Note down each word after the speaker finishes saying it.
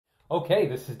Okay,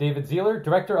 this is David Zierler,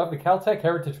 Director of the Caltech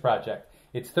Heritage Project.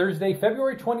 It's Thursday,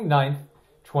 February 29th,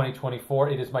 2024.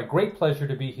 It is my great pleasure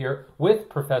to be here with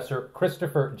Professor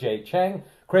Christopher J. Chang.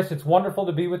 Chris, it's wonderful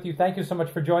to be with you. Thank you so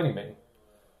much for joining me.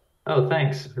 Oh,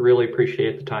 thanks. I really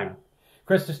appreciate the time.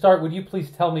 Chris, to start, would you please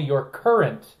tell me your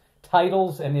current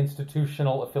titles and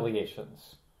institutional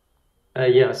affiliations?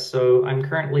 Yes, so I'm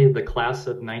currently the class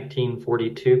of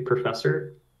 1942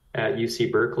 professor at UC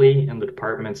Berkeley in the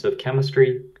departments of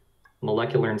chemistry,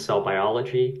 molecular and cell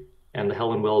biology, and the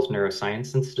Helen Wills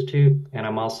Neuroscience Institute. And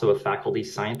I'm also a faculty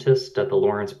scientist at the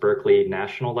Lawrence Berkeley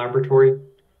National Laboratory,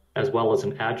 as well as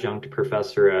an adjunct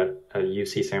professor at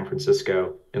UC San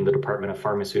Francisco in the Department of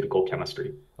Pharmaceutical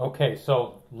Chemistry. Okay,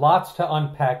 so lots to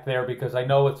unpack there because I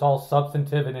know it's all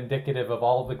substantive and indicative of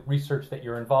all the research that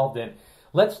you're involved in.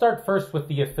 Let's start first with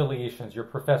the affiliations, your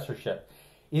professorship.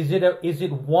 Is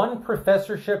it one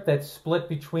professorship that's split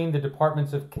between the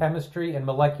departments of chemistry and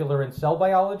molecular and cell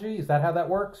biology? Is that how that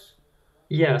works?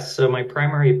 Yes, so my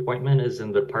primary appointment is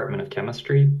in the Department of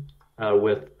Chemistry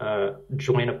with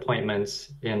joint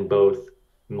appointments in both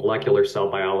molecular cell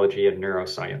biology and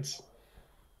neuroscience.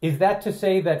 Is that to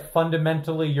say that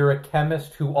fundamentally you're a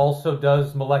chemist who also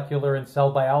does molecular and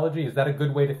cell biology? Is that a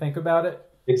good way to think about it?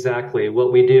 Exactly.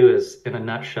 What we do is, in a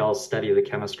nutshell, study the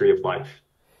chemistry of life.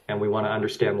 And we want to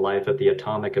understand life at the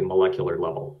atomic and molecular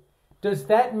level. Does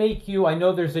that make you, I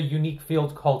know there's a unique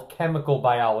field called chemical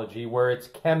biology, where it's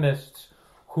chemists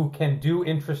who can do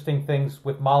interesting things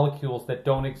with molecules that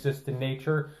don't exist in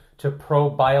nature to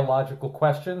probe biological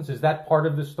questions. Is that part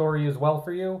of the story as well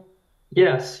for you?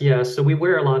 Yes, yes. So we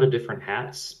wear a lot of different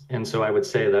hats. And so I would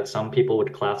say that some people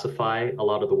would classify a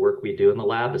lot of the work we do in the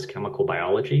lab as chemical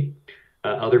biology.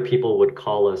 Other people would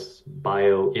call us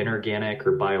bioinorganic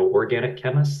or bioorganic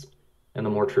chemists in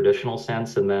the more traditional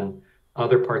sense. And then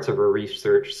other parts of our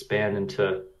research span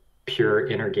into pure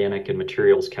inorganic and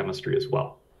materials chemistry as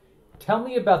well. Tell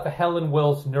me about the Helen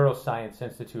Wills Neuroscience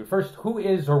Institute. First, who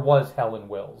is or was Helen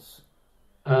Wills?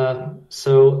 Helen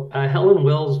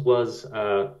Wills was,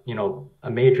 a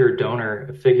major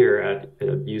donor figure at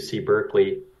UC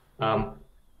Berkeley.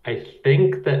 I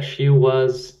think that she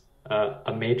was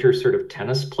a major sort of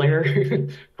tennis player,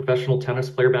 professional tennis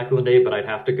player back in the day, but I'd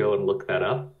have to go and look that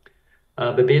up.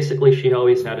 But basically, she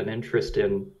always had an interest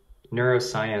in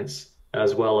neuroscience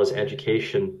as well as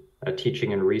education,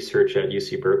 teaching and research at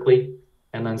UC Berkeley.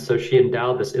 And then so she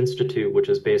endowed this institute, which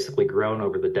has basically grown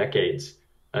over the decades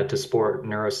to support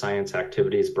neuroscience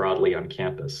activities broadly on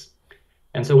campus.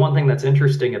 And so one thing that's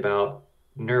interesting about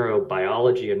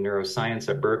neurobiology and neuroscience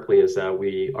at Berkeley is that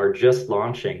we are just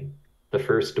launching the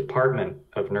first department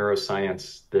of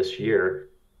neuroscience this year.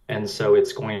 And so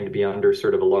it's going to be under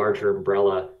sort of a larger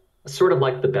umbrella, sort of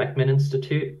like the Beckman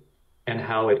Institute, and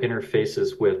how it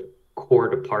interfaces with core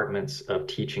departments of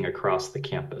teaching across the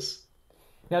campus.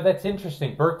 Now that's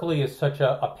interesting. Berkeley is such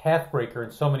a pathbreaker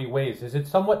in so many ways. Is it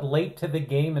somewhat late to the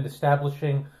game in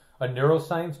establishing a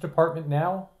neuroscience department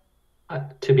now?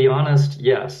 To be honest,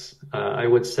 yes. I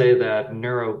would say that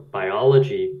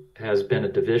neurobiology has been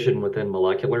a division within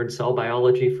molecular and cell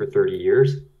biology for 30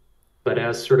 years. But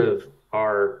as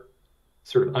our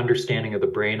understanding of the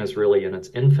brain is really in its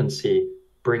infancy,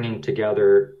 bringing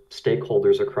together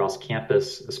stakeholders across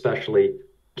campus, especially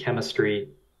chemistry,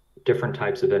 different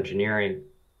types of engineering,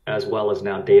 as well as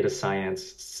now data science,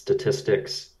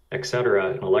 statistics, et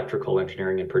cetera, and electrical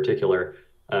engineering in particular,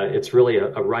 it's really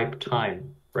a ripe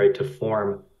time, right, to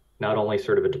form not only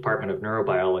sort of a department of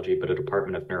neurobiology, but a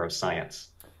department of neuroscience.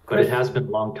 But Chris, it has been a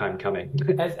long time coming.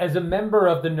 as a member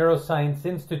of the Neuroscience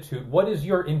Institute, what is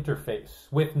your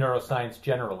interface with neuroscience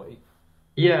generally?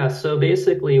 Yeah, so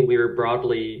basically we're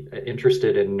broadly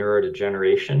interested in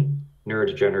neurodegeneration,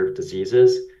 neurodegenerative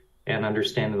diseases, and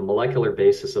understanding the molecular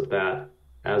basis of that,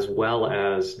 as well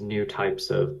as new types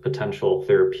of potential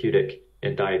therapeutic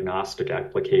and diagnostic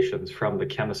applications from the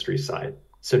chemistry side.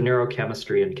 So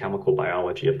neurochemistry and chemical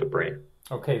biology of the brain.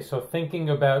 Okay, so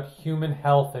thinking about human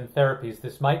health and therapies,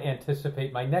 this might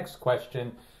anticipate my next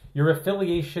question. Your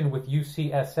affiliation with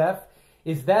UCSF,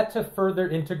 is that to further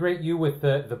integrate you with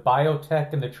the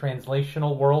biotech and the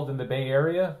translational world in the Bay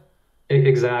Area?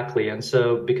 Exactly. And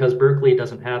so because Berkeley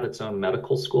doesn't have its own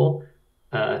medical school,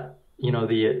 the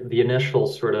initial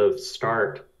sort of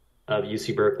start of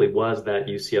UC Berkeley was that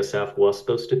UCSF was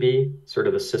supposed to be sort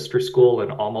of a sister school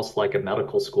and almost like a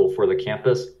medical school for the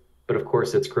campus. But of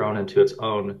course, it's grown into its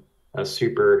own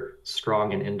super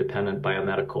strong and independent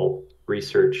biomedical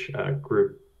research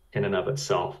group in and of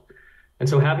itself. And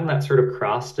so having that sort of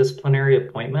cross-disciplinary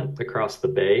appointment across the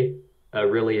Bay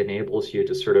really enables you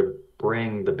to sort of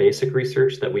bring the basic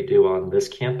research that we do on this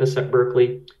campus at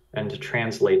Berkeley and to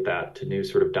translate that to new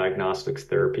sort of diagnostics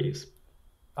therapies.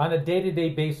 On a day-to-day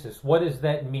basis, what does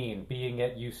that mean, being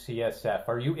at UCSF?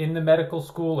 Are you in the medical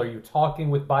school? Are you talking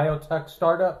with biotech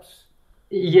startups?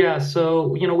 Yeah, so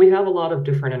we have a lot of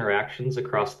different interactions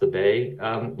across the Bay.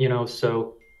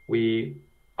 So we,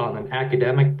 on an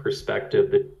academic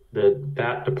perspective,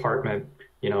 that department,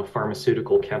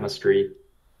 pharmaceutical chemistry,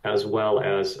 as well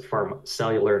as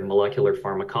cellular and molecular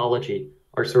pharmacology,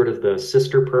 are sort of the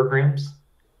sister programs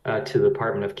to the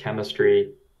Department of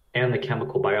Chemistry and the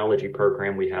chemical biology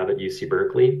program we have at UC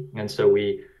Berkeley. And so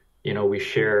we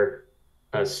share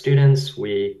students,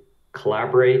 we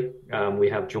collaborate, we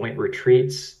have joint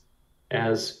retreats,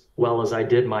 as well as I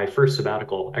did my first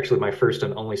sabbatical, actually my first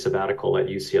and only sabbatical at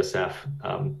UCSF.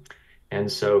 And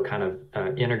so kind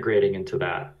of integrating into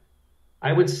that.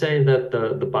 I would say that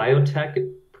the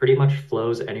biotech pretty much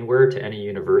flows anywhere to any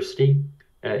university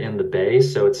in the Bay.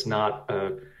 So it's not,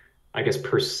 I guess,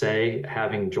 per se,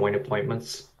 having joint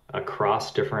appointments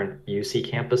across different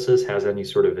UC campuses has any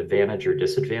sort of advantage or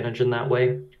disadvantage in that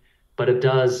way. But it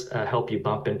does help you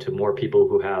bump into more people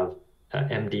who have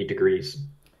MD degrees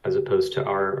as opposed to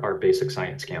our basic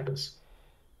science campus.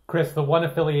 Chris, the one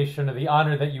affiliation or the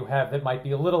honor that you have that might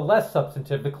be a little less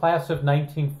substantive, the class of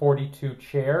 1942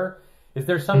 chair. Is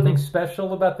there something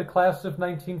special about the class of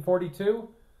 1942?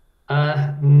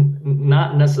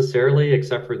 Not necessarily,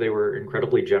 except for they were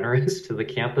incredibly generous to the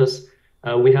campus.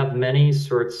 We have many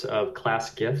sorts of class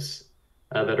gifts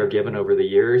that are given over the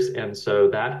years. And so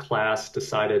that class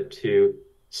decided to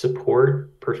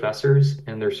support professors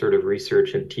in their sort of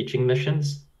research and teaching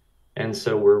missions. And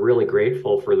so we're really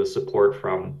grateful for the support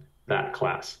from that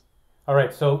class. All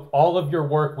right. So all of your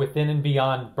work within and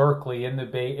beyond Berkeley in the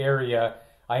Bay Area,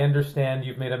 I understand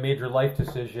you've made a major life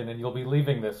decision and you'll be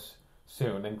leaving this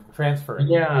soon and transferring.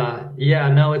 Yeah,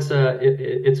 no,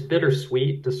 it's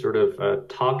bittersweet to sort of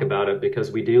talk about it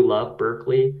because we do love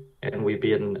Berkeley and we've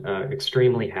been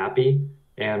extremely happy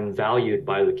and valued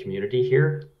by the community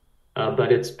here.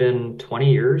 But it's been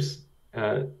 20 years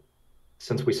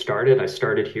since we started. I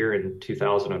started here in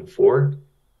 2004,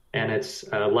 and it's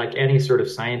like any sort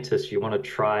of scientist, you want to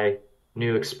try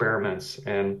new experiments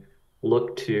and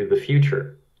look to the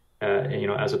future,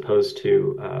 as opposed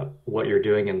to what you're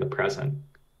doing in the present.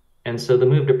 And so the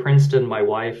move to Princeton, my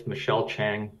wife, Michelle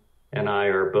Chang, and I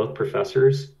are both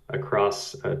professors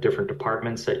across different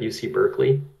departments at UC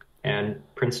Berkeley. And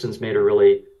Princeton's made a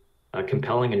really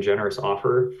compelling and generous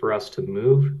offer for us to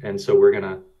move. And so we're going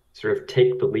to sort of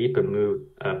take the leap and move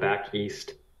back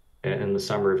east in the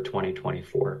summer of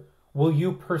 2024. Will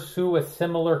you pursue a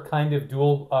similar kind of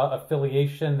dual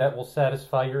affiliation that will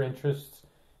satisfy your interests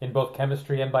in both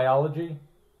chemistry and biology?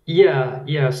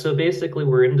 Yeah. So basically,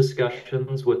 we're in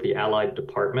discussions with the allied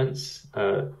departments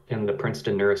in the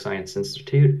Princeton Neuroscience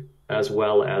Institute, as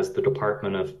well as the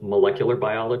Department of Molecular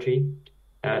Biology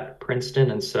at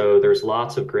Princeton. And so there's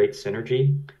lots of great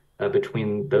synergy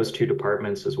between those two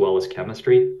departments as well as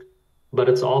chemistry. But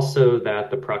it's also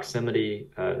that the proximity,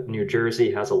 New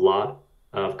Jersey has a lot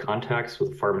of contacts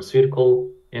with the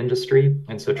pharmaceutical industry.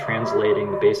 And so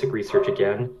translating the basic research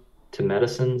again to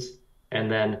medicines. And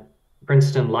then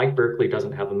Princeton, like Berkeley,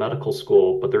 doesn't have a medical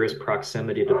school, but there is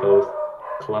proximity to both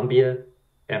Columbia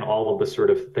and all of the sort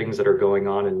of things that are going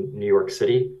on in New York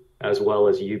City, as well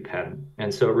as UPenn.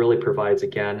 And so it really provides,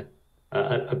 again,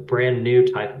 a brand new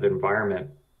type of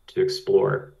environment to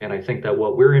explore. And I think that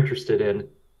what we're interested in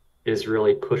is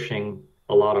really pushing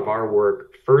a lot of our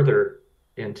work further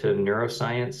into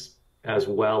neuroscience, as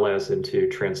well as into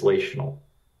translational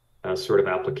sort of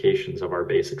applications of our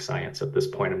basic science at this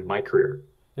point in my career.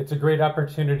 It's a great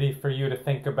opportunity for you to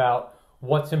think about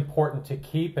what's important to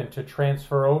keep and to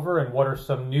transfer over and what are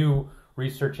some new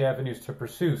research avenues to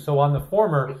pursue. So on the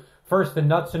former, first, the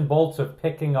nuts and bolts of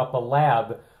picking up a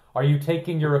lab. Are you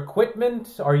taking your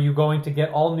equipment? Are you going to get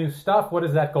all new stuff? What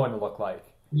is that going to look like?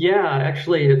 Yeah,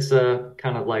 actually, it's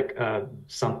kind of like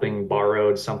something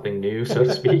borrowed, something new, so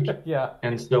to speak. Yeah.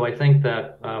 And so I think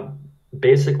that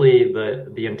basically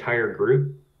the entire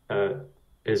group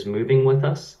is moving with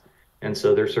us. And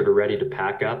so they're sort of ready to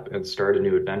pack up and start a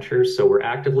new adventure. So we're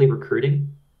actively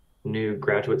recruiting new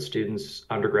graduate students,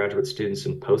 undergraduate students,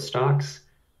 and postdocs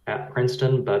at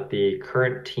Princeton. But the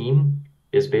current team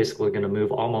is basically going to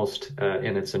move almost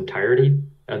in its entirety.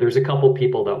 There's a couple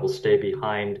people that will stay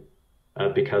behind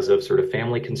because of sort of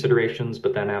family considerations.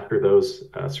 But then after those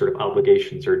sort of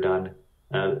obligations are done,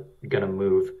 going to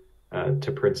move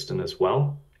to Princeton as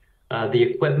well. The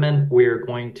equipment, we're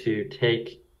going to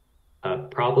take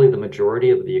probably the majority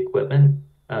of the equipment.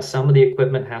 Some of the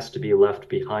equipment has to be left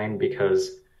behind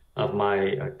because of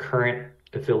my current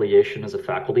affiliation as a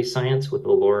faculty science with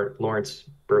the Lawrence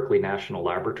Berkeley National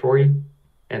Laboratory.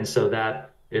 And so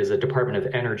that is a Department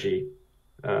of Energy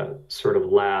sort of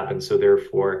lab. And so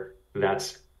therefore,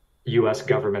 that's US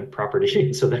government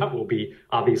property. So that will be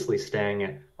obviously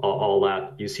staying all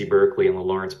at UC Berkeley and the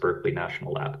Lawrence Berkeley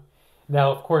National Lab.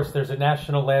 Now, of course, there's a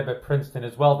national lab at Princeton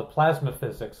as well, the Plasma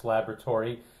Physics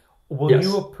Laboratory. Will Yes.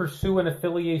 you pursue an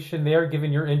affiliation there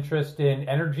given your interest in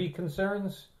energy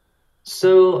concerns?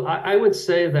 So I would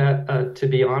say that, to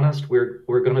be honest,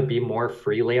 we're going to be more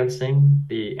freelancing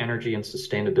the energy and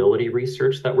sustainability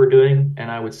research that we're doing,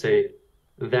 and I would say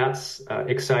that's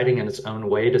exciting in its own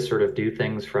way to sort of do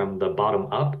things from the bottom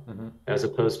up, as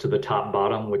opposed to the top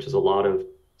bottom, which is a lot of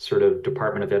sort of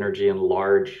Department of Energy and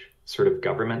large sort of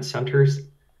government centers.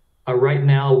 Right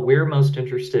now, we're most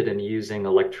interested in using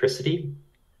electricity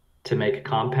to make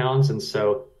compounds, and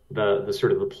so the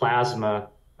sort of the plasma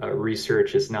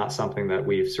research is not something that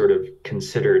we've sort of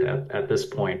considered at this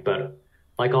point. But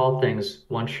like all things,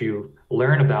 once you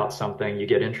learn about something, you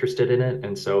get interested in it.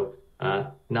 And so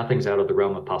nothing's out of the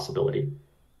realm of possibility.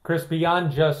 Chris,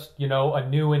 beyond just, a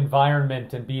new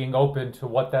environment and being open to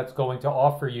what that's going to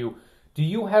offer you, do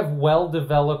you have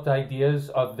well-developed ideas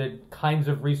of the kinds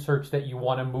of research that you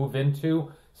want to move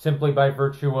into simply by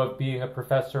virtue of being a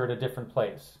professor at a different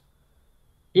place?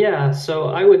 Yeah, so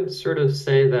I would sort of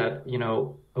say that,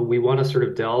 we want to sort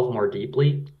of delve more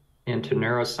deeply into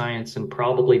neuroscience and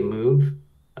probably move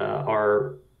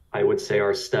I would say,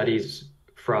 our studies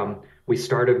from, we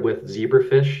started with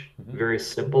zebrafish, very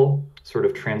simple, sort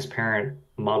of transparent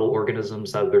model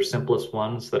organisms that are their simplest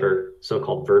ones that are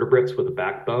so-called vertebrates with a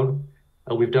backbone.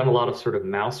 We've done a lot of sort of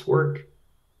mouse work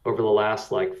over the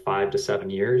last like 5 to 7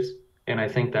 years. And I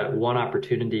think that one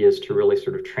opportunity is to really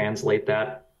sort of translate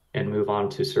that and move on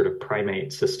to sort of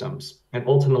primate systems. And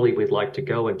ultimately, we'd like to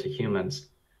go into humans.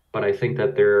 But I think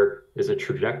that there is a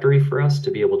trajectory for us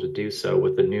to be able to do so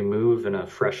with a new move and a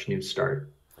fresh new start.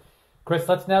 Chris,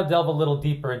 let's now delve a little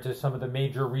deeper into some of the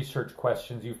major research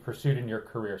questions you've pursued in your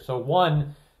career. So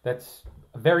one that's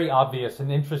very obvious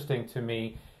and interesting to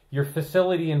me, your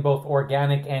facility in both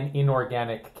organic and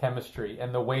inorganic chemistry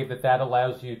and the way that that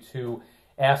allows you to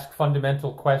ask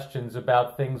fundamental questions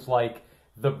about things like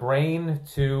the brain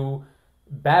to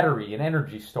battery and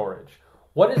energy storage.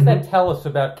 What does that tell us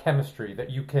about chemistry, that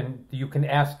you can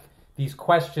ask these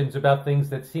questions about things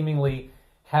that seemingly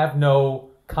have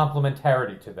no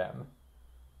complementarity to them?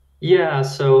 Yeah,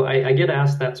 so I get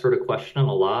asked that sort of question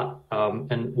a lot.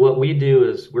 And what we do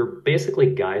is we're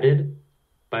basically guided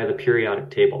by the periodic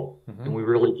table. And we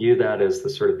really view that as the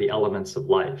sort of the elements of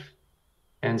life.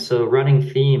 And so running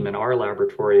theme in our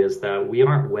laboratory is that we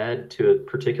aren't wed to a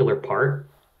particular part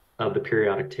of the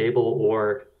periodic table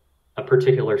or a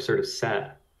particular sort of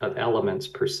set of elements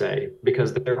per se,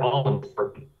 because they're all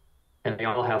important and they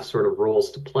all have sort of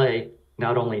roles to play,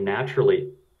 not only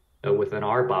naturally within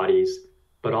our bodies,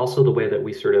 but also the way that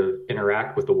we sort of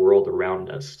interact with the world around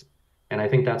us. And I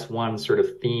think that's one sort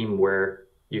of theme where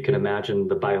you can imagine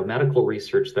the biomedical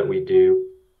research that we do,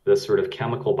 the sort of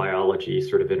chemical biology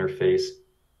sort of interface,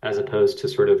 as opposed to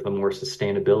sort of the more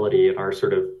sustainability and our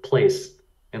sort of place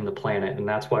in the planet. And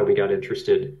that's why we got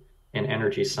interested in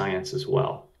energy science as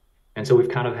well. And so we've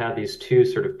kind of had these two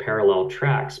sort of parallel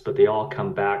tracks, but they all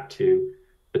come back to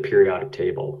the periodic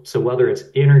table. So whether it's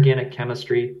inorganic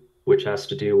chemistry, which has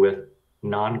to do with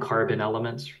non-carbon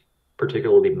elements,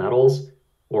 particularly metals,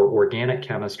 or organic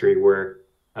chemistry where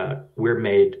we're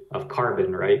made of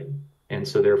carbon, right? And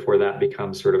so therefore that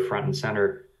becomes sort of front and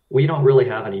center. We don't really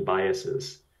have any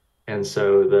biases. And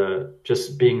so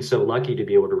just being so lucky to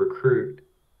be able to recruit,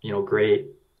 great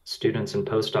students and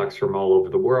postdocs from all over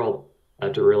the world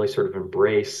to really sort of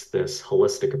embrace this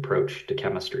holistic approach to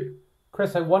chemistry.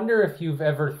 Chris, I wonder if you've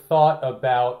ever thought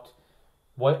about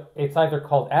what it's either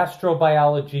called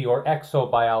astrobiology or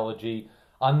exobiology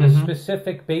on the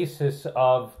specific basis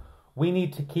of we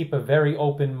need to keep a very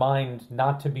open mind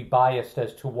not to be biased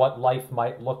as to what life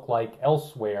might look like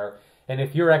elsewhere. And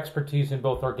if your expertise in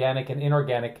both organic and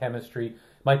inorganic chemistry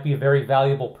might be a very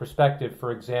valuable perspective,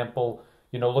 for example,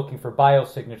 looking for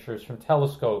biosignatures from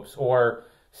telescopes or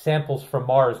samples from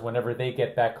Mars whenever they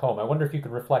get back home. I wonder if you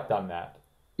could reflect on that.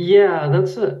 Yeah,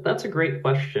 that's a great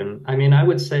question. I mean, I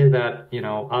would say that,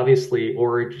 obviously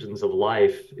origins of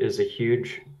life is a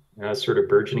huge sort of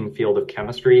burgeoning field of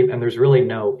chemistry, and there's really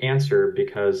no answer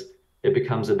because it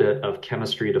becomes a bit of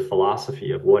chemistry to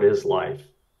philosophy of what is life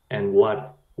and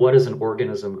what is an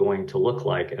organism going to look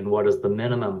like and what is the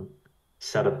minimum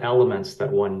set of elements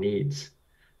that one needs.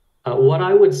 What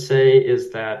I would say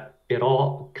is that it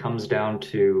all comes down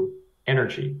to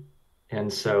energy.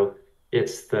 And so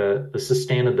it's the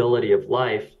sustainability of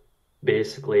life.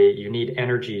 Basically, you need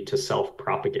energy to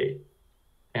self-propagate.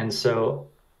 And so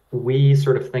we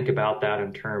sort of think about that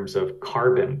in terms of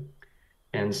carbon.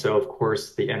 And so, of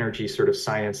course, the energy sort of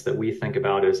science that we think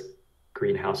about is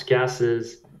greenhouse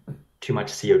gases, too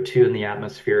much CO2 in the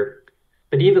atmosphere.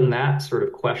 But even that sort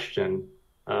of question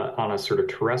on a sort of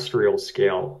terrestrial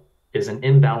scale is an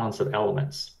imbalance of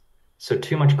elements. So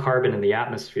too much carbon in the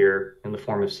atmosphere in the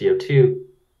form of CO2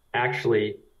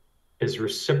 actually is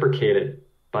reciprocated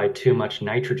by too much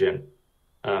nitrogen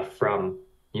from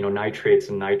nitrates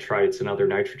and nitrites and other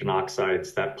nitrogen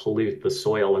oxides that pollute the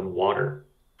soil and water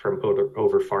from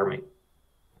over farming.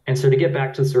 And so to get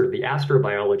back to sort of the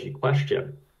astrobiology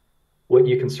question, what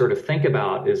you can sort of think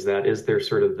about is that is there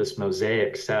sort of this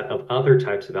mosaic set of other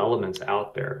types of elements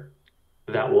out there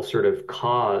that will sort of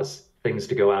cause things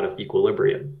to go out of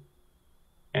equilibrium?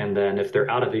 And then if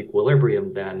they're out of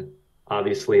equilibrium, then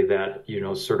obviously that,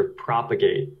 sort of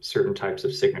propagate certain types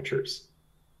of signatures.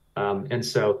 And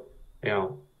so,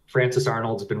 Francis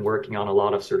Arnold's been working on a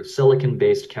lot of sort of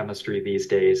silicon-based chemistry these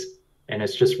days, and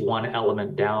it's just one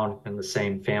element down in the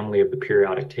same family of the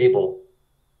periodic table.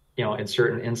 In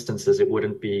certain instances, it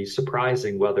wouldn't be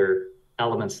surprising whether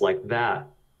elements like that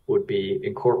would be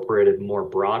incorporated more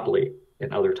broadly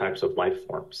in other types of life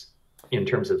forms in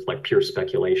terms of like pure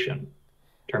speculation,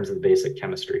 in terms of the basic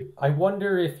chemistry. I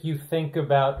wonder if you think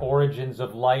about origins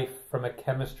of life from a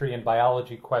chemistry and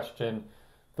biology question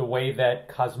the way that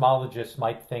cosmologists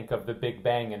might think of the Big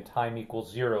Bang and time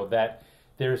equals zero, that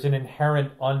there's an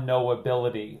inherent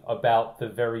unknowability about the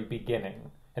very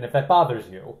beginning. And if that bothers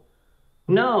you.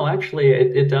 No, actually,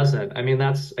 it doesn't. I mean,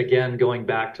 that's again going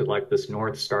back to like this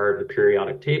North Star of the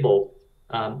periodic table.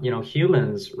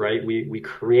 Humans, right? We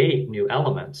create new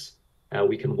elements.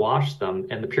 We can wash them,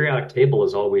 and the periodic table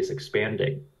is always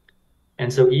expanding.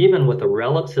 And so, even with a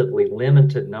relatively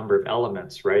limited number of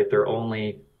elements, right? There are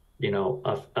only,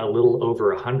 a little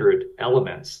over 100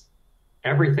 elements.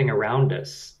 Everything around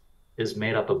us is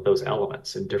made up of those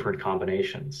elements in different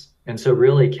combinations. And so,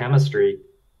 really, chemistry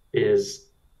is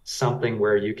something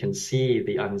where you can see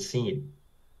the unseen,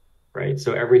 right?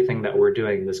 So everything that we're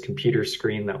doing, this computer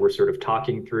screen that we're sort of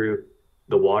talking through,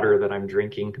 the water that I'm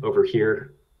drinking over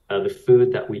here, the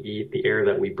food that we eat, the air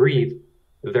that we breathe,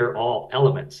 they're all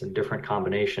elements in different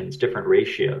combinations, different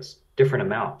ratios, different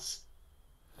amounts.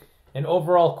 An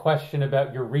overall question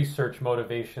about your research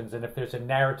motivations and if there's a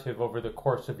narrative over the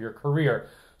course of your career.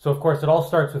 So, of course, it all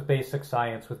starts with basic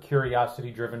science, with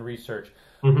curiosity-driven research.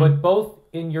 Mm-hmm. But both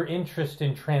in your interest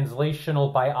in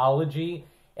translational biology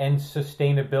and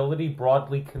sustainability,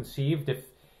 broadly conceived,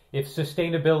 if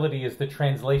sustainability is the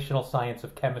translational science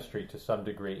of chemistry to some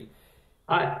degree.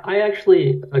 I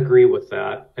actually agree with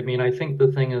that. I mean, I think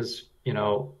the thing is,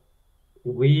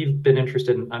 we've been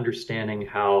interested in understanding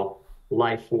how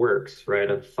life works, right,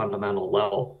 at a fundamental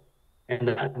level. And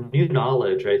that new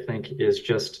knowledge, I think,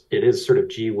 it is sort of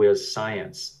gee whiz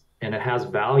science. And it has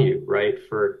value, right,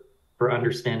 for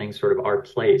understanding sort of our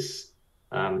place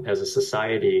as a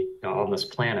society on this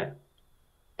planet.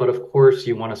 But of course,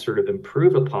 you want to sort of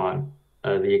improve upon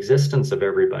the existence of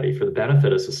everybody for the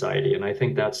benefit of society. And I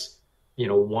think that's,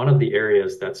 one of the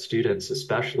areas that students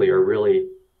especially are really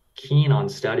keen on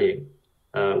studying,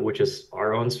 which is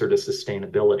our own sort of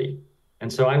sustainability.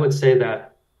 And so I would say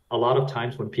that a lot of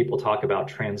times when people talk about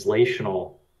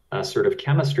translational sort of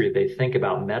chemistry, they think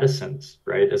about medicines,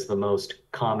 right, as the most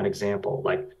common example,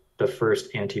 like the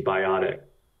first antibiotic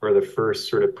or the first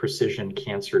sort of precision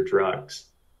cancer drugs.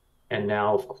 And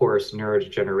now, of course,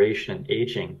 neurodegeneration and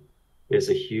aging is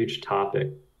a huge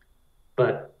topic.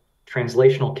 But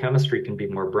translational chemistry can be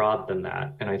more broad than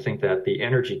that. And I think that the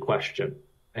energy question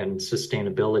and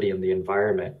sustainability in the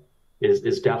environment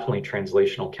is definitely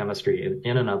translational chemistry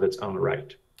in and of its own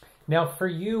right. Now, for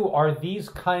you, are these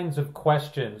kinds of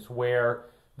questions where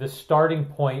the starting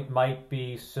point might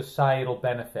be societal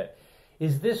benefit?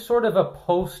 Is this sort of a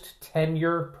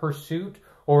post-tenure pursuit,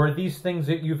 or are these things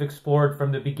that you've explored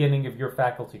from the beginning of your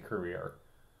faculty career?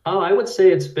 Oh, I would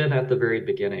say it's been at the very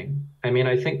beginning. I mean,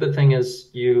 I think the thing is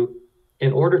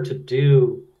in order to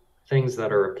do things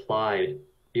that are applied,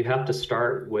 you have to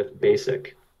start with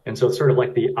basic. And so it's sort of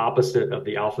like the opposite of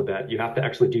the alphabet. You have to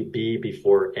actually do B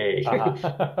before A.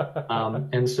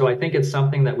 And so I think it's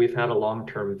something that we've had a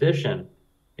long-term vision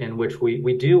in which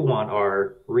we do want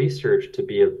our research to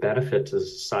be of benefit to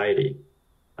society.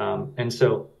 And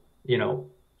so,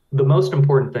 the most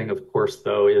important thing, of course,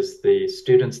 though, is the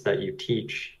students that you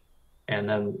teach and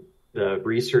then the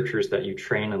researchers that you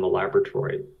train in the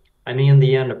laboratory. I mean, in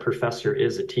the end, a professor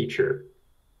is a teacher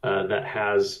that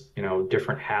has,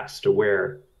 different hats to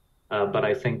wear. But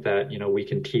I think that, we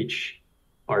can teach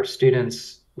our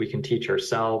students, we can teach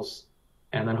ourselves,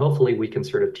 And then hopefully we can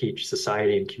sort of teach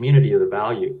society and community the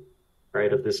value,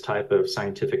 right, of this type of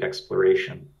scientific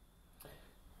exploration.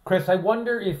 Chris, I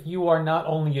wonder if you are not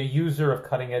only a user of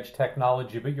cutting edge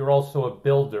technology, but you're also a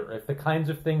builder. If the kinds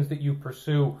of things that you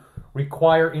pursue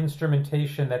require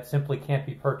instrumentation that simply can't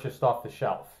be purchased off the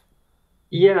shelf.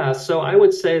 Yeah, so I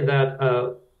would say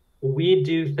that we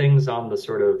do things on the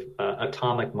sort of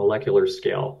atomic molecular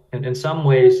scale. And in some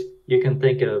ways, you can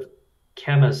think of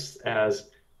chemists as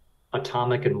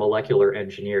atomic and molecular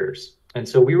engineers. And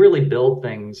so we really build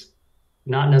things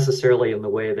not necessarily in the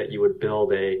way that you would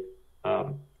build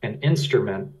an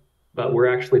instrument, but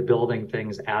we're actually building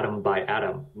things atom by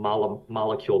atom,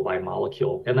 molecule by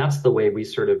molecule. And that's the way we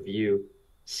sort of view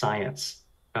science.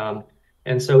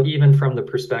 And so even from the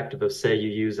perspective of, say, you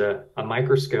use a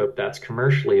microscope that's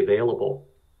commercially available,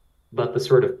 but the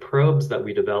sort of probes that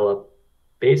we develop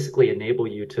basically enable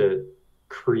you to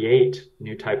create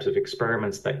new types of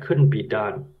experiments that couldn't be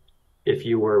done if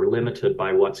you were limited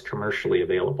by what's commercially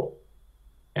available.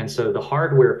 And so the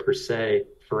hardware per se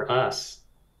for us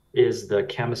is the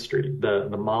chemistry, the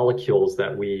molecules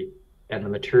that we and the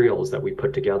materials that we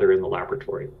put together in the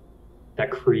laboratory that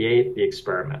create the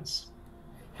experiments.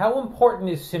 How important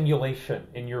is simulation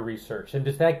in your research, and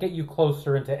does that get you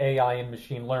closer into AI and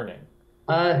machine learning?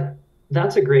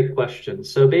 That's a great question.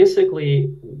 So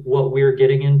basically, what we're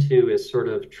getting into is sort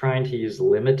of trying to use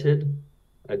limited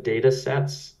data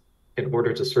sets in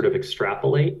order to sort of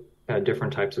extrapolate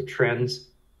different types of trends.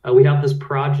 We have this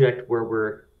project where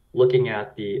we're looking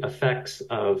at the effects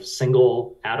of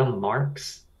single atom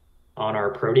marks on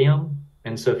our proteome.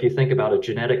 And so if you think about a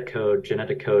genetic code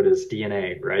is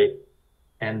DNA, right?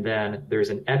 And then there's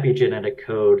an epigenetic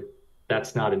code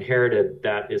that's not inherited,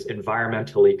 that is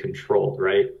environmentally controlled,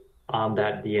 right, on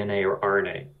that DNA or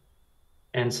RNA.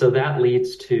 And so that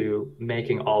leads to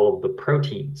making all of the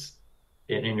proteins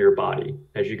in your body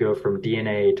as you go from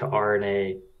DNA to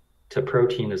RNA to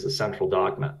protein as a central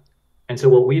dogma. And so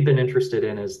what we've been interested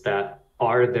in is that,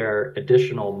 are there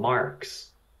additional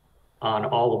marks on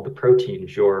all of the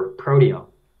proteins, your proteome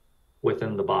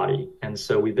within the body? And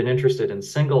so we've been interested in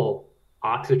single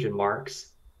oxygen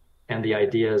marks. And the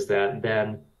idea is that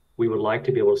then we would like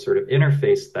to be able to sort of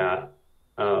interface that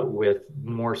with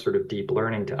more sort of deep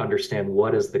learning to understand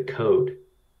what is the code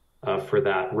for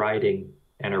that writing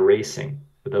and erasing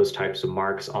for those types of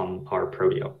marks on our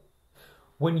proteome.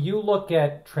 When you look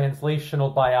at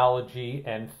translational biology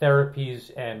and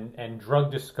therapies and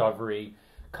drug discovery,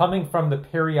 coming from the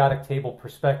periodic table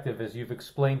perspective, as you've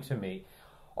explained to me,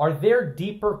 are there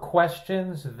deeper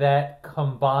questions that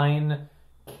combine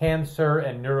cancer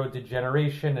and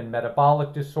neurodegeneration and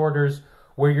metabolic disorders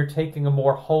where you're taking a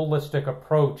more holistic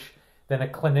approach than a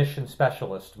clinician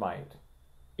specialist might?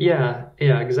 Yeah,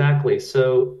 exactly.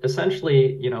 So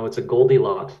essentially, it's a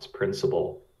Goldilocks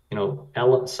principle.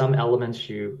 Some elements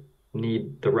you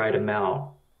need the right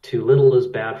amount. Too little is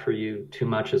bad for you, too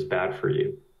much is bad for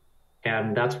you.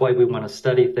 And that's why we want to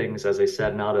study things, as I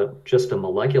said, not just a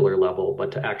molecular level,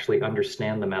 but to actually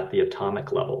understand them at the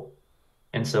atomic level.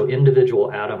 And so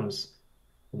individual atoms,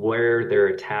 where they're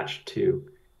attached to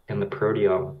in the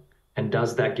proteome, and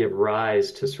does that give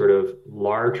rise to sort of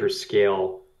larger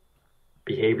scale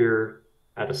behavior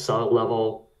at a cell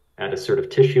level, at a sort of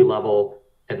tissue level,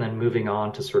 and then moving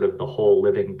on to sort of the whole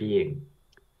living being.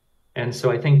 And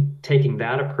so I think taking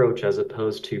that approach as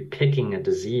opposed to picking a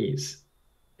disease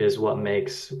is what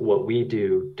makes what we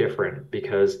do different,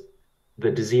 because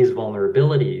the disease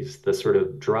vulnerabilities, the sort of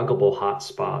druggable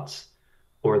hotspots,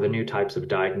 or the new types of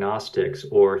diagnostics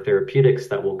or therapeutics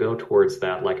that will go towards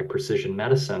that, like a precision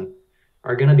medicine,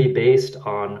 are going to be based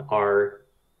on our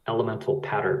elemental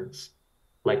patterns.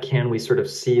 Like, can we sort of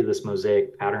see this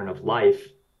mosaic pattern of life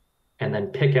and then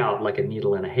pick out, like a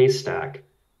needle in a haystack,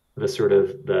 the sort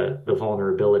of the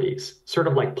vulnerabilities, sort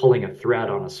of like pulling a thread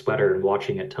on a sweater and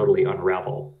watching it totally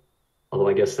unravel. Although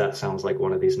I guess that sounds like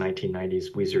one of these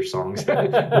 1990s Weezer songs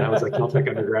when I was a Caltech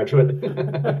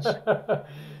undergraduate.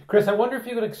 Chris, I wonder if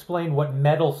you could explain what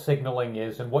metal signaling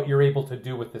is and what you're able to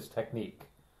do with this technique.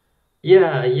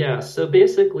 Yeah. So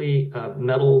basically,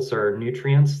 metals are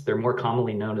nutrients. They're more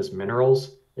commonly known as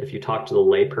minerals if you talk to the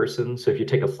layperson. So if you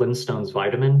take a Flintstones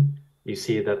vitamin, you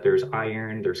see that there's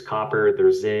iron, there's copper,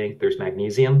 there's zinc, there's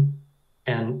magnesium.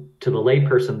 And to the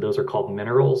layperson, those are called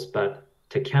minerals, but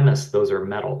to chemists, those are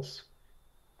metals.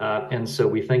 And so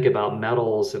we think about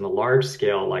metals in a large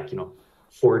scale, like,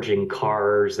 forging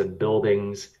cars and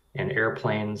buildings and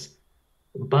airplanes.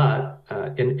 But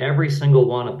in every single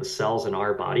one of the cells in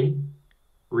our body,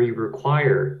 we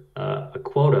require a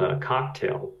quota, a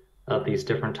cocktail of these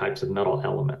different types of metal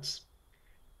elements.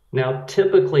 Now,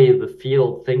 typically the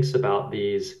field thinks about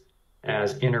these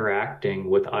as interacting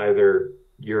with either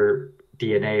your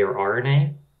DNA or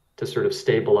RNA to sort of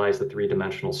stabilize the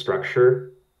three-dimensional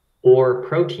structure, or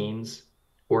proteins,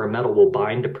 or a metal will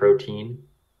bind to protein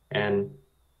and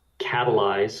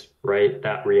catalyze, right,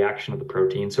 that reaction of the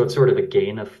protein. So it's sort of a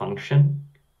gain of function.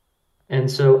 And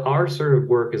so our sort of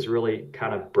work is really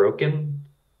kind of broken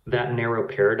that narrow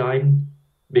paradigm,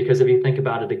 because if you think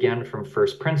about it again from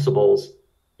first principles,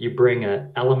 you bring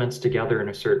elements together in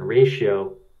a certain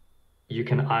ratio, you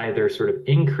can either sort of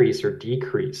increase or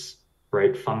decrease,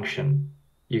 right, function.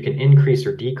 You can increase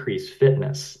or decrease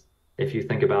fitness if you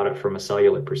think about it from a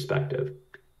cellular perspective.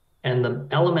 And the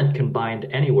element can bind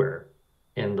anywhere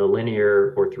in the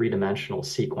linear or three-dimensional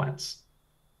sequence.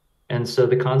 And so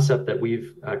the concept that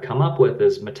we've come up with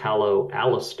is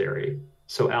metalloallostery.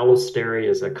 So allostery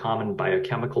is a common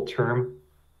biochemical term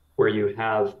where you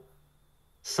have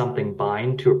something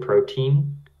bind to a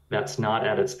protein that's not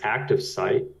at its active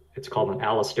site. It's called an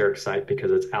allosteric site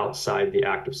because it's outside the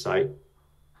active site.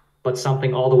 But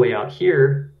something all the way out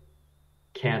here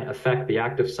can affect the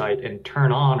active site and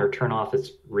turn on or turn off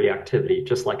its reactivity,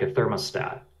 just like a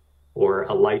thermostat or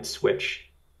a light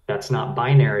switch that's not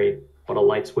binary, but a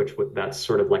light switch that's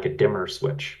sort of like a dimmer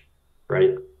switch,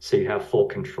 right? So you have full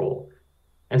control.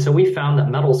 And so we found that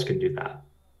metals can do that.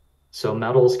 So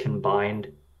metals can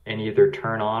bind and either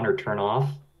turn on or turn off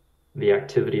the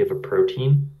activity of a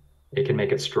protein. It can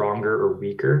make it stronger or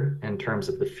weaker in terms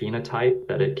of the phenotype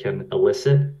that it can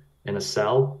elicit in a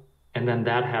cell. And then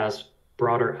that has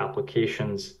broader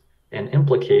applications and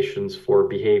implications for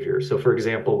behavior. So for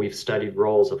example, we've studied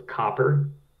roles of copper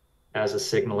as a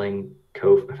signaling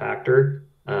cofactor.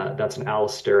 That's an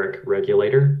allosteric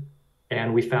regulator.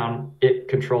 And we found it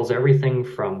controls everything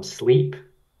from sleep,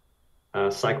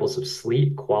 cycles of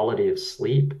sleep, quality of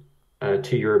sleep,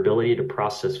 to your ability to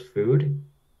process food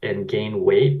and gain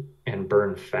weight and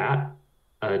burn fat,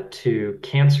 to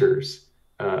cancers,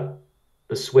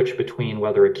 the switch between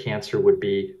whether a cancer would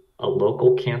be a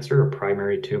local cancer, a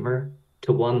primary tumor,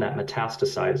 to one that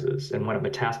metastasizes. And when it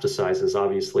metastasizes,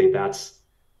 obviously that's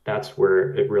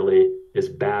where it really is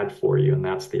bad for you, and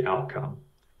that's the outcome.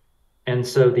 And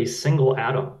so these single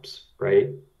atoms, right,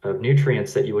 of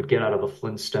nutrients that you would get out of a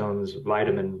Flintstones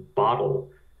vitamin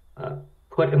bottle,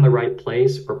 put in the right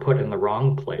place or put in the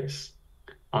wrong place,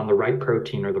 on the right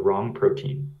protein or the wrong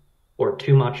protein, or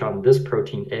too much on this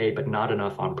protein A but not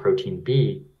enough on protein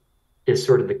B, is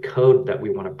sort of the code that we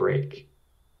want to break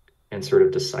and sort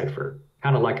of decipher,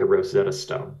 kind of like a Rosetta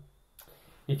Stone.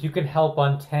 If you can help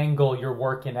untangle your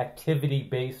work in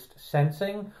activity-based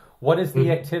sensing, what is the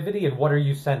activity and what are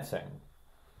you sensing?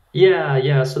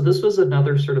 Yeah. So this was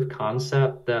another sort of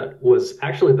concept that was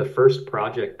actually the first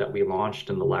project that we launched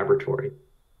in the laboratory.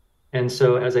 And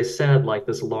so, as I said, like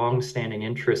this long-standing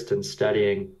interest in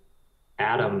studying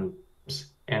atoms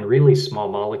and really small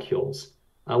molecules.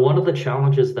 One of the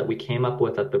challenges that we came up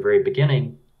with at the very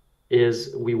beginning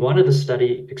is we wanted to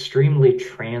study extremely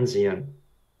transient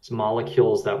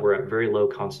molecules that were at very low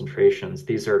concentrations.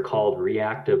 These are called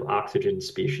reactive oxygen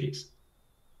species.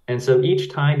 And so each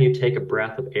time you take a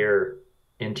breath of air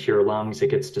into your lungs, it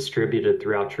gets distributed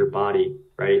throughout your body,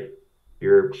 right?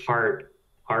 Your heart,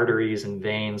 arteries, and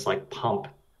veins like pump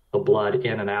the blood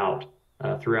in and out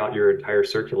throughout your entire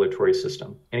circulatory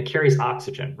system. And it carries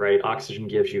oxygen, right? Oxygen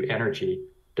gives you energy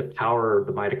to power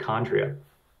the mitochondria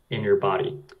in your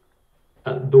body.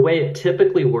 The way it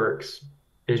typically works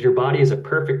is your body is a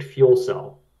perfect fuel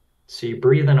cell. So you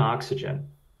breathe in oxygen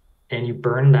and you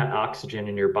burn that oxygen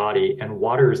in your body, and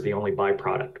water is the only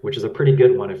byproduct, which is a pretty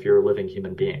good one if you're a living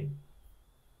human being.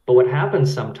 But what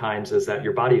happens sometimes is that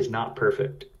your body is not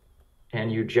perfect,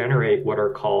 and you generate what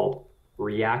are called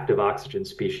reactive oxygen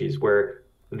species, where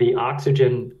the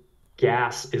oxygen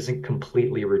gas isn't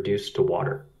completely reduced to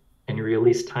water, and you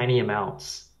release tiny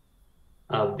amounts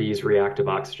of these reactive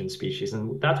oxygen species.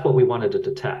 And that's what we wanted to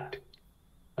detect,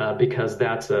 because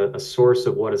that's a source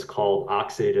of what is called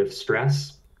oxidative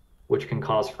stress, which can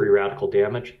cause free radical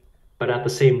damage. But at the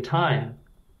same time,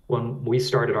 when we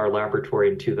started our laboratory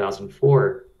in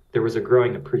 2004, there was a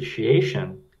growing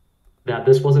appreciation that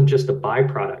this wasn't just a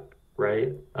byproduct,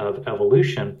 right, of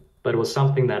evolution, but it was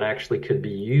something that actually could be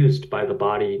used by the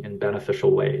body in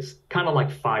beneficial ways, kind of like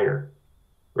fire,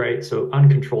 right? So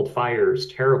uncontrolled fire is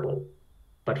terrible,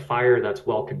 but fire that's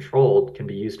well controlled can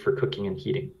be used for cooking and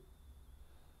heating.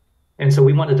 And so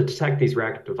we wanted to detect these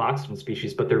reactive oxygen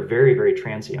species, but they're very, very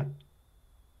transient.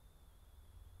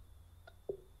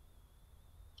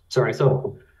 Sorry,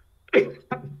 so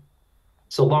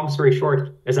long story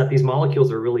short is that these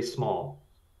molecules are really small.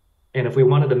 And if we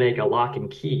wanted to make a lock and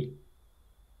key,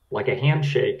 like a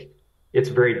handshake, it's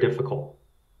very difficult.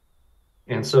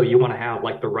 And so you want to have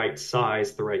like the right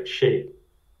size, the right shape.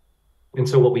 And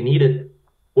so what we needed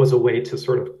was a way to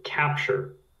sort of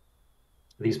capture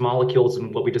these molecules.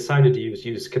 And what we decided to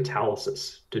use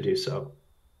catalysis to do so.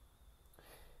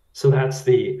 So that's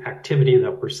the activity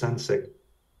that we're sensing.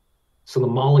 So the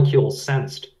molecule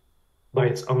sensed by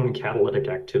its own catalytic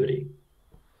activity.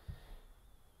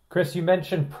 Chris, you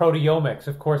mentioned proteomics.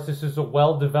 Of course, this is a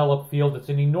well-developed field. It's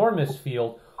an enormous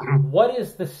field. What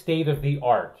is the state of the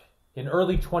art in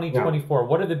early 2024? Yeah.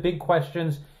 What are the big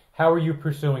questions? How are you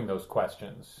pursuing those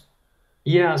questions?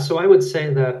 Yeah, so I would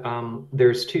say that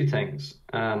there's two things.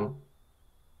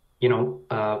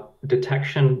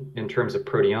 Detection in terms of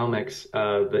proteomics,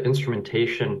 the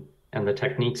instrumentation and the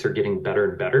techniques are getting better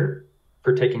and better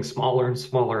for taking smaller and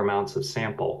smaller amounts of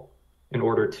sample in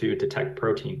order to detect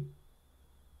protein.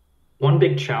 One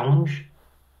big challenge,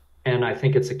 and I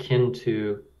think it's akin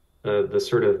to the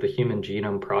sort of the Human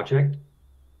Genome Project,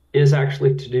 is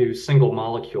actually to do single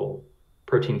molecule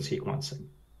protein sequencing.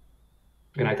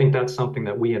 And I think that's something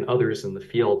that we and others in the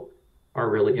field are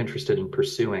really interested in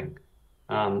pursuing.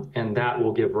 And that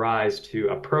will give rise to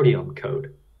a proteome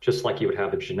code, just like you would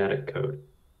have a genetic code.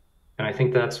 And I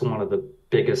think that's one of the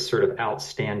biggest sort of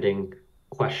outstanding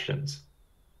questions.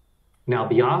 Now,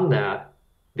 beyond that,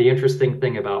 the interesting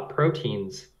thing about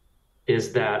proteins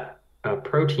is that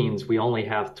proteins, we only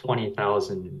have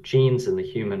 20,000 genes in the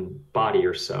human body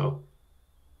or so.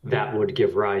 That would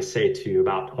give rise, say, to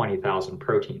about 20,000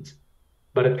 proteins.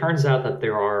 But it turns out that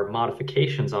there are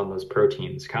modifications on those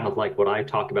proteins, kind of like what I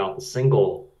talk about, the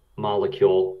single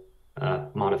molecule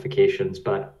modifications,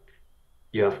 but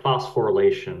you have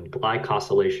phosphorylation,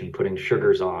 glycosylation, putting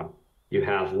sugars on, you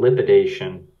have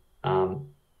lipidation,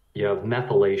 you have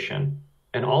methylation,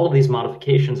 and all of these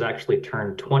modifications actually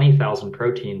turn 20,000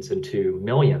 proteins into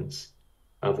millions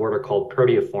of what are called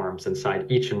proteoforms inside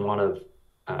each and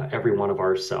every one of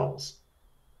our cells.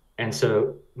 And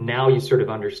so now you sort of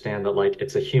understand that like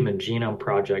it's a human genome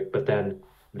project, but then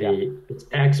it's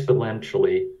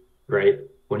exponentially, right?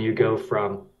 When you go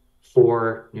from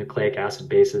 4 nucleic acid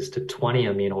bases to 20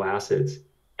 amino acids,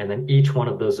 and then each one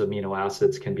of those amino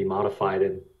acids can be modified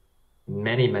in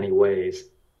many, many ways,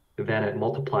 then it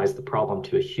multiplies the problem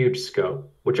to a huge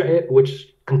scope,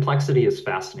 which complexity is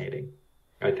fascinating.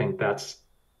 I think that's,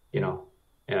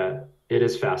 it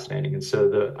is fascinating. And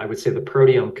so I would say the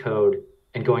proteome code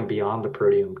and going beyond the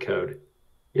proteome code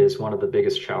is one of the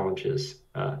biggest challenges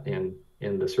in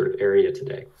the sort of area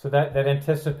today. So that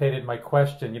anticipated my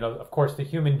question. Of course, the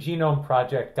Human Genome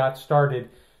Project got started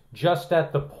just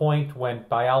at the point when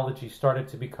biology started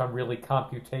to become really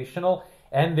computational,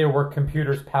 and there were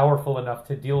computers powerful enough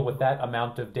to deal with that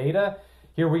amount of data.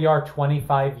 Here we are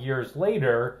 25 years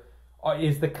later.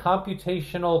 Is the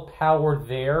computational power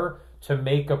there to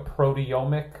make a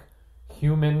proteomic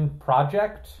human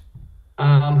project?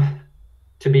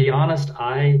 To be honest,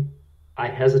 I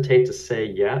hesitate to say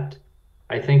yet.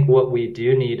 I think what we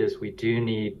do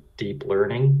need deep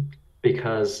learning,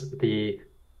 because the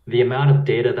amount of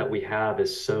data that we have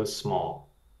is so small.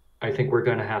 I think we're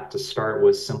going to have to start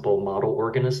with simple model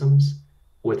organisms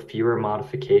with fewer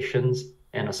modifications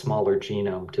and a smaller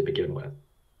genome to begin with.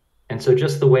 And so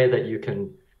just the way that you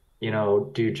can,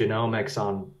 do genomics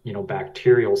on,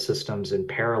 bacterial systems in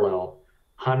parallel,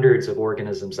 hundreds of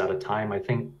organisms at a time, I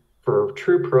think for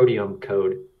true proteome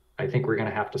code, I think we're going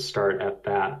to have to start at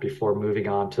that before moving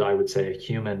on to, I would say, a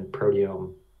human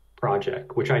proteome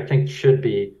project, which I think should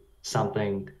be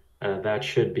something that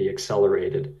should be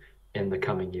accelerated in the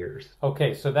coming years.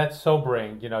 Okay, so that's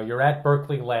sobering. You're at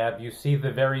Berkeley Lab, you see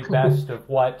the very best of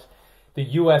what the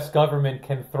US government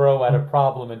can throw at a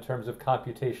problem in terms of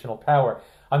computational power.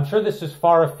 I'm sure this is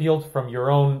far afield from your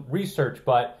own research,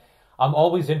 but I'm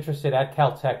always interested at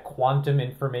Caltech, quantum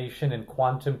information and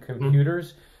quantum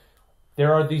computers.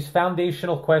 There are these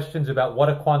foundational questions about what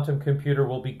a quantum computer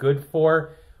will be good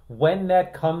for. When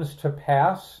that comes to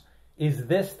pass, is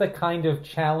this the kind of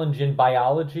challenge in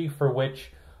biology for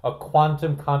which a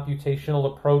quantum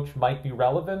computational approach might be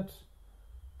relevant?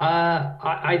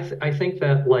 I think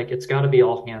that it's got to be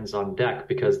all hands on deck,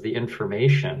 because the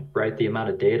information, right, the amount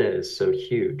of data is so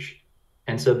huge.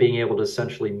 And so being able to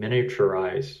essentially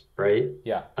miniaturize, right?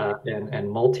 Yeah. And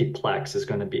multiplex is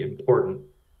going to be important.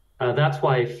 That's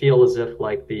why I feel as if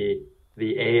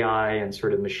the AI and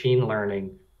sort of machine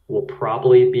learning will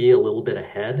probably be a little bit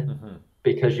ahead,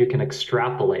 because you can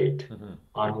extrapolate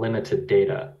on limited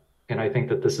data. And I think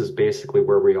that this is basically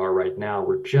where we are right now.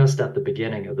 We're just at the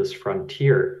beginning of this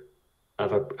frontier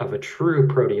of a true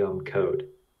proteome code.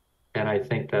 And I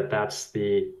think that that's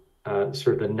the sort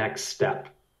of the next step,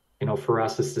 for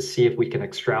us, is to see if we can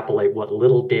extrapolate what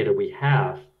little data we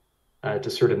have to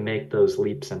sort of make those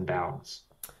leaps and bounds.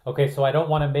 Okay, so I don't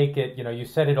want to make it, you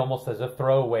said it almost as a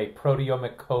throwaway,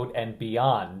 proteomic code and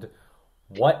beyond.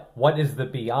 What is the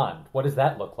beyond? What does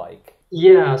that look like?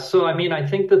 Yeah, so I mean, I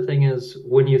think the thing is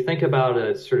when you think about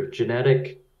a sort of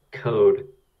genetic code,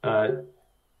 uh,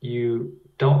 you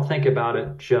don't think about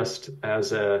it just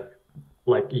as a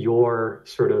like your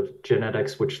sort of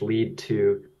genetics which lead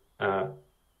to uh,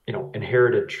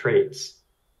 inherited traits.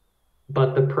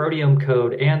 But the proteome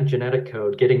code and genetic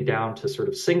code getting down to sort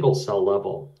of single cell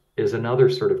level is another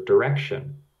sort of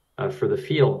direction for the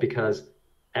field because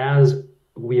as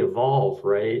we evolve,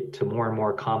 right, to more and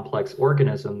more complex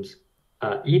organisms,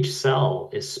 each cell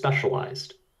is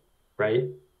specialized, right?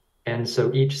 And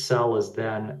so each cell is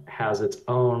then has its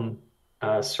own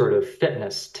sort of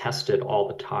fitness tested all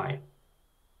the time.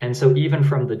 And so even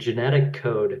from the genetic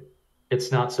code,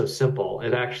 it's not so simple.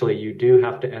 It actually, you do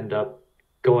have to end up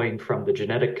going from the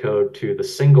genetic code to the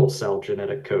single cell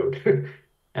genetic code.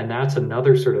 And that's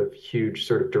another sort of huge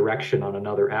sort of direction on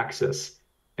another axis.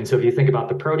 And so if you think about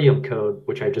the proteome code,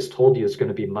 which I just told you is going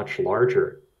to be much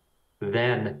larger,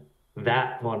 then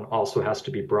that one also has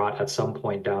to be brought at some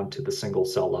point down to the single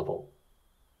cell level.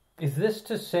 Is this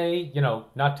to say,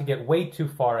 not to get way too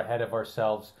far ahead of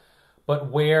ourselves,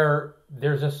 but where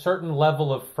there's a certain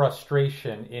level of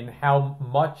frustration in how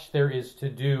much there is to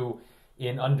do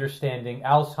in understanding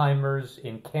Alzheimer's,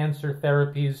 in cancer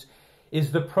therapies?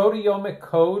 Is the proteomic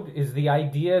code, is the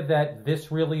idea that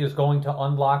this really is going to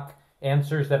unlock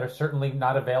answers that are certainly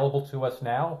not available to us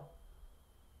now?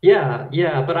 Yeah,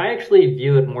 yeah, but I actually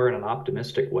view it more in an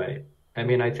optimistic way. I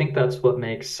mean, I think that's what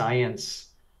makes science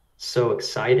so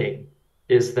exciting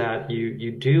is that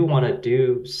you do want to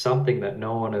do something that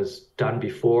no one has done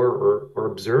before or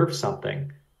observe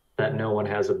something that no one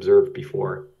has observed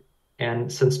before.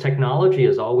 And since technology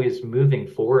is always moving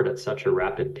forward at such a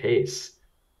rapid pace,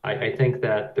 I think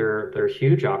that there are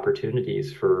huge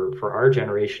opportunities for our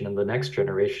generation and the next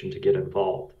generation to get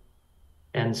involved.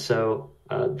 And so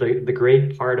the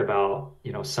great part about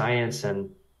science and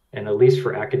at least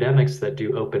for academics that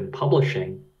do open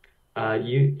publishing,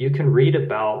 you can read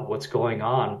about what's going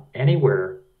on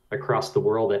anywhere across the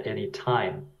world at any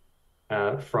time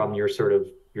from your sort of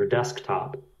your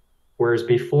desktop. Whereas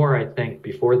before, I think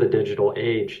before the digital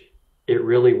age, it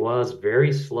really was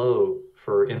very slow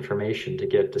for information to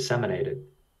get disseminated.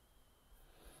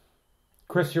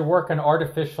 Chris, your work on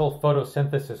artificial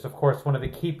photosynthesis, of course, one of the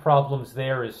key problems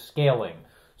there is scaling.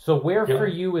 So where for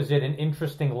Yep. you is it an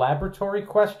interesting laboratory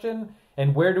question?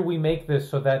 And where do we make this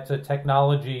so that's a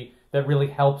technology that really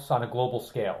helps on a global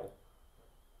scale?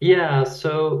 Yeah,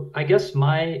 so I guess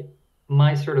my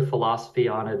sort of philosophy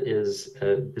on it is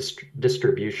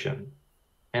distribution.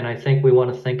 And I think we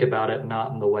want to think about it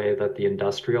not in the way that the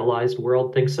industrialized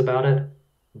world thinks about it,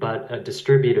 but a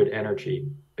distributed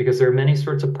energy, because there are many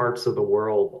sorts of parts of the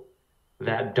world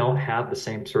that don't have the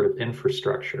same sort of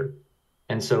infrastructure.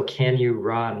 And so, can you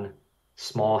run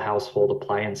small household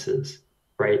appliances,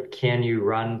 right? Can you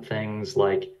run things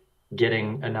like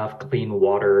getting enough clean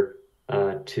water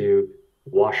to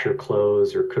wash your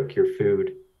clothes or cook your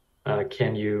food?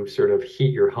 Can you sort of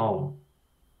heat your home?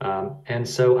 And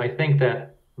so I think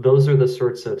that those are the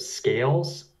sorts of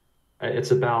scales.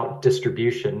 It's about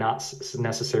distribution, not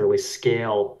necessarily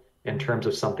scale in terms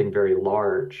of something very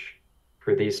large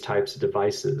for these types of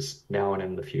devices now and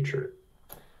in the future.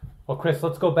 Well, Chris,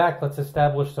 let's go back. Let's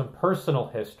establish some personal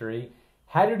history.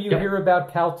 How did you Yep. hear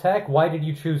about Caltech? Why did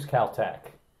you choose Caltech?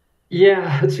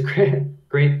 Yeah, it's a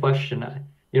great question.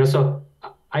 So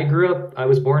I grew up, I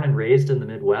was born and raised in the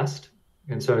Midwest.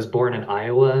 And so I was born in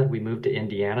Iowa. We moved to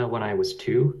Indiana when I was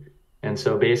 2. And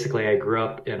so basically I grew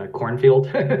up in a cornfield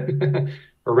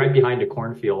or right behind a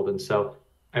cornfield. And so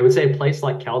I would say a place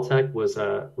like Caltech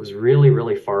was really,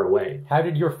 really far away. How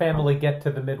did your family get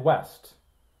to the Midwest?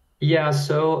 Yeah,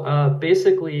 so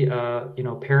basically,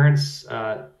 parents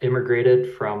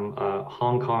immigrated from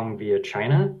Hong Kong via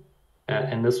China,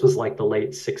 and this was like the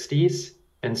late 60s.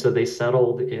 And so they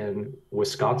settled in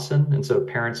Wisconsin. And so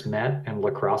parents met in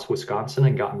La Crosse, Wisconsin,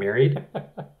 and got married.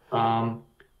 Um,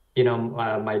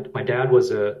 my dad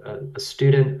was a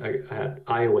student at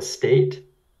Iowa State,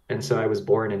 and so I was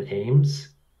born in Ames.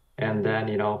 And then,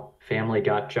 family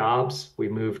got jobs. We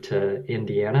moved to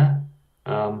Indiana.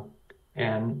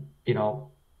 And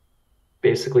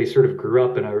basically sort of grew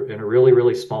up in a really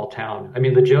really small town. I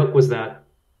mean, the joke was that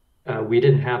we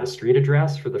didn't have a street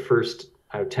address for the first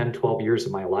 10, 12 years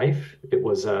of my life. It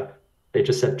was they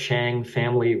just said Chang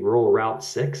Family Rural Route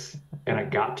 6, and it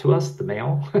got to us the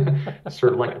mail,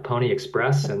 sort of like the Pony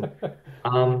Express. And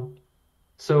um,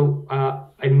 So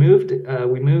I moved.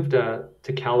 We moved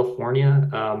to California.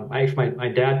 My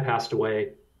dad passed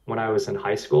away when I was in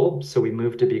high school, so we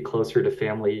moved to be closer to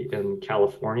family in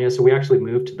California. So we actually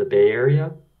moved to the Bay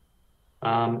Area,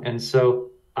 and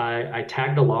so I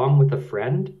tagged along with a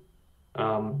friend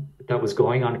that was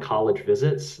going on college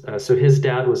visits. So his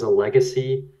dad was a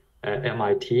legacy at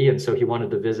MIT, and so he wanted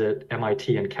to visit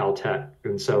MIT and Caltech.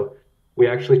 And so we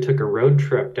actually took a road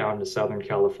trip down to Southern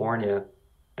California.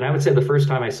 And I would say the first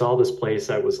time I saw this place,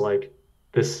 I was like,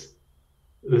 this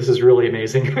this is really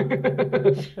amazing.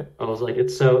 I was like,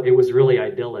 it was really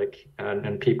idyllic,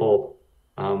 and people,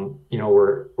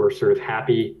 were sort of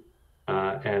happy,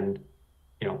 and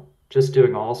just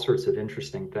doing all sorts of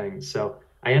interesting things. So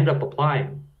I ended up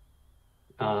applying,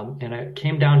 and it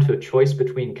came down to a choice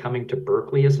between coming to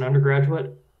Berkeley as an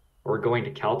undergraduate or going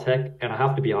to Caltech. And I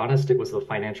have to be honest, it was the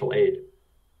financial aid.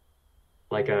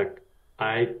 Like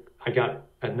I got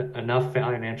enough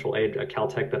financial aid at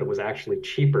Caltech that it was actually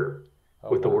cheaper Oh,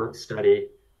 with the wow. work study,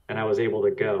 and I was able to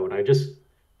go. And I just,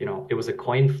 it was a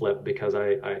coin flip because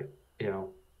you know,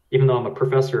 even though I'm a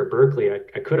professor at Berkeley,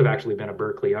 I could have actually been a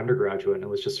Berkeley undergraduate, and it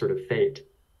was just sort of fate.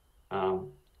 Um,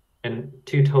 and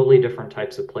two totally different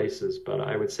types of places. But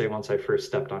I would say once I first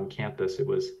stepped on campus, it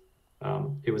was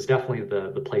definitely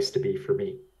the place to be for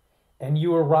me. And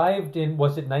you arrived in,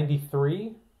 was it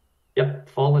 93? Yep,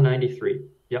 fall of '93.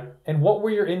 Yep. And what were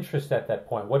your interests at that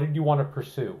point? What did you want to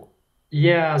pursue?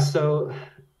 Yeah, so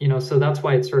that's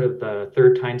why it's sort of the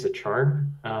third time's a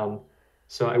charm.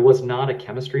 So I was not a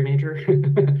chemistry major.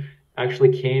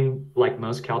 Actually came, like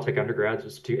most Caltech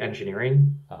undergrads, to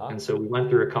engineering. Uh-huh. And so we went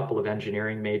through a couple of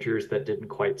engineering majors that didn't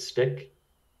quite stick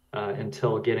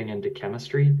until getting into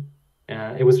chemistry.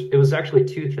 It was actually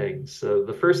two things. So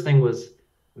the first thing was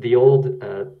the old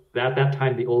at that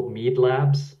time the old Mead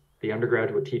labs, the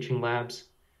undergraduate teaching labs.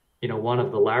 One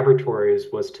of the laboratories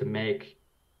was to make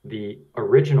the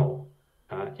original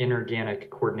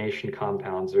inorganic coordination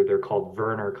compounds, or they're called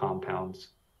Werner compounds.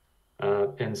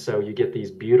 And so you get these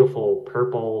beautiful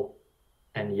purple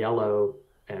and yellow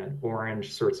and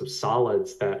orange sorts of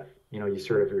solids that,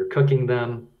 you're cooking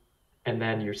them, and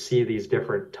then you see these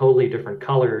totally different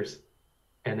colors,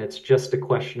 and it's just a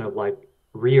question of like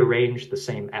rearrange the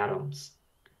same atoms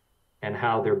and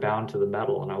how they're bound to the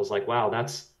metal. And I was like, wow,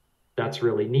 that's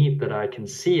really neat that I can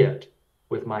see it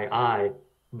with my eye,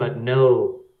 but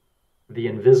know the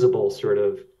invisible sort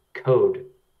of code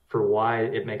for why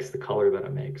it makes the color that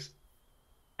it makes.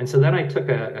 And so then I took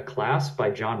a class by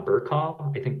John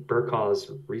Burkaw. I think Burkaw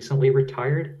is recently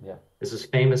retired. Yeah. Is this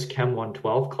famous Chem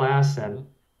 112 class, and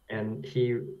Mhm.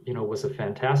 he, was a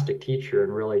fantastic teacher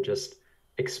and really just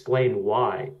explained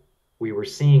why we were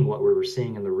seeing what we were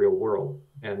seeing in the real world.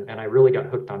 And I really got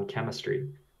hooked on chemistry.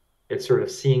 It's sort of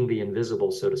seeing the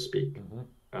invisible, so to speak. Mhm.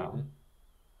 Um,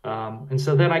 Mhm. and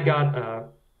so then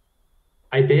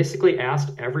I basically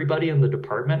asked everybody in the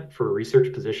department for a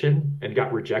research position and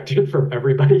got rejected from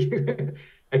everybody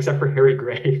except for Harry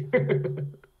Gray.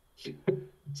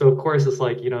 So of course it's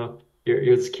like, you're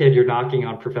this kid, you're knocking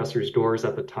on professors' doors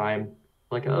at the time,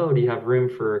 like, oh, do you have room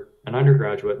for an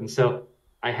undergraduate? And so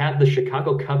I had the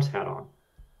Chicago Cubs hat on.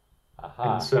 And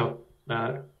Aha. so,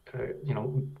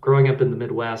 growing up in the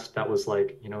Midwest, that was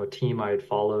like, a team I had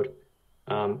followed.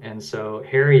 And so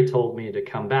Harry told me to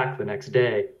come back the next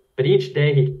day, but each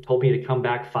day he told me to come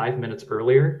back 5 minutes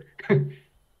earlier.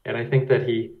 And I think that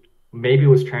he maybe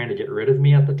was trying to get rid of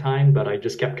me at the time, but I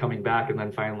just kept coming back. And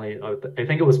then finally, I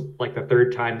think it was like the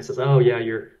third time he says, "Oh yeah,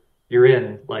 you're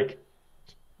in." Like,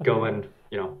 go and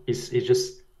he's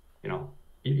just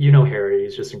Harry.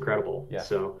 He's just incredible. Yes.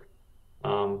 So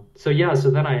yeah, so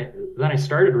then I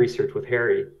started research with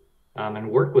Harry,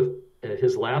 and worked with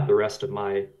his lab the rest of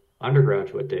my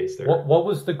undergraduate days What there. what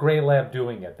was the Gray Lab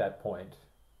doing at that point?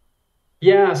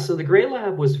 Yeah, so the Gray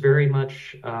Lab was very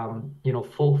much,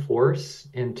 full force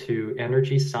into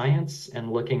energy science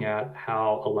and looking at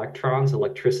how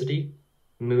electricity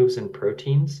moves in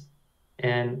proteins.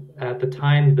 And at the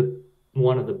time,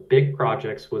 one of the big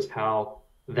projects was how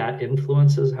that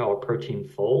influences how a protein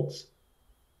folds.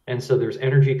 And so there's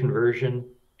energy conversion,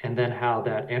 and then how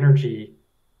that energy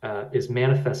is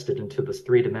manifested into this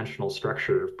three-dimensional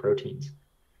structure of proteins.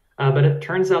 But it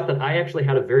turns out that I actually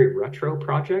had a very retro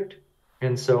project.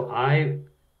 And so I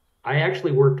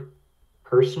actually worked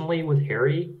personally with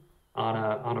Harry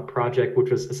on a project which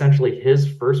was essentially his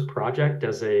first project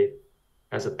as a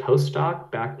postdoc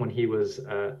back when he was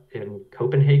in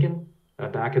Copenhagen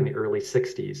back in the early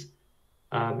 60s.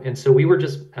 And so we were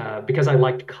just because I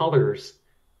liked colors,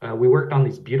 we worked on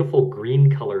these beautiful green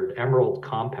colored emerald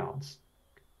compounds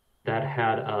that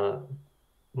had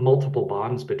multiple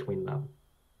bonds between them.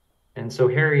 And so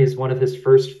Harry's one of his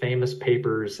first famous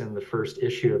papers in the first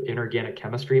issue of Inorganic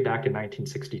Chemistry back in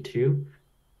 1962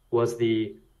 was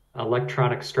the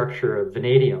electronic structure of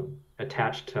vanadium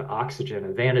attached to oxygen, a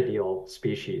vanadiol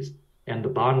species, and the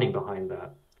bonding behind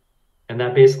that. And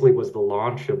that basically was the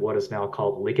launch of what is now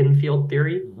called ligand field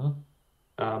theory, Hmm.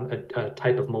 a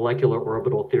type of molecular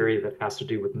orbital theory that has to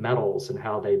do with metals and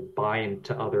how they bind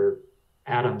to other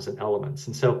atoms and elements.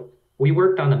 And so we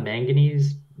worked on a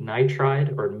manganese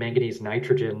nitride or manganese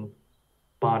nitrogen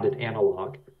bonded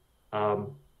analog.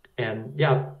 Um, and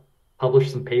yeah,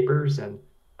 published some papers and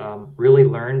really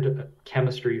learned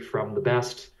chemistry from the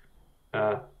best,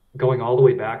 uh, going all the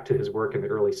way back to his work in the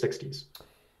early 60s.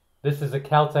 This is a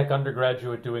Caltech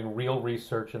undergraduate doing real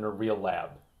research in a real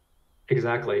lab.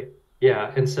 Exactly.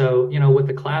 Yeah. And so, with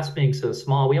the class being so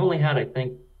small, we only had, I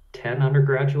think, 10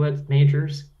 undergraduate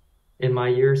majors in my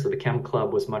year. So the chem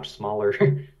club was much smaller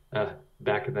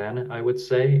back then, I would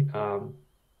say.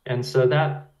 And so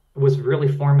that was really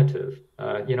formative.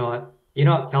 At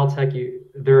Caltech,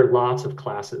 there are lots of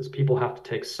classes. People have to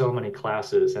take so many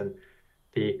classes, and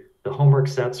the homework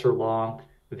sets are long.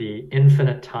 The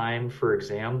infinite time for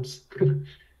exams.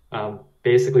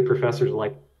 Basically, professors are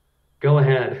like, go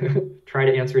ahead, try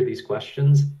to answer these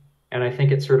questions. And I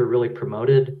think it sort of really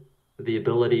promoted the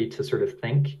ability to sort of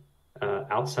think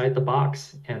outside the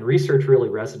box. And research really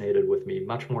resonated with me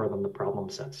much more than the problem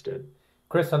sets did.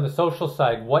 Chris, on the social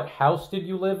side, what house did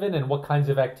you live in and what kinds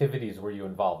of activities were you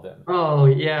involved in? Oh,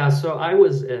 yeah. So I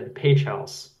was at Page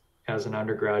House as an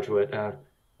undergraduate. To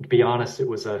be honest, it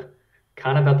was a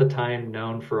kind of at the time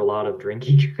known for a lot of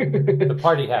drinking. The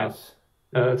party And house.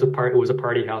 it was a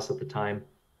party house at the time.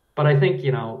 But I think,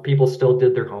 people still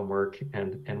did their homework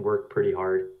and worked pretty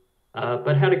hard.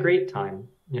 But had a great time.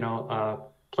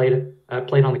 Played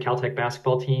on the Caltech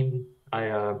basketball team.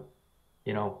 I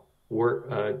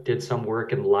did some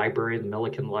work in the library, the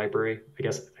Millikan Library. I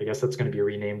guess that's going to be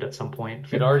renamed at some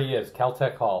point. It already is,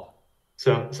 Caltech Hall.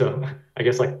 So I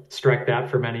guess like strike that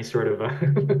from any sort of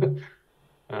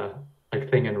like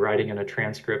thing in writing in a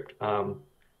transcript.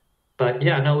 But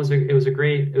yeah, no, it was a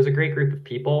great group of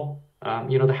people.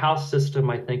 The house system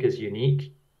I think is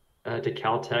unique to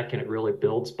Caltech, and it really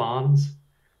builds bonds.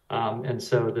 And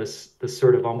so this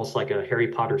sort of almost like a Harry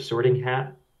Potter sorting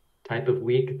hat type of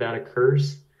week that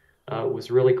occurs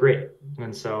was really great.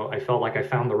 And so I felt like I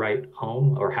found the right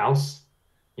home or house,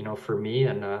 for me,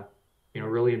 and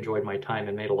really enjoyed my time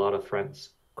and made a lot of friends.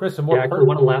 Chris, and Yeah, more actually,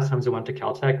 one of the last times I went to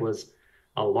Caltech was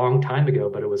a long time ago,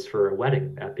 but it was for a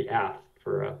wedding at the AF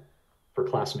for a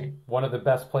classmate. one of the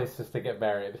best places to get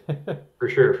married. For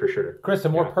sure, for sure. Chris, a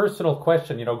more Yeah. personal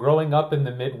question. Growing up in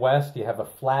the Midwest, you have a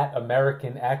flat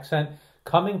American accent.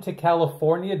 Coming to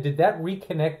California, did that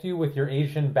reconnect you with your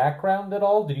Asian background at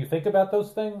all? Did you think about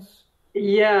those things?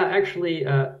 Yeah, actually,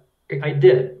 I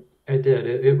did. I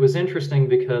did. It was interesting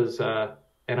because,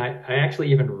 and I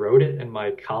actually even wrote it in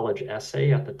my college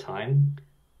essay at the time,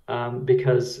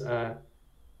 because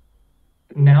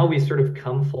now we sort of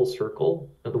come full circle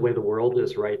of the way the world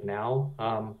is right now.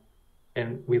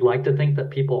 And we like to think that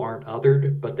people aren't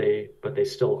othered, but they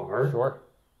still are. Sure.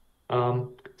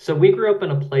 So we grew up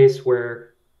in a place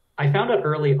where I found out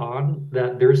early on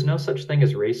that there's no such thing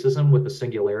as racism with a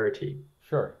singularity.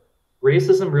 Sure.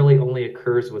 Racism really only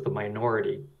occurs with a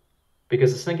minority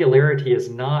because the singularity is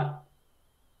not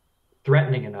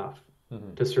threatening enough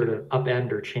Hmm. to sort of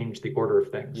upend or change the order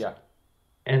of things. Yeah.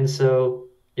 And so,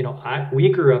 we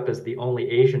grew up as the only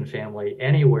Asian family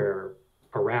anywhere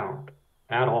around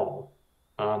at all,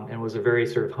 and was a very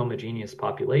sort of homogeneous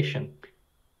population.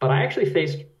 But I actually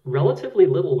faced relatively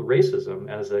little racism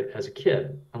as a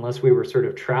kid, unless we were sort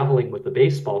of traveling with the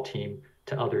baseball team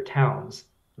to other towns.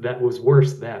 That was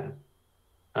worse then.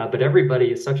 But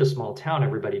everybody is such a small town,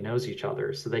 everybody knows each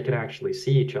other, so they can actually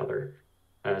see each other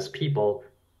as people.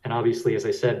 And obviously, as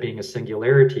I said, being a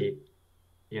singularity,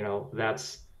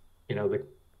 that's the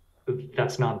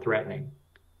that's non-threatening.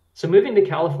 So moving to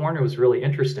California was really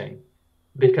interesting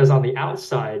because on the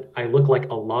outside, I look like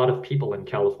a lot of people in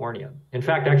California. In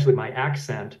fact, actually, my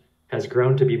accent has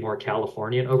grown to be more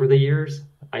Californian over the years.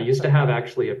 I used to have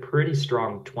actually a pretty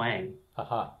strong twang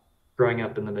Aha. growing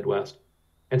up in the Midwest.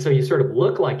 And so you sort of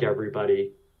look like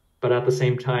everybody, but at the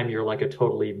same time, you're like a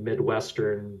totally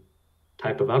Midwestern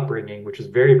type of upbringing, which is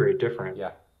very, very different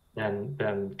Yeah.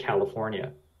 than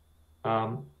California.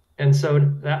 And so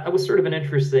that was sort of an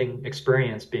interesting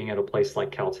experience being at a place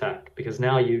like Caltech, because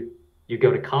now you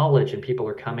go to college and people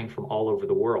are coming from all over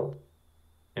the world.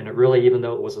 And it really, even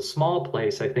though it was a small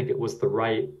place, I think it was the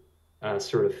right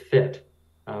sort of fit.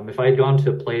 If I had gone to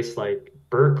a place like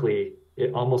Berkeley,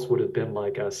 it almost would have been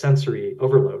like a sensory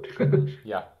overload,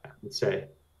 Yeah. I would say.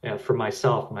 for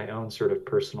myself, my own sort of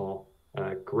personal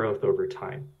growth over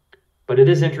time. But it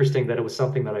is interesting that it was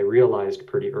something that I realized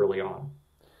pretty early on.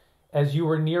 As you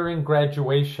were nearing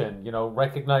graduation,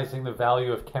 recognizing the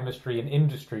value of chemistry in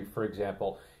industry, for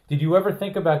example, did you ever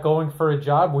think about going for a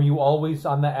job? Were you always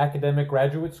on the academic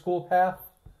graduate school path?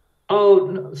 Oh,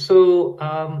 no, so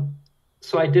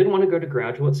I did want to go to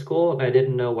graduate school, and I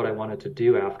didn't know what I wanted to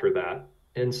do after that.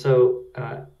 And so,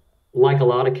 like a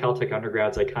lot of Caltech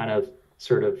undergrads, I kind of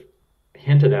sort of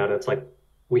hinted at it. It's like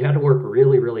we had to work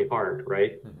really, really hard,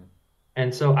 right? Hmm.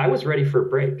 And so I was ready for a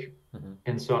break. Hmm.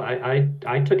 And so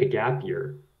I took a gap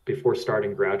year before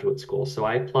starting graduate school. So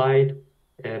I applied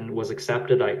and was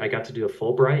accepted. I got to do a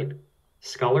Fulbright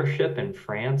scholarship in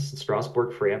France,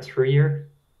 Strasbourg, France for a year.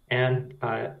 And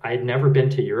I had never been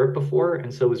to Europe before.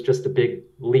 And so it was just a big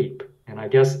leap. And I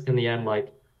guess in the end,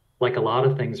 like a lot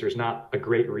of things, there's not a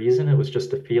great reason. It was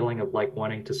just a feeling of like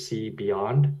wanting to see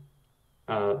beyond,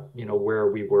 where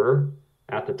we were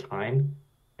at the time.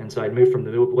 And so I'd moved from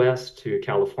the Midwest to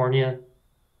California,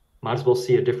 might as well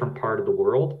see a different part of the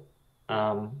world.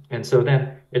 And so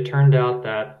then it turned out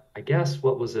that I guess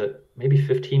what was it, maybe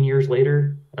 15 years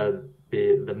later,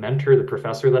 the mentor, the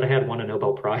professor that I had won a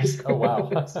Nobel Prize. Oh, wow.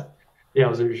 Yeah, it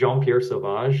was Jean-Pierre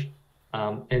Sauvage,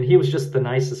 and he was just the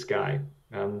nicest guy.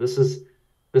 This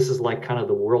is like kind of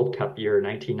the World Cup year,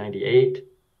 1998.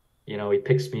 He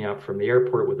picks me up from the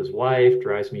airport with his wife,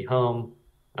 drives me home.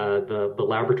 The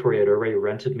laboratory had already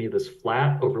rented me this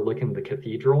flat overlooking the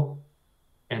cathedral.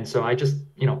 And so I just,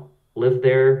 lived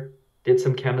there, did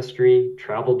some chemistry,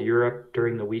 traveled Europe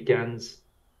during the weekends,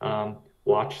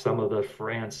 watched some of the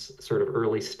France sort of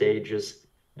early stages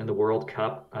in the World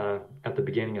Cup at the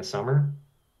beginning of summer,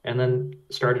 and then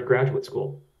started graduate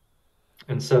school.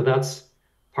 And so that's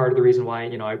part of the reason why,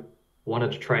 I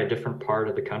wanted to try a different part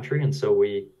of the country. And so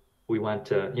we went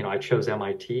to, I chose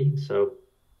MIT, so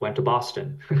went to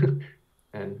Boston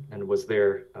and was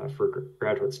there for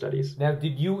graduate studies. Now,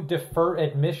 did you defer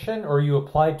admission or you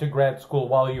applied to grad school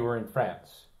while you were in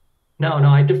France? No, no,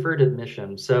 I deferred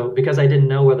admission. So because I didn't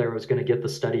know whether I was going to get the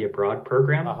study abroad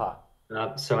program, Aha.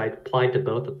 so I applied to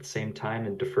both at the same time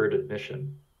and deferred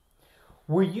admission.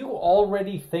 Were you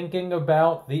already thinking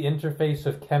about the interface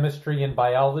of chemistry and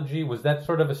biology? Was that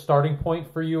sort of a starting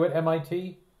point for you at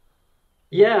MIT?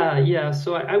 Yeah, yeah.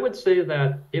 So I would say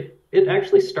that it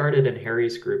actually started in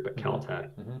Harry's group at Hmm.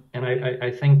 Caltech. Hmm. And I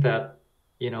think that,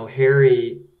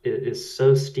 Harry is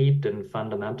so steeped in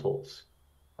fundamentals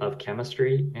of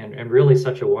chemistry and really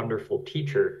such a wonderful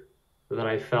teacher that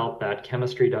I felt that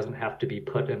chemistry doesn't have to be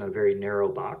put in a very narrow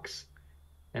box.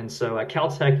 And so at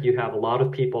Caltech, you have a lot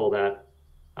of people that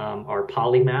are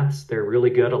polymaths. They're really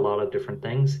good at a lot of different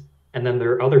things. And then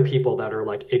there are other people that are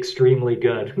like extremely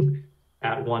good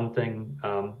at one thing,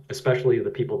 especially the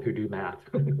people who do math.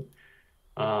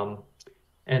 um,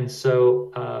 and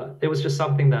so it was just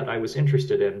something that I was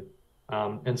interested in.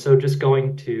 And so just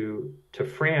going to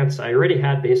France, I already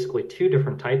had basically two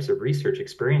different types of research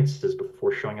experiences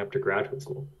before showing up to graduate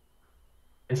school.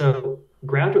 And so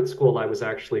graduate school, I was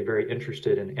actually very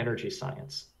interested in energy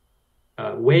science,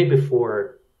 way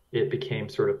before it became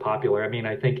sort of popular. I mean,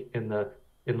 I think in the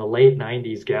late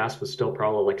 90s, gas was still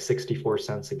probably like 64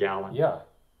 cents a gallon. Yeah.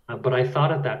 But I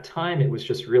thought at that time it was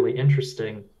just really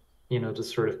interesting, to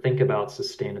sort of think about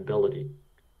sustainability.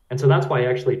 And so that's why I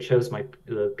actually chose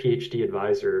the PhD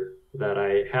advisor that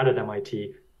I had at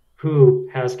MIT, who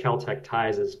has Caltech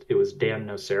ties. It was Dan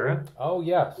Nocera, Oh,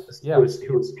 yes. who Yes. was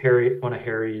who was one of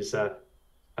Harry's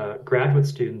graduate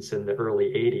students in the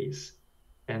early 80s.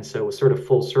 And so it was sort of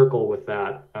full circle with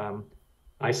that.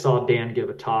 I saw Dan give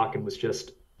a talk and was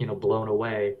just, blown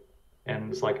away and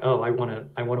was like, oh, I want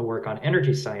to work on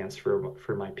energy science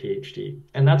for my PhD.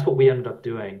 And that's what we ended up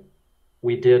doing.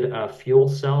 We did a fuel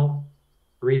cell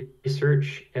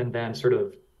research and then sort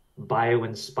of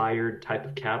bio-inspired type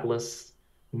of catalysts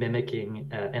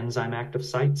mimicking enzyme active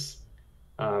sites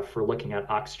for looking at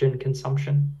oxygen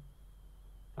consumption.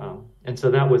 And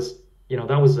so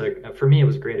for me, it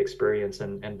was a great experience.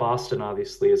 And Boston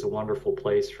obviously is a wonderful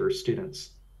place for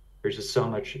students. There's just so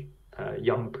much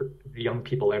young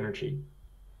people energy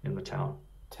in the town.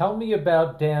 Tell me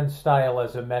about Dan's style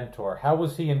as a mentor. How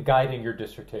was he in guiding your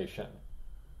dissertation?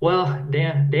 Well,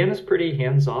 Dan is pretty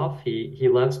hands off. He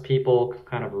lets people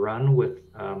kind of run with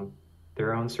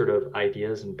their own sort of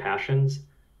ideas and passions,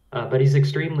 but he's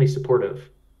extremely supportive.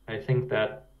 I think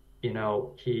that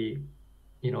he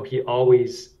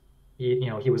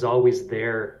was always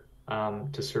there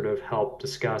to sort of help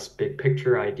discuss big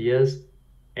picture ideas,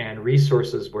 and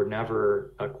resources were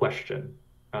never a question.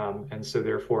 And so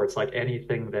therefore, it's like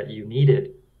anything that you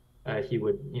needed, he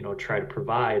would try to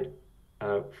provide.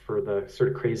 for the sort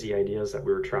of crazy ideas that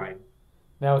we were trying.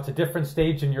 Now, it's a different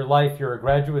stage in your life. You're a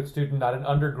graduate student, not an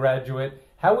undergraduate.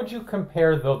 How would you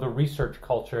compare, though, the research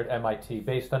culture at MIT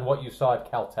based on what you saw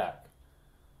at Caltech?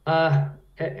 Uh,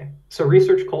 so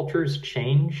research cultures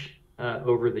change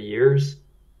over the years.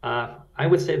 I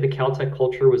would say the Caltech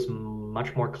culture was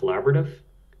much more collaborative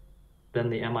than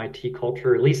the MIT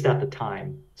culture, at least at the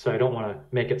time. So I don't want to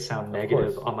make it sound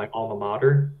negative on my alma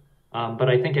mater. But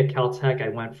I think at Caltech, I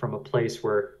went from a place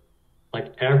where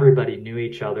like everybody knew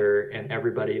each other and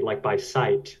everybody like by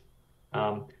sight.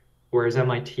 Whereas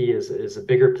MIT is a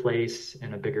bigger place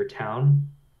in a bigger town.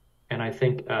 And I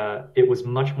think it was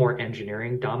much more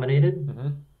engineering dominated. Mm-hmm.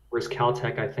 Whereas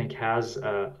Caltech, I think, has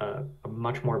a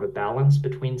much more of a balance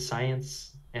between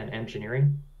science and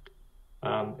engineering.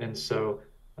 And so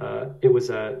it was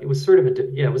sort of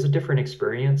it was a different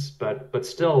experience, but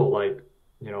still like,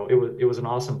 it was an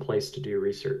awesome place to do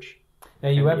research. Now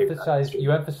you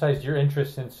emphasized your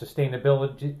interest in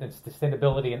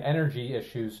sustainability and energy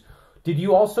issues. Did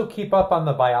you also keep up on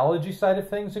the biology side of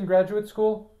things in graduate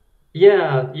school?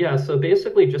 Yeah. So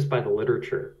basically just by the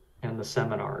literature and the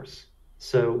seminars.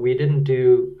 So I didn't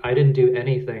do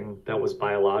anything that was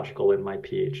biological in my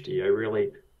PhD. I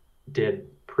really did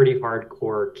pretty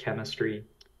hardcore chemistry,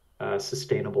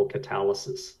 sustainable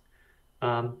catalysis.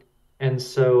 And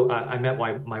so I met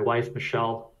my wife,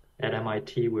 Michelle, at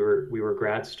MIT. We were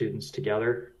grad students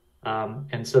together.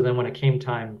 And so then when it came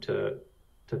time to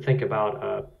think about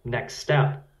a next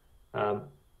step, I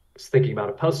was thinking about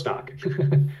a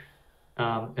postdoc.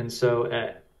 And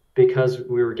so because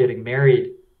we were getting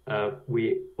married,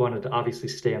 we wanted to obviously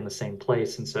stay in the same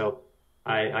place. And so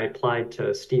I applied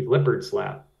to Steve Lippard's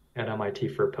lab at MIT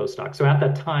for a postdoc. So at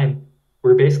that time, we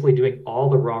were basically doing all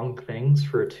the wrong things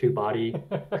for a two-body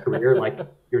career. Like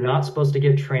you're not supposed to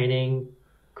get training,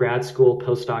 grad school,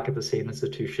 postdoc at the same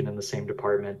institution in the same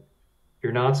department.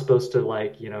 You're not supposed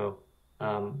to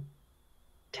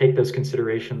take those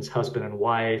considerations, husband and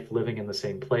wife, living in the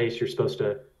same place. You're supposed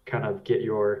to kind of get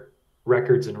your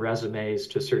records and resumes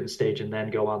to a certain stage and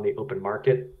then go on the open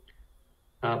market.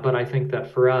 But I think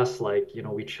that for us,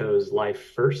 we chose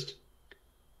life first,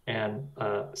 and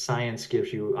science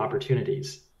gives you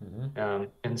opportunities. Mm-hmm.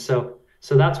 And so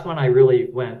that's when I really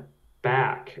went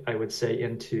back, I would say,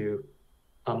 into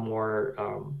a more,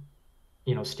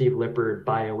 Steve Lippard,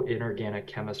 bioinorganic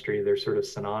chemistry. They're sort of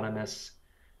synonymous.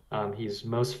 He's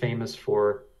most famous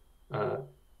for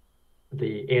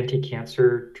the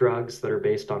anti-cancer drugs that are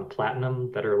based on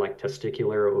platinum that are like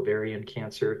testicular or ovarian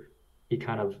cancer. He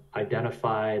kind of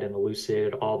identified and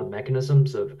elucidated all the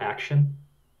mechanisms of action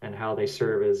and how they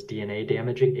serve as DNA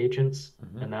damaging agents.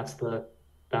 Mm-hmm. And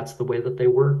that's the way that they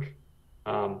work.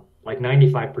 Like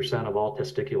 95% of all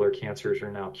testicular cancers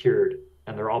are now cured,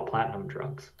 and they're all platinum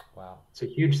drugs. Wow. It's a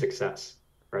huge success,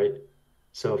 right?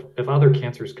 So if other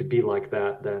cancers could be like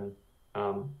that, then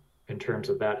in terms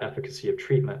of that efficacy of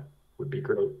treatment would be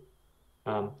great.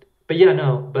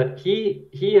 But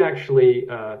he actually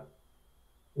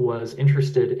was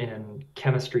interested in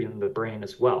chemistry in the brain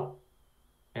as well.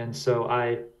 And so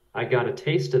I got a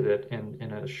taste of it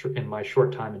in my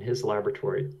short time in his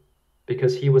laboratory,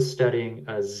 because he was studying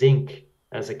zinc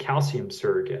as a calcium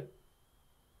surrogate.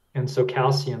 And so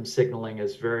calcium signaling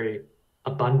is very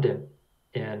abundant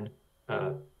in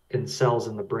cells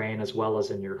in the brain as well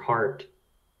as in your heart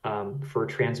for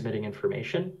transmitting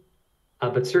information.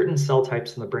 But certain cell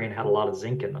types in the brain had a lot of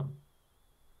zinc in them.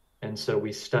 And so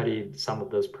we studied some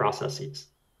of those processes.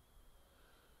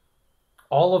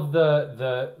 All of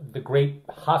the great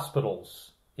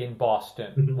hospitals in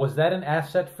Boston, mm-hmm. was that an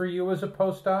asset for you as a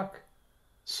postdoc?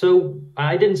 So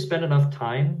I didn't spend enough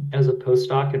time as a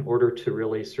postdoc in order to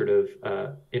really sort of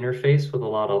interface with a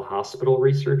lot of hospital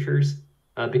researchers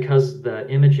because the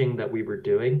imaging that we were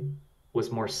doing was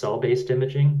more cell-based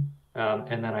imaging.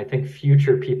 And then I think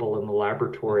future people in the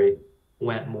laboratory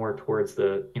went more towards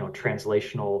the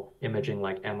translational imaging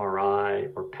like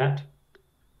MRI or PET.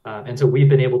 And so we've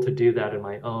been able to do that in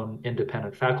my own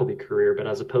independent faculty career, but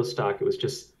as a postdoc, it was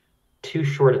just too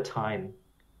short a time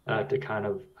to kind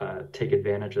of take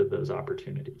advantage of those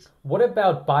opportunities. What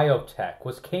about biotech?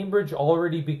 Was Cambridge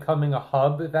already becoming a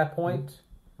hub at that point?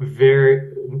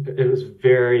 It was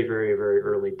very, very, very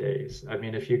early days. I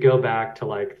mean, if you go back to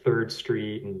like 3rd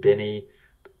Street and Binney,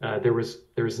 there was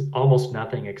almost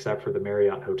nothing except for the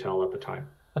Marriott Hotel at the time.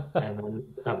 And then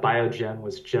Biogen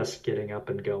was just getting up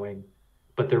and going,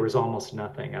 but there was almost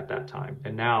nothing at that time.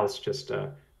 And now it's just,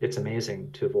 it's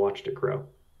amazing to have watched it grow.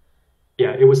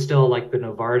 Yeah, it was still like the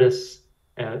Novartis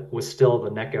was still the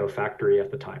Necco factory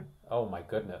at the time. Oh my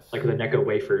goodness. Like the Necco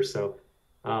wafers. So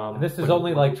and this is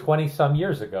only like 20 some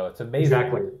years ago. It's amazing.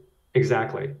 Exactly.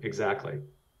 Exactly, exactly,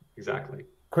 exactly.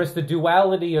 Chris, the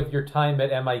duality of your time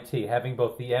at MIT, having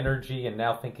both the energy and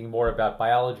now thinking more about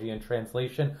biology and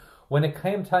translation, when it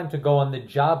came time to go on the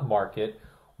job market,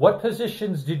 what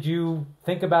positions did you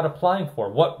think about applying for?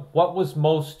 What was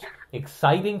most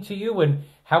exciting to you, and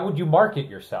how would you market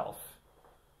yourself?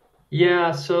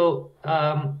 Yeah, so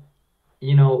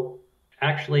you know,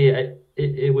 actually,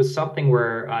 it was something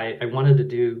where I wanted to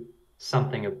do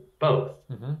something of both,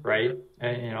 Hmm. right?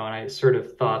 And I sort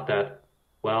of thought that,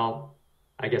 well,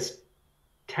 I guess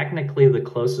technically the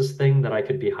closest thing that I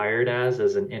could be hired as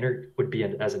an inner would be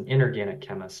as an inorganic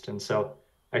chemist. And so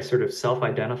I sort of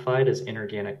self-identified as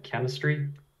inorganic chemistry,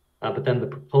 but then the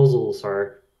proposals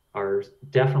are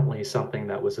definitely something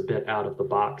that was a bit out of the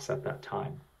box at that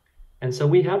time. And so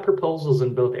we had proposals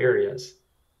in both areas,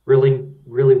 really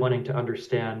wanting to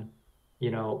understand,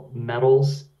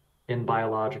 metals in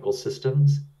biological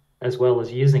systems, as well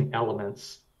as using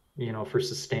elements, for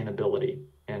sustainability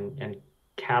and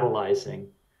catalyzing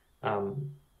um,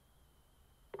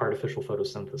 artificial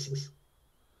photosynthesis.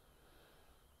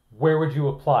 Where would you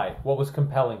apply? What was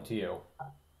compelling to you?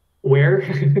 Where?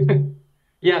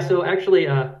 Yeah, so actually,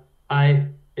 I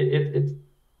it's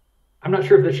I'm not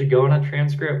sure if this should go on a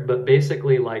transcript, but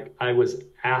basically, like I was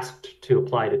asked to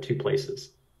apply to two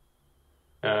places,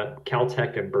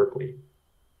 Caltech and Berkeley.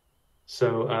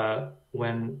 So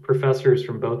when professors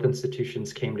from both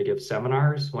institutions came to give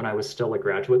seminars when I was still a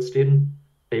graduate student,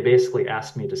 they basically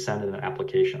asked me to send in an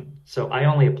application. So I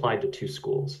only applied to two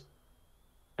schools.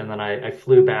 And then I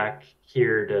flew back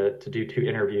here to do two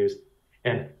interviews.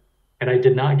 And and I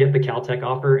did not get the Caltech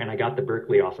offer and I got the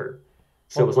Berkeley offer.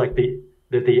 So it was Well, like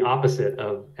the opposite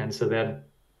of, and so then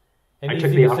an I took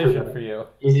easy the offer decision for that you.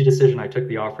 easy decision. I took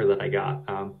the offer that I got.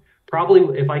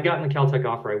 Probably if I gotten the Caltech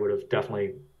offer, I would have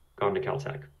definitely gone to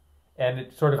Caltech. And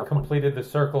it sort of Definitely. completed the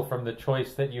circle from the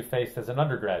choice that you faced as an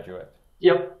undergraduate.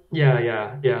 Yep. Yeah.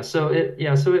 Yeah. Yeah. So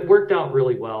it worked out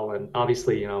really well. And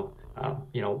obviously,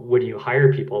 when you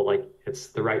hire people, like it's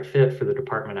the right fit for the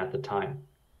department at the time.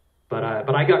 But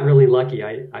I got really lucky.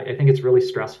 I think it's really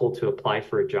stressful to apply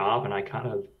for a job, and I kind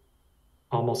of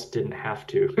almost didn't have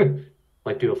to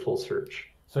like do a full search.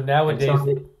 So And nowadays,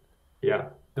 so, yeah.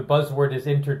 the buzzword is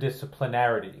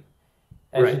interdisciplinarity.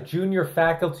 As a Right. junior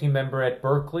faculty member at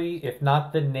Berkeley, if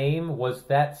not the name, was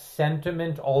that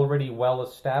sentiment already well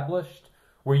established?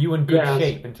 Were you in good Yes.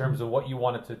 shape in terms of what you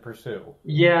wanted to pursue?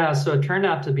 Yeah, so it turned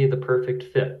out to be the perfect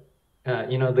fit.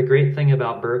 The great thing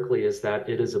about Berkeley is that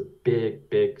it is a big,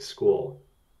 big school.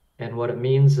 And what it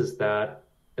means is that,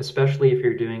 especially if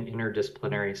you're doing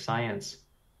interdisciplinary science,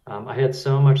 I had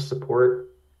so much support.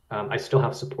 I still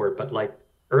have support, but like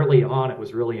early on, it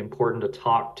was really important to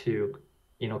talk to,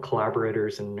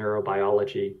 collaborators in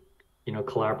neurobiology,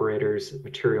 collaborators in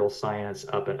material science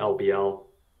up at LBL,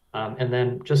 and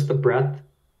then just the breadth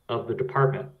of the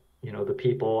department. The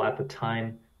people at the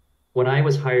time when I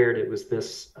was hired, it was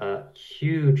this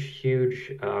huge,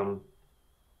 huge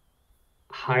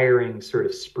hiring sort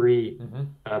of spree Hmm.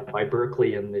 by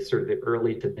Berkeley in the sort of the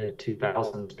early to mid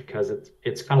 2000s because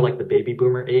it's kind of like the baby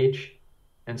boomer age.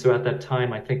 And so at that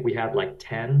time, I think we had like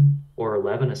 10 or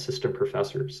 11 assistant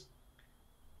professors.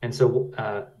 And so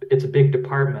it's a big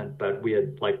department, but we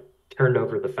had like turned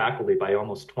over the faculty by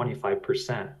almost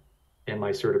 25% in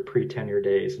my sort of pre-tenure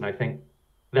days. And I think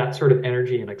that sort of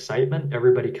energy and excitement,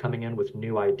 everybody coming in with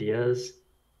new ideas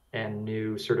and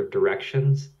new sort of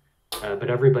directions, but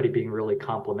everybody being really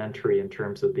complimentary in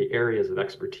terms of the areas of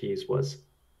expertise was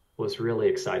really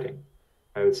exciting.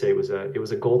 I would say it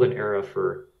was a golden era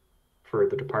for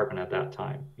the department at that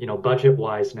time. Budget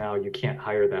wise now you can't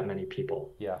hire that many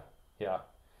people. Yeah, yeah.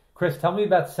 Chris, tell me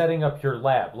about setting up your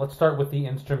lab. Let's start with the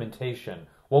instrumentation.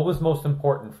 What was most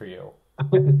important for you?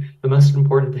 The most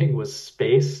important thing was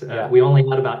space. Yeah. We only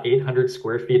had about 800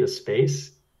 square feet of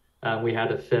space. We had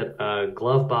to fit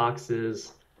glove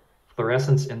boxes,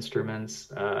 fluorescence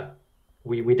instruments.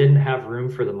 We didn't have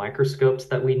room for the microscopes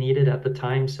that we needed at the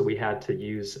time, so we had to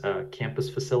use campus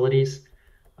facilities.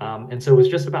 And so it was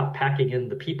just about packing in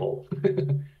the people.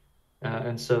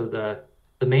 And so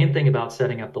the main thing about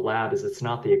setting up the lab is it's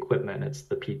not the equipment, it's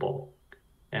the people.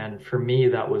 And for me,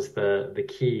 that was the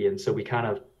key. And so we kind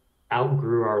of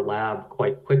outgrew our lab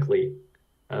quite quickly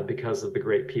because of the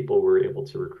great people we were able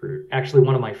to recruit. Actually,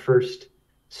 one of my first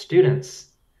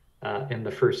students in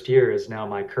the first year is now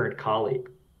my current colleague,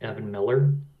 Evan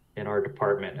Miller, in our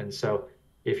department. And so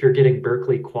if you're getting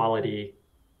Berkeley quality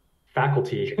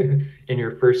faculty in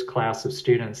your first class of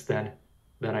students, then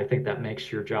I think that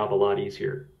makes your job a lot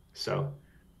easier. So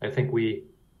I think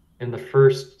in the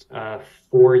first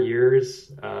 4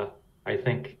 years, I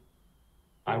think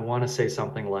I want to say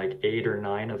something like 8 or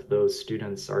 9 of those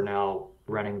students are now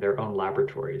running their own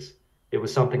laboratories. It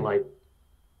was something like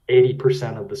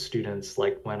 80% of the students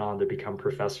like went on to become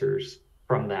professors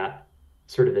from that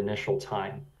sort of initial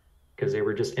time because they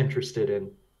were just interested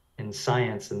in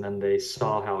science, and then they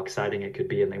saw how exciting it could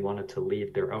be and they wanted to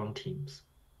lead their own teams.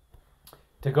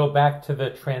 To go back to the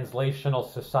translational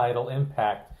societal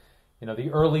impact,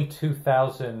 the early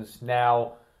 2000s,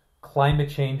 now climate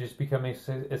change is becoming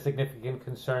a significant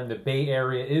concern. The Bay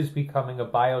Area is becoming a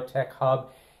biotech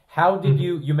hub. How did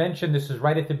you mentioned this is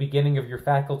right at the beginning of your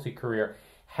faculty career.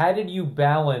 How did you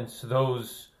balance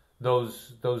those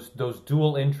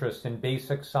dual interests in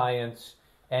basic science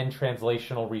and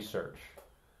translational research?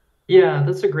 Yeah,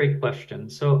 that's a great question.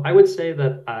 So I would say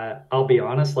that I'll be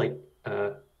honest, like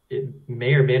it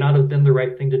may or may not have been the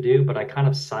right thing to do, but I kind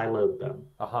of siloed them.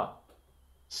 Uh-huh.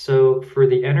 So for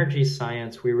the energy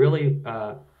science, we really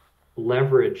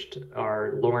leveraged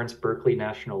our Lawrence Berkeley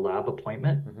National Lab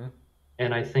appointment. Mm-hmm.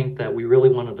 And I think that we really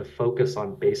wanted to focus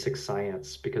on basic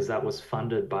science because that was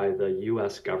funded by the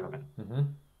US government. Mm-hmm.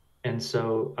 And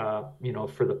so,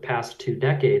 for the past 2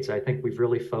 decades, I think we've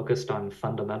really focused on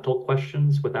fundamental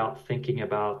questions without thinking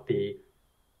about the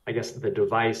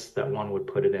device that one would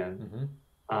put it in.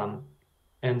 Mm-hmm.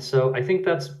 And so I think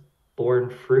that's borne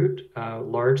fruit.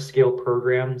 Large scale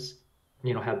programs,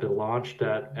 have been launched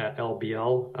at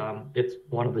LBL. It's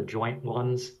one of the joint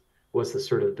ones was the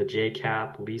sort of the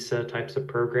JCAP, LISA types of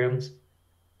programs.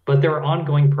 But there were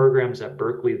ongoing programs at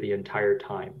Berkeley the entire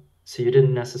time. So you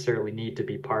didn't necessarily need to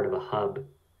be part of a hub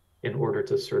in order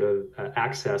to sort of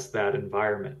access that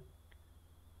environment.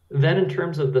 Then in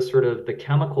terms of the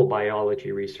chemical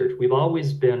biology research, we've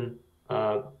always been,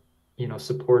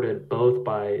 supported both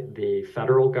by the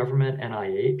federal government,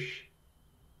 NIH,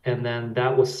 and then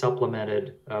that was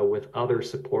supplemented with other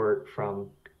support from,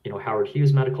 Howard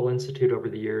Hughes Medical Institute over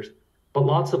the years, but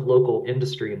lots of local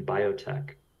industry and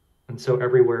biotech. And so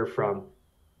everywhere from,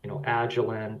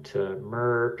 Agilent to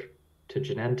Merck to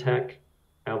Genentech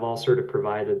have all sort of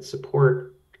provided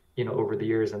support, over the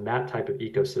years in that type of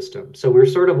ecosystem. So we're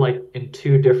sort of like in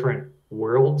two different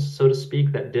worlds, so to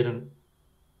speak, that didn't,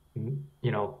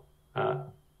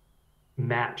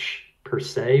 match per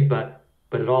se, but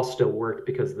it all still worked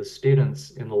because the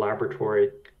students in the laboratory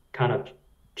kind of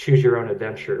choose your own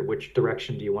adventure. Which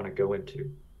direction do you want to go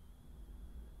into?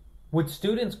 Would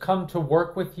students come to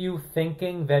work with you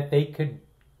thinking that they could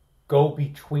go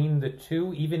between the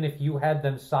two, even if you had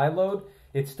them siloed?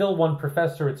 It's still one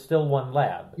professor, it's still one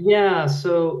lab. Yeah,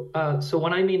 so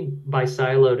what I mean by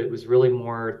siloed, it was really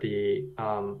more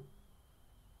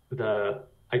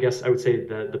I guess I would say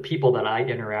the people that I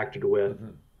interacted with,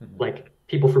 like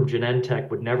people from Genentech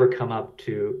would never come up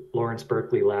to Lawrence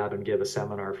Berkeley Lab and give a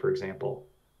seminar, for example.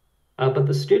 But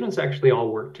the students actually all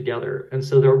worked together. And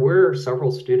so there were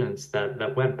several students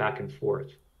that went back and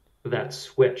forth, that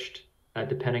switched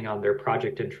depending on their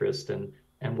project interest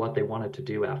and what they wanted to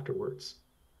do afterwards.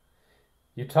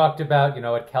 You talked about,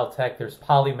 at Caltech, there's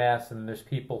polymaths and there's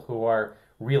people who are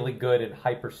really good at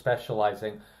hyper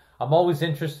specializing. I'm always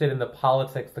interested in the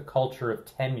politics, the culture of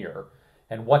tenure,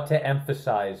 and what to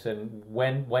emphasize, and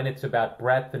when it's about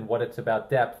breadth and what it's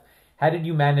about depth. How did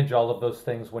you manage all of those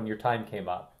things when your time came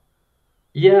up?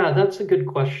 Yeah, that's a good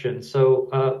question.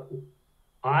 So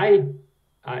I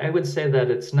would say that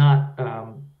it's not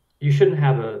you shouldn't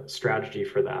have a strategy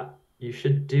for that. You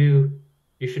should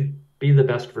be the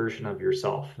best version of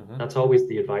yourself. Mm-hmm. That's always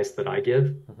the advice that I give.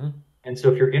 Mm-hmm. And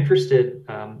so if you're interested,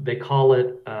 they call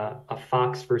it a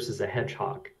fox versus a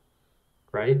hedgehog,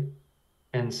 right?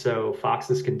 And so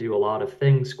foxes can do a lot of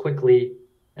things quickly.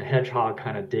 A hedgehog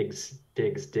kind of digs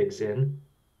in.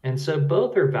 And so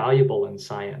both are valuable in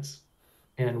science.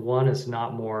 And one is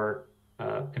not more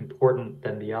important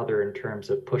than the other in terms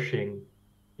of pushing,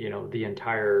 the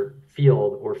entire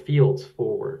field or fields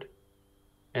forward.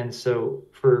 And so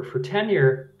for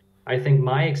tenure, I think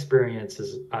my experience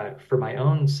is for my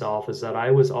own self is that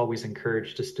I was always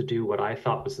encouraged just to do what I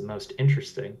thought was the most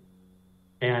interesting.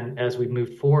 And as we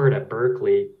moved forward at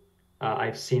Berkeley,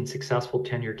 I've seen successful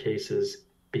tenure cases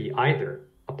be either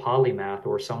a polymath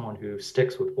or someone who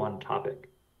sticks with one topic.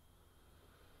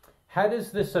 How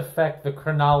does this affect the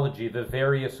chronology, the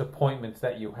various appointments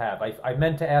that you have? I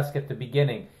meant to ask at the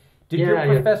beginning, did your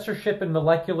professorship in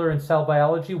molecular and cell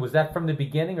biology, was that from the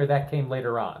beginning or that came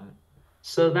later on?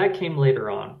 So that came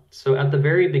later on. So at the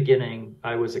very beginning,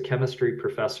 I was a chemistry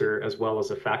professor as well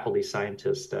as a faculty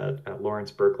scientist at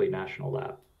Lawrence Berkeley National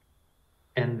Lab.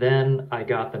 And then I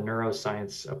got the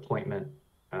neuroscience appointment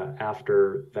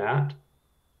after that.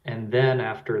 And then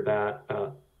after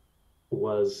that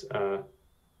was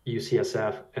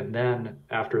UCSF, and then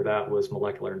after that was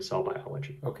molecular and cell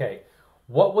biology. Okay.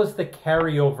 What was the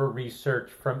carryover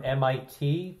research from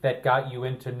MIT that got you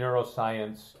into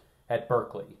neuroscience at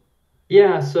Berkeley?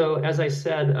 Yeah, so as I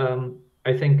said,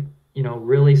 I think,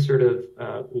 really sort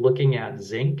of looking at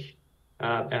zinc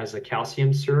as a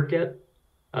calcium surrogate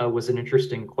was an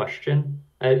interesting question.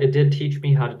 It did teach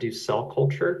me how to do cell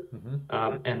culture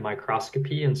and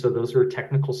microscopy, and so those were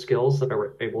technical skills that I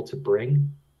were able to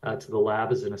bring to the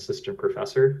lab as an assistant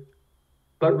professor.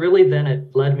 But really, then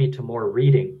it led me to more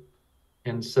reading.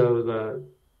 And so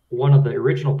one of the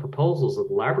original proposals of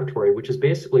the laboratory, which is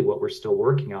basically what we're still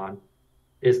working on,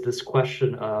 is this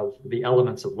question of the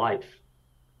elements of life.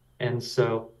 And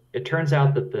so it turns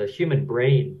out that the human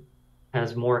brain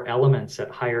has more elements at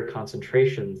higher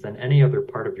concentrations than any other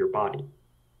part of your body,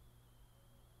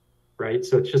 right?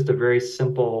 So it's just a very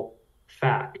simple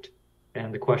fact.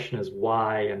 And the question is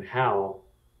why and how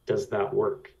does that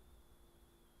work?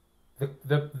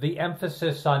 The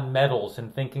emphasis on metals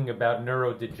and thinking about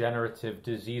neurodegenerative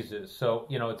diseases. So,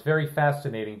 it's very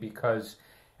fascinating because,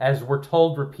 as we're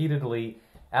told repeatedly,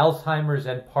 Alzheimer's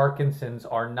and Parkinson's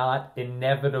are not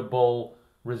inevitable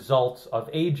results of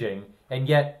aging, and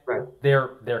yet Right.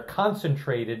 they're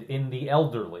concentrated in the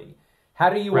elderly. How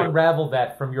do you Right. unravel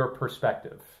that from your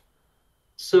perspective?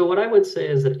 So what I would say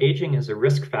is that aging is a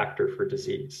risk factor for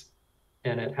disease,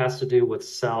 and it has to do with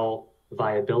cell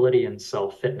viability and cell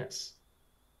fitness.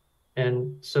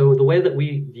 And so the way that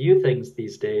we view things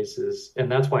these days is, and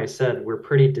that's why I said we're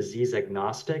pretty disease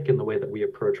agnostic in the way that we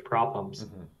approach problems,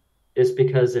 is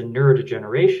because in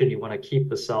neurodegeneration, you want to keep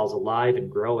the cells alive and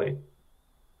growing.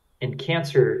 In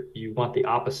cancer, you want the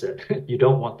opposite. You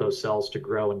don't want those cells to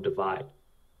grow and divide.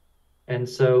 And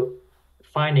so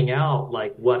finding out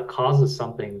like what causes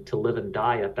something to live and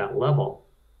die at that level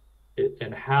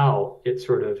and how it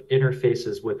sort of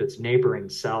interfaces with its neighboring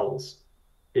cells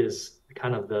is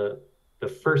kind of the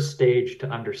first stage to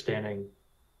understanding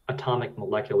atomic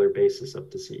molecular basis of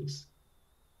disease.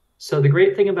 So the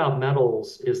great thing about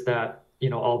metals is that,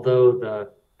 although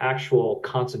the actual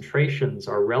concentrations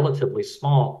are relatively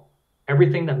small,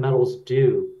 everything that metals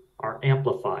do are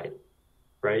amplified,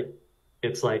 right?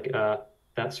 It's like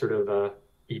that sort of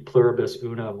e pluribus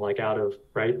unum, like out of,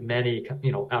 right, many,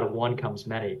 out of one comes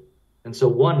many. And so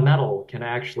one metal can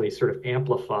actually sort of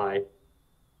amplify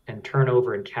and turn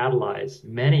over and catalyze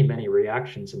many, many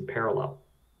reactions in parallel.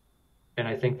 And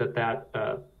I think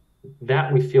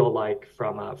that we feel like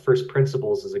from first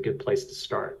principles is a good place to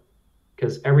start,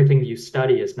 because everything you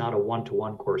study is not a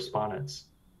one-to-one correspondence.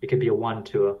 It could be a 1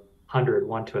 to 100,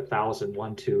 1 to 1,000,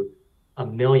 1 to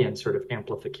 1,000,000 sort of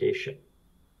amplification.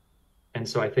 And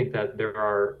so I think that there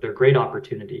are great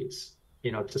opportunities,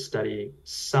 to study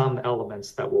some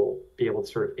elements that will be able to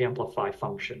sort of amplify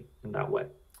function in that way.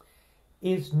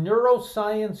 Is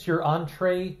neuroscience your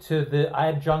entree to the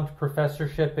adjunct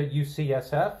professorship at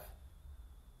UCSF?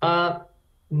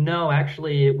 No,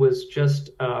 actually, it was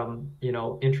just,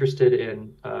 interested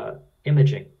in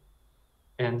imaging.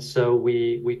 And so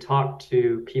we talked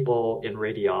to people in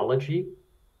radiology.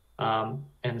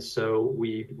 And so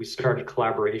we started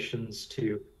collaborations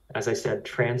to, as I said,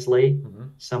 translate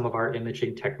some of our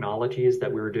imaging technologies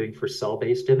that we were doing for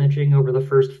cell-based imaging over the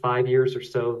first 5 years or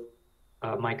so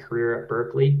of my career at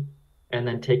Berkeley, and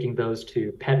then taking those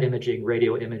to PET imaging,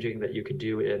 radio imaging that you could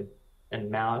do in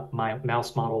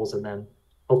mouse models, and then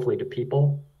hopefully to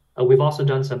people. We've also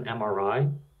done some MRI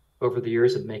over the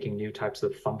years of making new types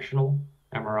of functional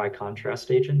MRI contrast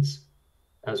agents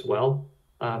as well.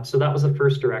 So that was the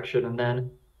first direction. And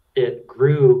then it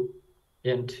grew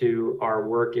into our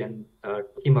work in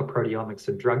chemoproteomics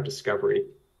and drug discovery,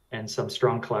 and some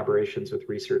strong collaborations with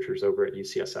researchers over at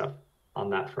UCSF on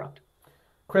that front.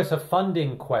 Chris, a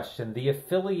funding question. The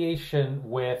affiliation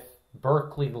with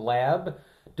Berkeley Lab,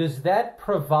 does that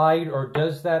provide or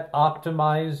does that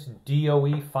optimize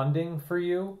DOE funding for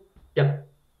you? Yep.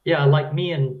 Yeah, like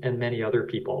me and many other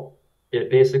people. It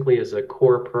basically is a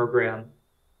core program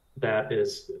that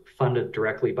is funded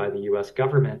directly by the US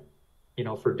government,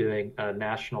 for doing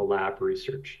national lab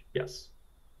research. Yes.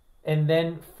 And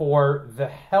then for the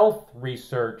health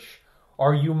research,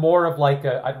 are you more of like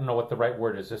I don't know what the right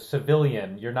word is, a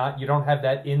civilian? You don't have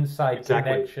that inside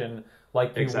connection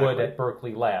like you would at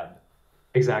Berkeley Lab.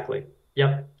 Exactly.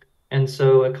 Yep. And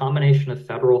so a combination of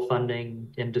federal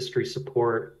funding, industry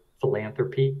support,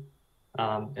 philanthropy.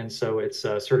 And so it's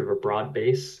sort of a broad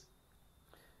base.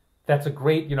 That's a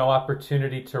great,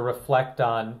 opportunity to reflect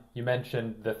on. You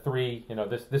mentioned the three,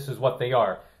 this is what they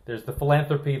are. There's the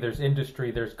philanthropy, there's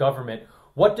industry, there's government.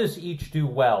 What does each do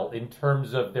well in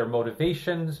terms of their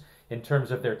motivations, in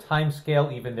terms of their time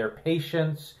scale, even their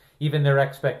patience, even their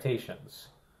expectations?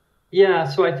 Yeah,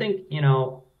 so I think,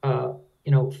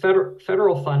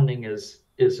 federal funding is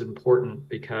important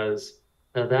because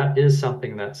that is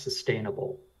something that's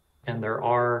sustainable. And there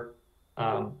are,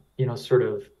 sort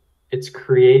of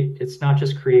it's not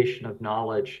just creation of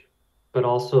knowledge, but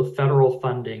also federal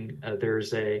funding.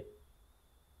 There's a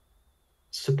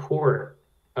support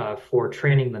for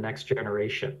training the next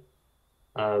generation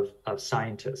of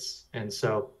scientists. And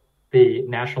so the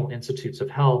National Institutes of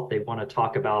Health, they want to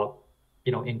talk about,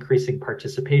 increasing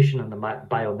participation in the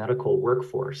biomedical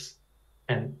workforce.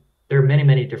 And there are many,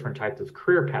 many different types of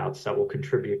career paths that will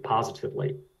contribute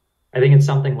positively. I think it's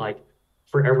something like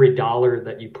for every dollar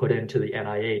that you put into the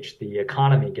NIH, the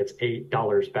economy gets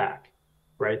 $8 back,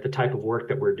 right? The type of work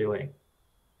that we're doing.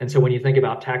 And so when you think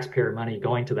about taxpayer money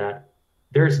going to that,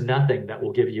 there's nothing that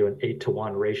will give you an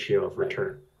 8-to-1 ratio of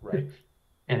return. Right.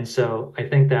 And so I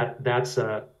think that that's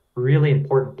a really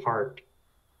important part.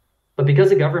 But because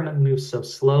the government moves so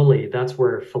slowly, that's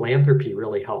where philanthropy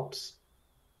really helps.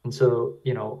 And so,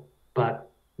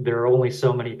 but there are only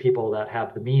so many people that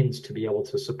have the means to be able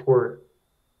to support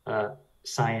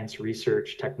science,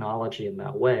 research, technology in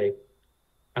that way.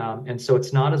 And so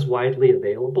it's not as widely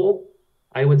available,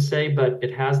 I would say, but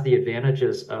it has the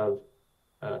advantages of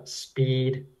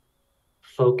speed,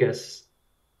 focus,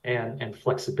 and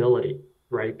flexibility,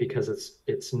 right? Because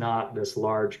it's not this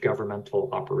large governmental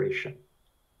operation.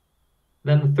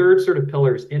 Then the third sort of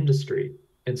pillar is industry.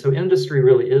 And so industry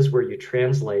really is where you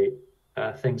translate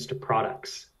things to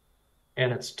products.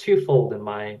 And it's twofold in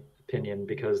my opinion,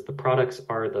 because the products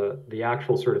are the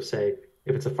actual sort of, say,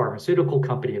 if it's a pharmaceutical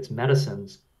company, it's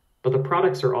medicines, but the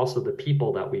products are also the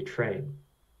people that we train.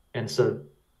 And so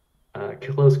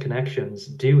close connections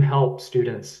do help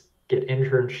students get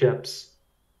internships,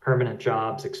 permanent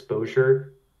jobs,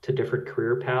 exposure to different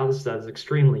career paths. That is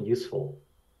extremely useful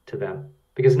to them,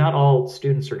 because not all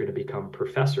students are going to become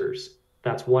professors.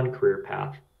 That's one career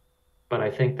path. But I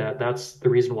think that that's the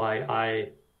reason why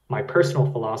my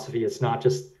personal philosophy is not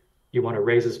just you want to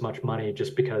raise as much money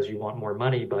just because you want more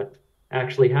money, but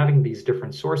actually having these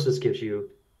different sources gives you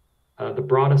the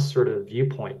broadest sort of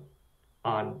viewpoint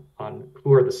on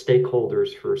who are the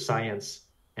stakeholders for science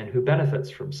and who benefits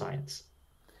from science.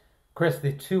 Chris,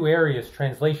 the two areas,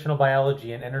 translational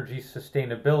biology and energy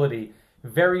sustainability,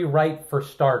 very ripe for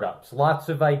startups. Lots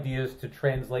of ideas to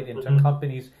translate into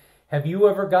companies. Have you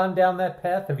ever gone down that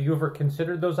path? Have you ever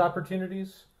considered those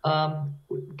opportunities?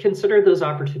 Considered those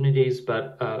opportunities,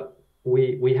 but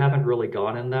we haven't really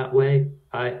gone in that way.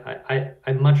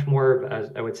 I'm much more of,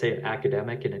 as I would say, an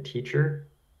academic and a teacher.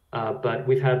 But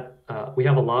we have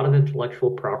a lot of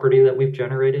intellectual property that we've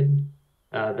generated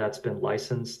that's been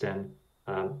licensed, and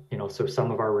so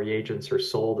some of our reagents are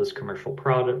sold as commercial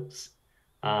products.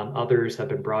 Others have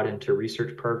been brought into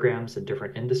research programs in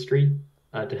different industry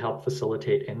to help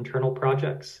facilitate internal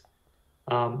projects.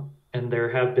 And there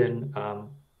have been,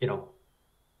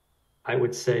 I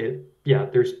would say, yeah,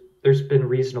 there's been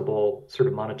reasonable sort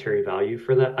of monetary value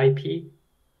for that IP.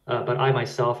 But I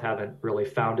myself haven't really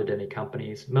founded any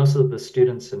companies. Most of the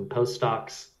students and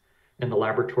postdocs in the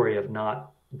laboratory have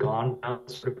not gone down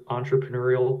the sort of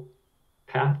entrepreneurial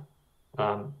path.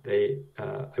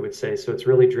 I would say, so it's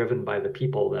really driven by the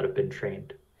people that have been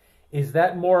trained. Is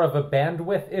that more of a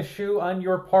bandwidth issue on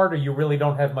your part, or you really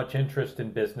don't have much interest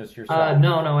in business yourself?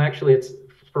 No, actually,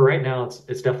 for right now,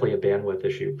 it's definitely a bandwidth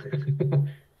issue.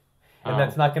 And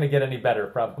that's not going to get any better,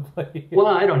 probably. Well,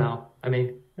 I don't know. I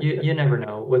mean, you never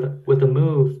know. With a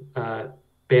move,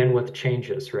 bandwidth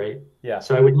changes, right? Yeah.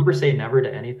 So I would never say never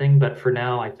to anything, but for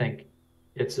now, I think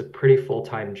it's a pretty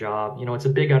full-time job. It's a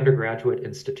big undergraduate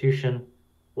institution,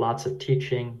 lots of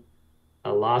teaching,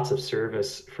 lots of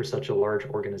service for such a large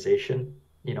organization,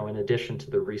 in addition to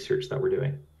the research that we're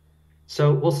doing.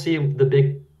 So we'll see. The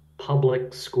big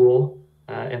public school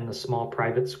and the small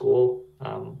private school,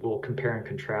 we'll compare and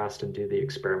contrast and do the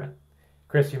experiment.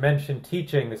 Chris, you mentioned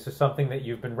teaching. This is something that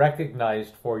you've been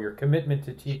recognized for, your commitment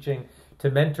to teaching, to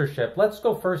mentorship. Let's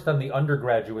go first on the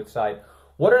undergraduate side.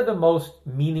 What are the most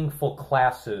meaningful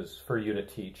classes for you to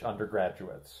teach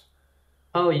undergraduates?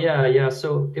 Oh, yeah.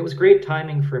 So it was great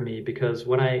timing for me, because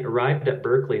when I arrived at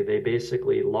Berkeley, they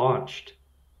basically launched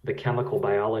the chemical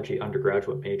biology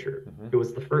undergraduate major. It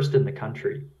was the first in the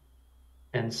country.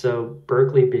 And so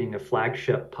Berkeley, being a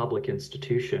flagship public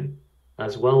institution,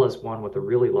 as well as one with a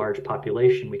really large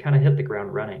population, we kind of hit the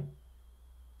ground running.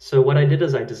 So what I did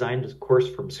is I designed a course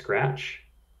from scratch.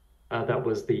 That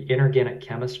was the inorganic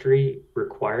chemistry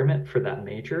requirement for that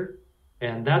major.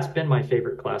 And that's been my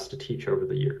favorite class to teach over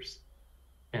the years.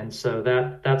 And so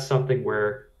that's something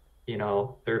where,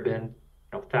 there have been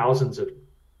thousands of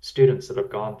students that have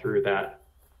gone through that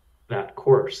that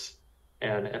course,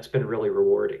 and it's been really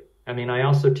rewarding. I mean, I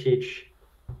also teach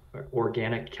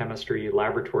organic chemistry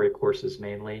laboratory courses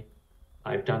mainly.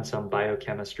 I've done some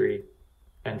biochemistry,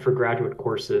 and for graduate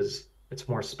courses, it's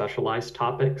more specialized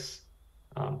topics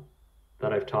um,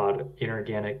 that I've taught: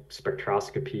 inorganic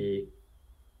spectroscopy,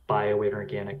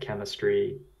 bioinorganic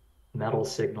chemistry, metal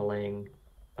signaling,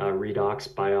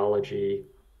 redox biology,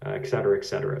 et cetera, et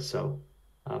cetera. So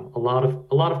a lot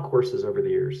of courses over the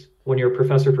years. When you're a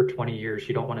professor for 20 years,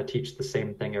 you don't want to teach the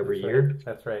same thing every That's year. right.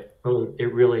 That's right.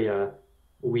 It really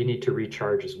we need to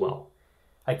recharge as well.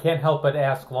 I can't help but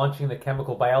ask, launching the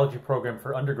chemical biology program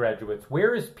for undergraduates,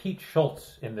 where is Pete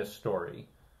Schultz in this story?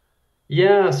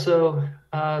 Yeah, so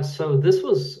this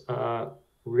was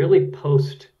really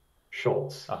post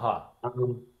Schultz. Aha.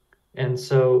 And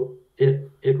so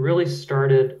it really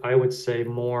started, I would say,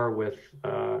 more with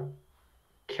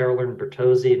Carolyn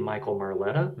Bertozzi and Michael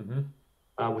Marletta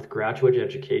Mm-hmm. with graduate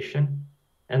education.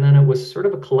 And then it was sort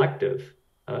of a collective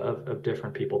of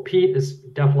different people. Pete is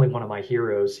definitely one of my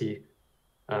heroes. He,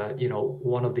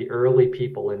 one of the early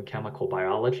people in chemical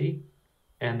biology,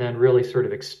 and then really sort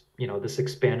of, this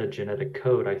expanded genetic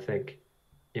code, I think,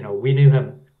 we knew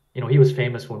him, he was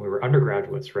famous when we were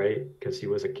undergraduates, right? Because he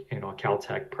was a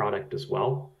Caltech product as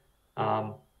well.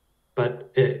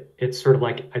 But it's sort of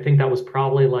like, I think that was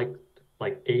probably like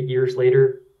 8 years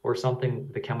later or something,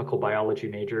 the chemical biology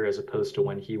major, as opposed to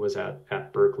when he was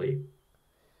at Berkeley.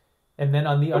 And then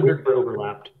on the But we never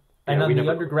overlapped. And Yeah, on we the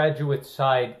never. undergraduate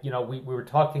side, we were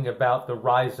talking about the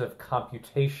rise of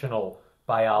computational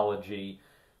biology.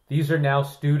 These are now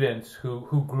students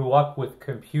who grew up with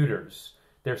computers.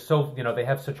 They're so, they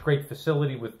have such great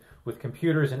facility with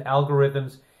computers and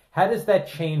algorithms. How does that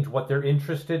change what they're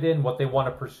interested in, what they want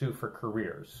to pursue for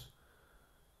careers?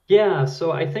 Yeah,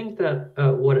 so I think that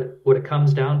what it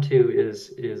comes down to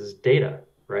is data,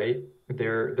 right?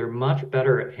 They're much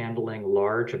better at handling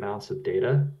large amounts of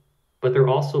data, but they're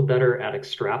also better at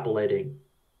extrapolating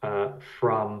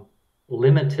from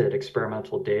limited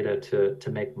experimental data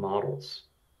to make models.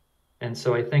 And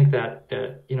so I think that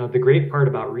the great part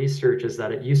about research is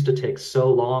that it used to take so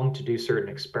long to do certain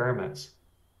experiments,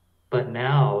 but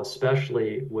now,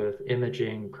 especially with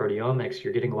imaging, proteomics,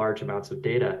 you're getting large amounts of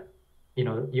data.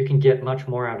 You can get much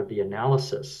more out of the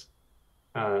analysis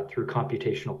through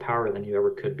computational power than you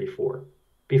ever could before.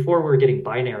 Before we were getting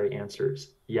binary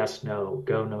answers: yes, no,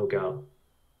 go, no, go.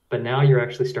 But now you're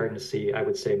actually starting to see, I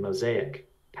would say, mosaic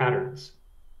patterns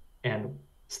and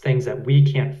things that we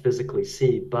can't physically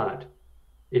see, but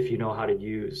if you know how to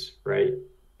use, right,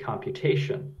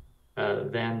 computation,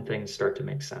 then things start to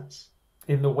make sense.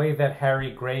 In the way that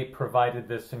Harry Gray provided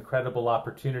this incredible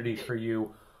opportunity for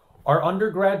you, are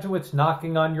undergraduates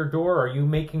knocking on your door? Are you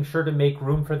making sure to make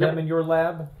room for them Yep. in your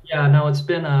lab? Yeah, no, it's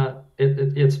been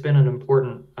an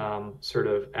important sort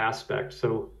of aspect.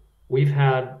 So we've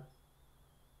had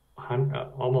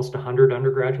almost 100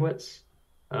 undergraduates,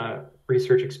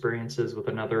 research experiences with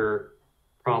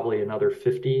probably another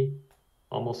 50,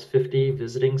 almost 50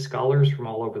 visiting scholars from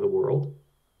all over the world.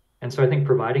 And so I think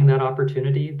providing that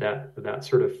opportunity, that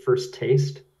sort of first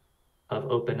taste of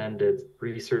open-ended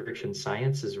research and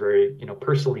science is very,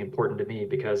 personally important to me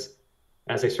because,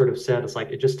 as I sort of said, it's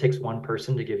like it just takes one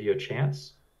person to give you a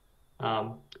chance.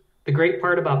 Um, the great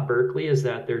part about Berkeley is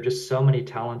that there are just so many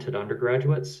talented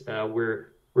undergraduates. We're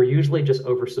usually just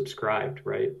oversubscribed,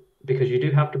 right? Because you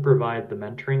do have to provide the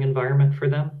mentoring environment for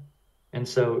them, and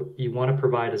so you want to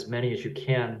provide as many as you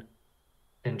can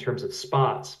in terms of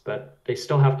spots, but they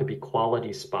still have to be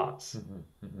quality spots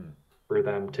Mm-hmm, mm-hmm. for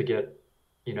them to get,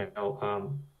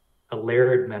 a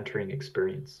layered mentoring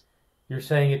experience. You're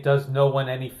saying it does no one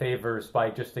any favors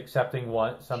by just accepting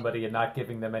somebody and not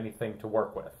giving them anything to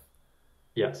work with.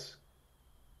 Yes.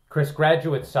 Chris,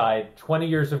 graduate side, 20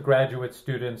 years of graduate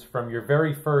students from your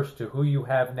very first to who you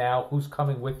have now, who's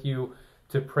coming with you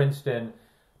to Princeton.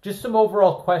 Just some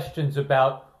overall questions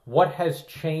about what has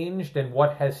changed and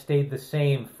what has stayed the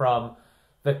same from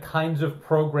the kinds of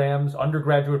programs,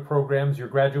 undergraduate programs your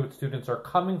graduate students are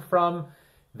coming from,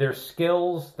 their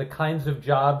skills, the kinds of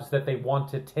jobs that they want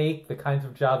to take, the kinds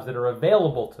of jobs that are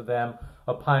available to them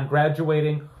upon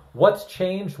graduating. What's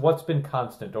changed? What's been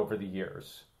constant over the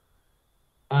years?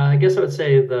 I guess I would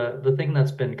say the thing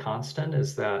that's been constant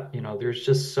is that, there's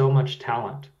just so much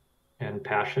talent and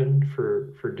passion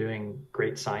for doing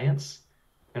great science.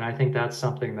 And I think that's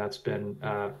something that's been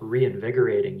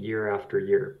reinvigorating year after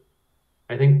year.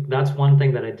 I think that's one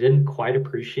thing that I didn't quite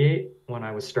appreciate when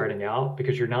I was starting out,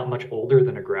 because you're not much older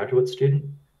than a graduate student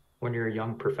when you're a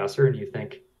young professor and you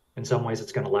think in some ways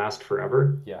it's going to last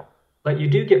forever. Yeah. But you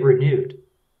do get renewed,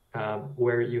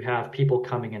 where you have people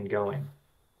coming and going.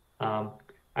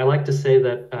 I like to say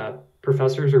that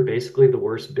professors are basically the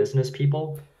worst business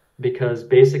people because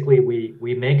basically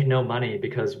we make no money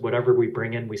because whatever we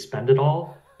bring in, we spend it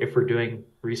all if we're doing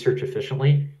research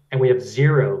efficiently, and we have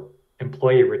zero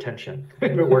employee retention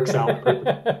if it works out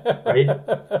perfectly, right?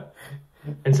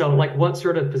 And so, like, what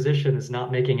sort of position is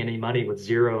not making any money with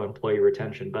zero employee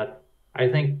retention? But I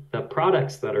think the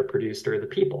products that are produced are the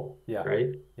people, Yeah,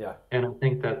 right? yeah. And I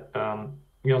think that, so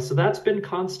that's been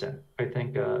constant. I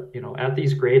think, at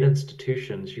these great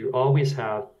institutions, you always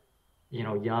have,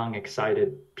 young,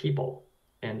 excited people,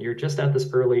 and you're just at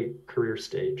this early career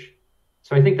stage.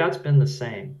 So I think that's been the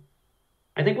same.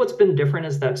 I think what's been different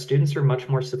is that students are much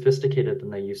more sophisticated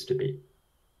than they used to be.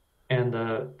 And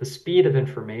the speed of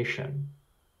information,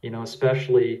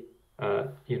 especially,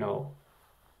 the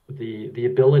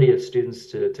ability of students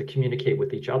to communicate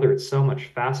with each other, it's so much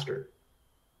faster.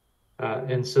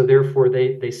 And so therefore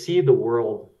they see the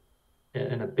world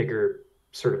in a bigger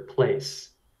sort of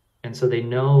place. And so they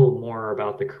know more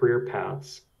about the career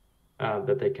paths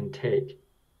that they can take.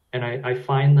 And I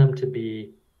find them to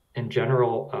be, in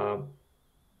general,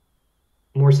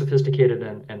 more sophisticated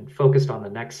and focused on the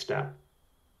next step,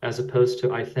 as opposed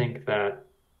to, I think that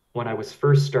when I was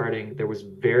first starting, there was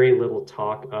very little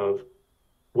talk of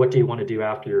what do you want to do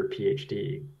after your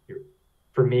PhD?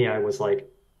 For me, I was like,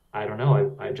 I don't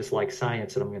know. I just like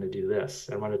science and I'm going to do this.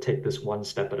 I want to take this one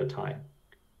step at a time.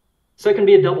 So it can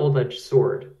be a double-edged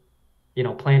sword.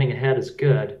 Planning ahead is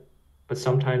good, but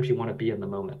sometimes you want to be in the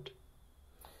moment.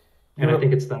 And I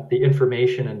think it's that the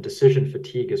information and decision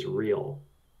fatigue is real,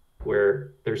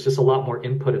 where there's just a lot more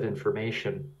input of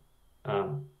information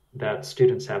that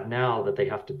students have now that they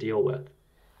have to deal with.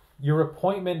 Your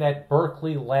appointment at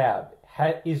Berkeley Lab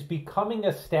is becoming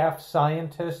a staff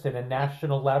scientist in a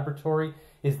national laboratory.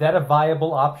 Is that a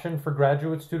viable option for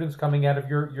graduate students coming out of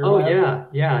your lab? Oh,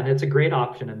 yeah. And it's a great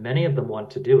option, and many of them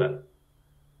want to do it.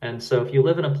 And so if you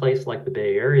live in a place like the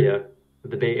Bay Area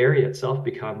itself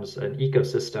becomes an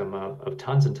ecosystem of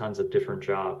tons and tons of different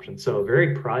jobs. And so a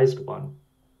very prized one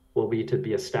will be to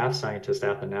be a staff scientist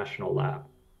at the national lab.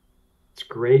 It's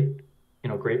great,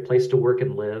 great place to work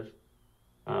and live.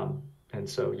 And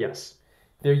so, yes.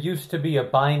 There used to be a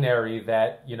binary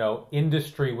that,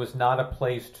 industry was not a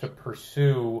place to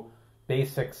pursue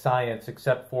basic science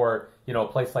except for, a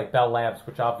place like Bell Labs,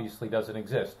 which obviously doesn't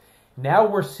exist. Now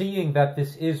we're seeing that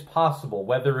this is possible,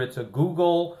 whether it's a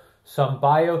Google, some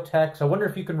biotechs. I wonder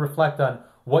if you can reflect on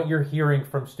what you're hearing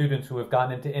from students who have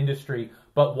gone into industry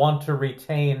but want to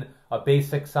retain a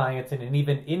basic science and an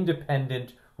even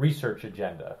independent research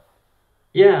agenda.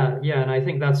 Yeah, and I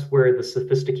think that's where the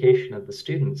sophistication of the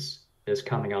students is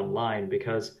coming online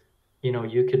because,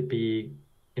 you could be,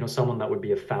 someone that would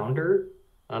be a founder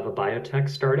of a biotech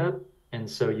startup. And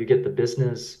so you get the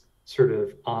business sort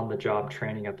of on the job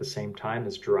training at the same time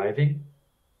as driving,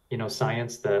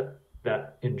 science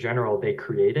that in general they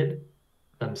created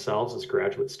themselves as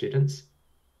graduate students.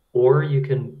 Or you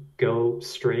can go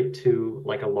straight to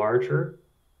like a larger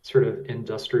sort of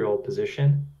industrial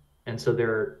position. And so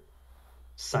there are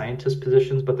scientist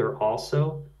positions, but there are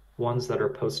also ones that are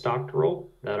postdoctoral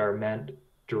that are meant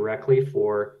directly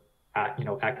for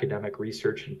academic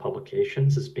research and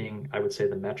publications as being, I would say,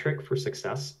 the metric for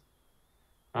success.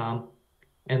 And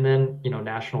then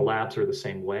national labs are the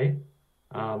same way.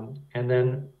 And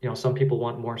then some people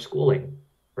want more schooling,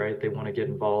 right? They want to get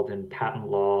involved in patent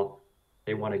law.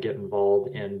 They want to get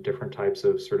involved in different types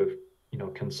of sort of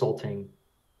consulting,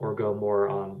 or go more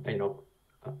on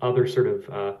other sort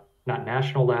of not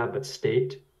national lab, but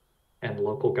state and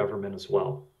local government as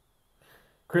well.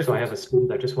 Chris, so I have a student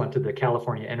that just went to the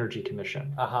California Energy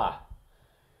Commission. Aha.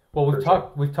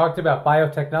 Well, we've talked about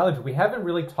biotechnology. We haven't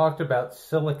really talked about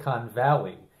Silicon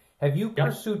Valley. Have you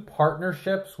pursued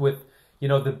partnerships with,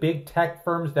 the big tech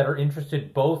firms that are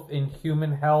interested both in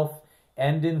human health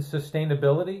and in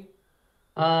sustainability?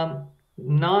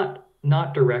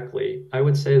 Not directly. I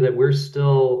would say that we're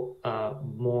still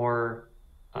more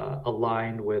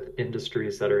aligned with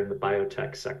industries that are in the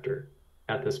biotech sector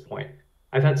at this point.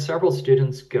 I've had several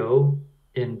students go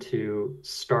into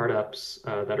startups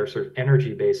that are sort of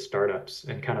energy-based startups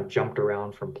and kind of jumped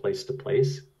around from place to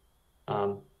place.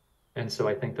 And so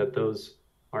I think that those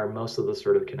are most of the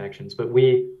sort of connections. But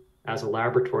we, as a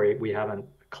laboratory, we haven't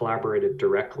collaborated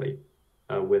directly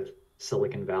with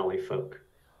Silicon Valley folk.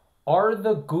 Are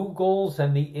the Googles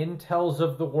and the Intels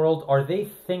of the world, are they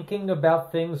thinking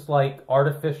about things like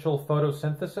artificial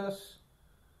photosynthesis?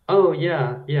 Oh,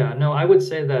 yeah. No, I would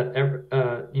say that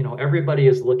everybody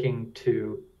is looking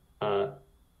to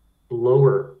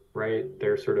lower, right,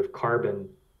 their sort of carbon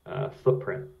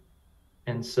footprint.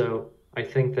 And so I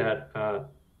think that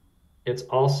it's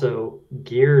also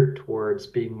geared towards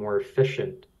being more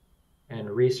efficient and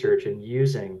research and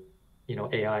using,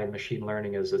 AI and machine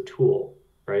learning as a tool,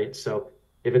 right? So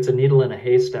if it's a needle in a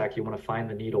haystack, you want to find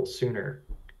the needle sooner.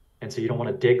 And so you don't want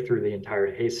to dig through the entire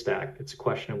haystack. It's a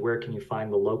question of where can you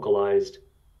find the localized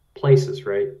places,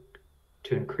 right,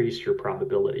 to increase your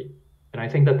probability. And I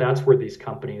think that that's where these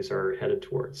companies are headed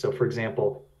towards. So for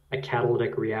example, a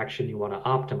catalytic reaction you want to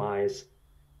optimize,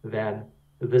 then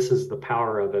this is the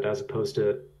power of it, as opposed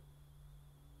to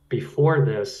before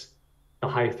this, the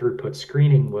high throughput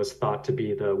screening was thought to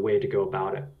be the way to go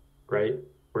about it, right?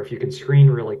 Where if you can screen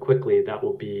really quickly, that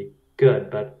will be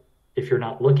good. But if you're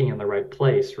not looking in the right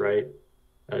place, right,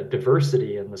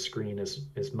 diversity in the screen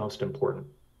is most important.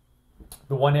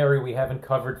 The one area we haven't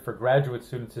covered for graduate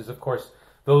students is, of course,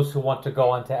 those who want to go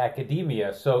on to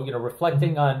academia. So,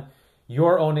 reflecting on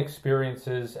your own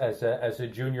experiences as a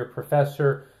junior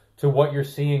professor to what you're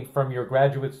seeing from your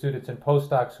graduate students and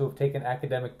postdocs who have taken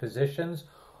academic positions,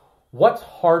 what's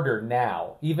harder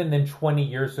now, even than 20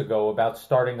 years ago, about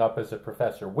starting up as a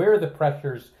professor? Where are the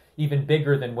pressures even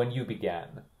bigger than when you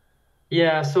began?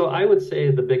 Yeah, so I would say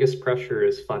the biggest pressure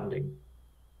is funding.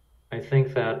 I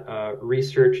think that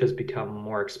research has become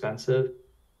more expensive,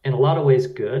 in a lot of ways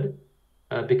good,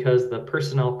 because the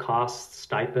personnel costs,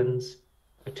 stipends,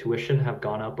 tuition have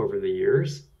gone up over the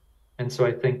years. And so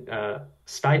I think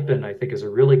stipend, I think, is a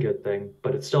really good thing,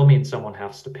 but it still means someone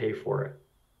has to pay for it.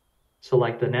 So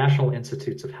like the National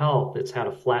Institutes of Health, it's had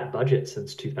a flat budget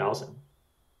since 2000.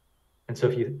 And so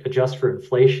if you adjust for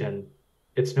inflation,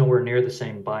 it's nowhere near the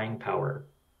same buying power.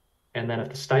 And then if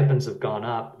the stipends have gone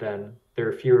up, then there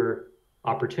are fewer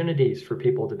opportunities for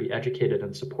people to be educated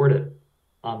and supported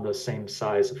on the same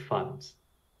size of funds.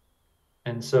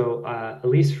 And so, at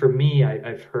least for me,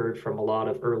 I've heard from a lot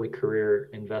of early career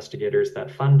investigators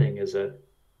that funding is a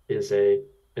is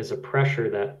a pressure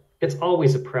that it's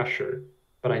always a pressure,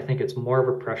 but I think it's more of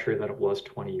a pressure than it was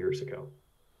 20 years ago.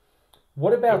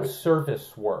 What I about would,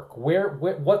 service work?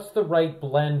 What's the right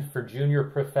blend for junior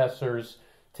professors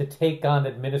to take on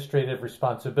administrative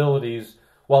responsibilities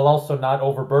while also not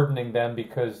overburdening them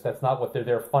because that's not what they're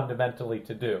there fundamentally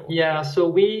to do? yeah, so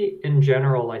we in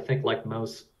general, I think like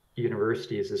most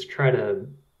universities, is try to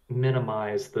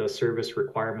minimize the service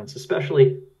requirements,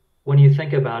 especially when you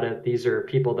think about it, these are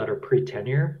people that are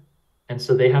pre-tenure, and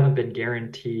so they haven't been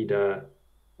guaranteed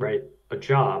right, a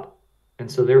job. And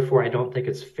so therefore, I don't think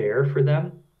it's fair for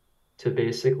them to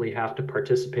basically have to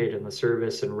participate in the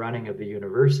service and running of the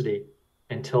university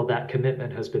until that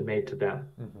commitment has been made to them,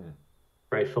 Hmm.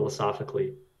 right,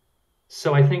 philosophically.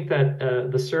 So I think that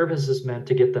the service is meant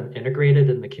to get them integrated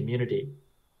in the community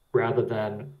rather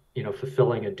than,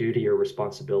 fulfilling a duty or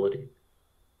responsibility.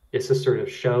 It's to sort of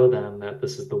show them that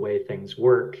this is the way things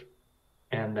work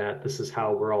and that this is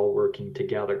how we're all working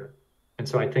together. And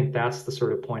so I think that's the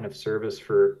sort of point of service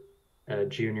for a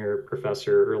junior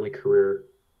professor, early career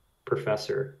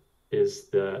professor is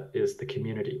the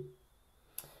community.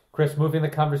 Chris, moving the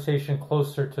conversation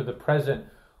closer to the present,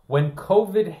 when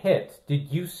COVID hit,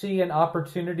 did you see an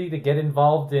opportunity to get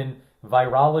involved in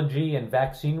virology and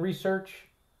vaccine research?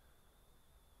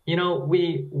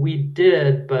 We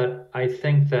did, but I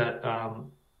think that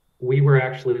we were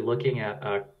actually looking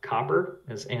at copper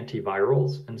as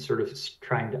antivirals and sort of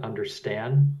trying to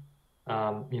understand,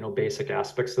 basic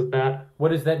aspects of that. What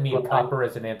does that mean, But I, copper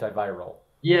as an antiviral?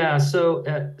 yeah, so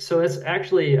it's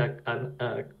actually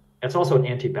it's also an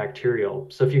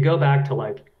antibacterial. So if you go back to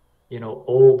like,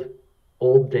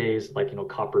 old days, like,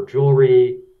 copper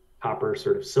jewelry, copper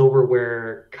sort of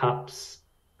silverware, cups,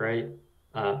 right?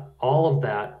 All of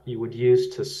that you would use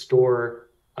to store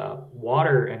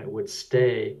water and it would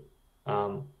stay,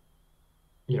 um,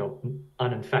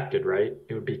 uninfected, right?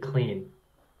 It would be clean.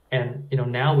 And,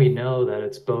 now we know that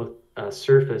it's both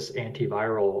surface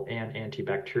antiviral and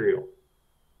antibacterial,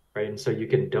 right? And so you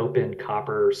can dope in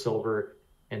copper or silver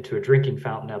into a drinking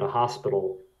fountain at a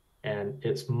hospital, and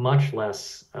it's much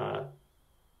less,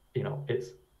 you know, it's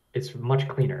it's much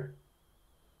cleaner.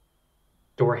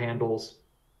 Door handles,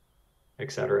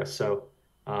 etc. So,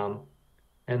 um,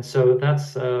 and so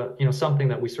that's something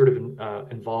that we sort of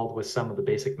involved with some of the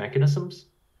basic mechanisms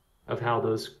of how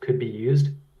those could be used.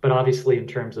 But obviously, in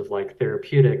terms of like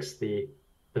therapeutics, the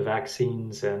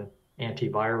vaccines and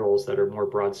antivirals that are more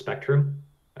broad spectrum,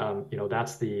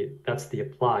 that's the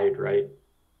applied, right?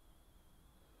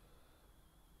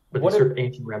 But What these if, sort of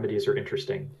ancient remedies are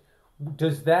interesting.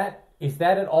 does that is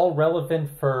that at all relevant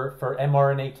for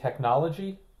mRNA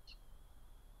technology?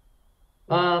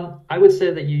 I would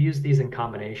say that you use these in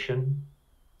combination.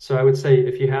 So I would say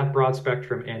if you have broad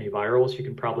spectrum antivirals, you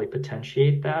can probably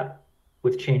potentiate that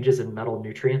with changes in metal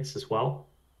nutrients as well.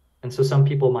 And so some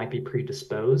people might be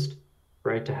predisposed,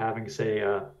 right, to having, say,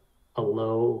 a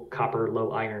low copper,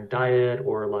 low iron diet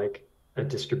or like a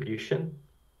distribution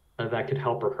that could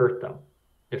help or hurt them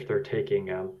if they're taking,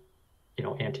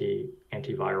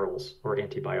 antivirals or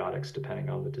antibiotics, depending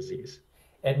on the disease.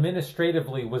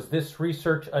 Administratively, was this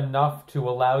research enough to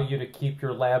allow you to keep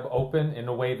your lab open in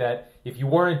a way that if you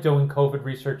weren't doing COVID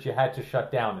research, you had to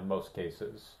shut down in most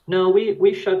cases? No,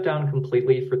 we shut down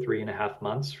completely for 3.5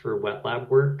 months for wet lab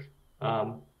work.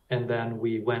 And then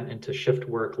we went into shift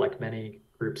work like many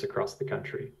groups across the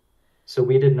country. So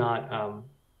we did not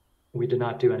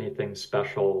do anything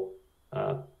special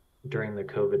during the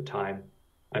COVID time.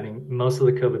 I mean, most of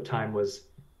the COVID time was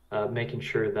making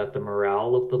sure that the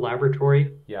morale of the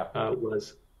laboratory Yeah.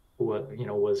 was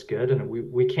good, and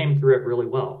we came through it really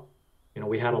well.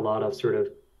 We had a lot of sort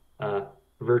of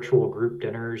virtual group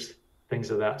dinners,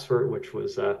 things of that sort, which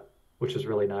was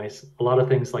really nice. A lot of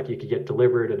things like you could get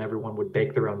delivered, and everyone would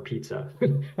bake their own pizza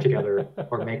together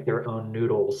or make their own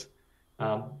noodles.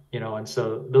 And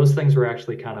so those things were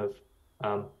actually kind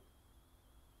of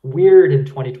weird in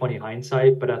 2020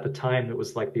 hindsight, but at the time it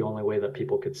was like the only way that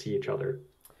people could see each other.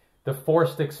 The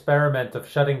forced experiment of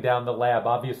shutting down the lab.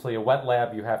 Obviously, a wet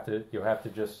lab, you have to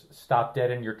just stop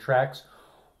dead in your tracks.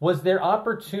 Was there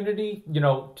opportunity,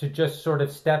 to just sort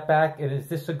of step back? And is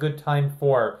this a good time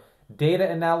for data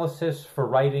analysis, for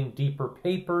writing deeper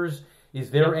papers?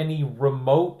 Is there any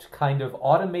remote kind of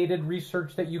automated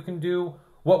research that you can do?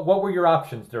 What were your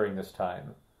options during this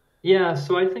time? Yeah,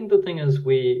 so I think the thing is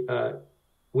we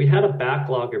had a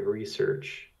backlog of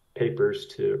research papers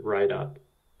to write up.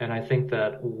 And I think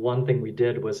that one thing we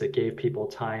did was it gave people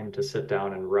time to sit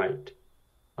down and write.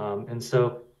 And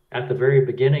so at the very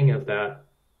beginning of that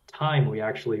time, we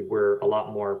actually were a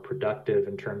lot more productive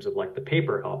in terms of like the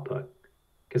paper output,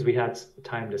 because we had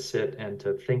time to sit and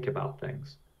to think about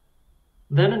things.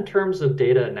 Then in terms of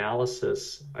data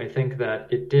analysis, I think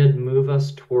that it did move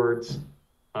us towards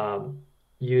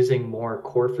using more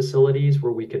core facilities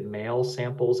where we could mail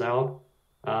samples out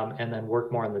and then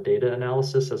work more on the data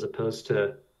analysis as opposed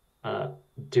to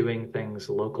doing things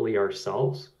locally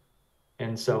ourselves.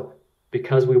 And so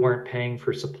because we weren't paying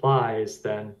for supplies,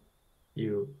 then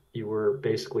you were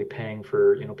basically paying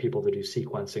for people to do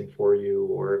sequencing for you,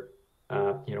 or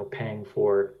paying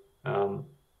for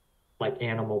like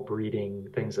animal breeding,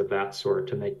 things of that sort,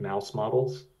 to make mouse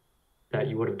models that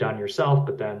you would have done yourself.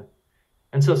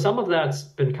 And so some of that's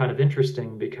been kind of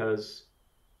interesting because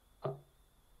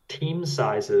team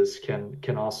sizes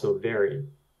can also vary,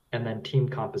 and then team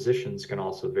compositions can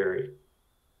also vary.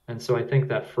 And so I think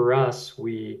that for us,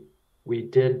 we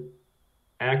did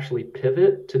actually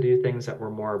pivot to do things that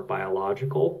were more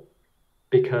biological,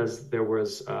 because there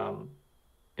was,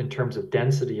 in terms of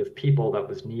density of people that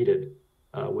was needed,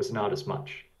 was not as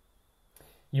much.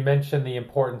 You mentioned the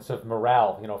importance of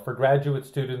morale, for graduate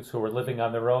students who are living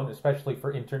on their own, especially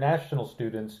for international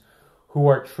students who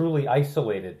are truly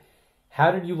isolated.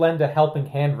 How did you lend a helping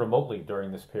hand remotely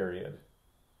during this period?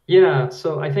 Yeah,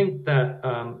 so I think that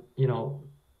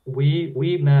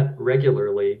we met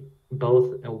regularly,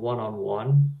 both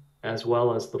one-on-one as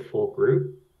well as the full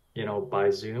group, by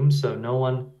Zoom. So no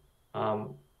one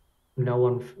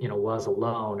was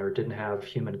alone or didn't have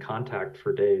human contact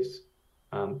for days.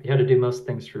 You had to do most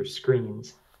things through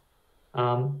screens.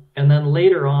 And then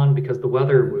later on, because the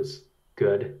weather was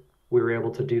good, we were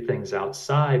able to do things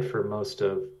outside for most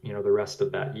of the rest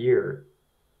of that year,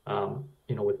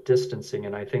 with distancing.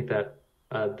 And I think that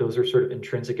those are sort of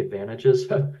intrinsic advantages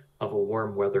of a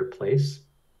warm weather place.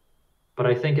 But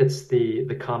I think it's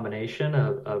the combination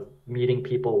of meeting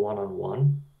people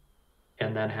one-on-one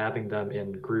and then having them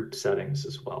in group settings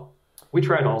as well. We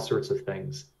tried all sorts of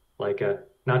things, like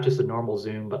not just a normal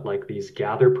Zoom, but like these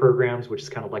gather programs, which is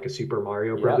kind of like a Super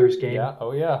Mario Brothers game. Yeah,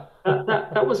 oh yeah.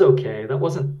 That was okay. That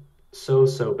wasn't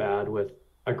so bad with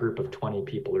a group of 20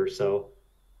 people or so.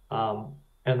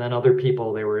 And then other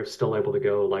people, they were still able to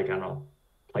go, like, I don't know,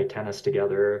 play tennis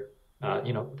together,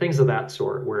 things of that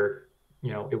sort, where,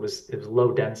 it was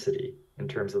low density in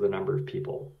terms of the number of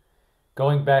people.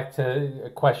 Going back to a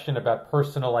question about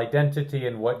personal identity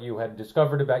and what you had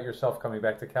discovered about yourself coming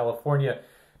back to California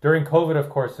during COVID, of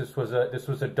course, this was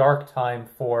a dark time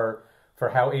for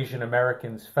how Asian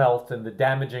Americans felt, and the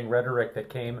damaging rhetoric that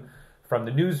came from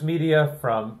the news media,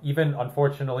 from even,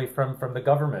 unfortunately, from the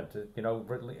government,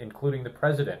 including the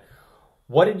president.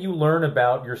 What did you learn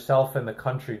about yourself and the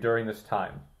country during this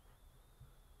time?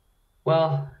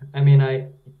 Well, I mean,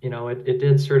 it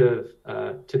did sort of,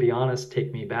 to be honest,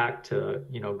 take me back to,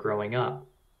 growing up,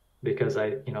 because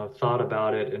I, thought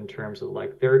about it in terms of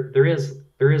like, there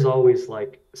is always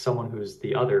like someone who's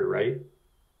the other, right?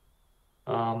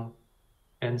 Um,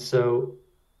 and so,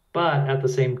 but at the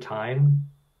same time,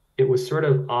 it was sort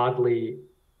of oddly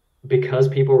because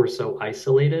people were so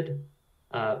isolated,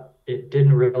 it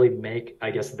didn't really make,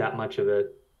 I guess, that much of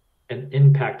an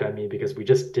impact on me because we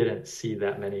just didn't see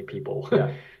that many people.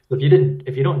 Yeah. So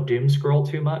if you don't doom scroll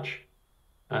too much,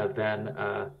 then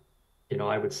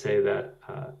I would say that.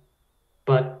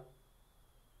 But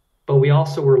but we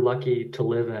also were lucky to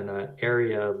live in an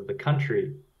area of the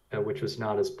country which was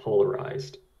not as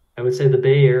polarized. I would say the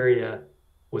Bay Area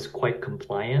was quite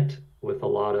compliant with a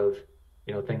lot of,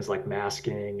 things like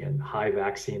masking and high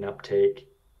vaccine uptake.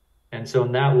 And so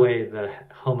in that way, the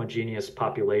homogeneous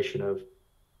population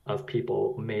of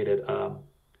people made it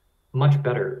much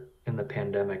better in the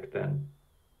pandemic than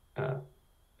uh,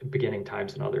 beginning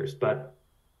times and others. But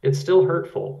it's still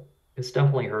hurtful. It's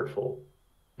definitely hurtful.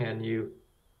 And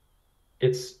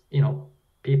it's,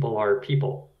 people are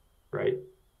people, right?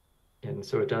 And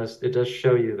so it does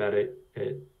show you that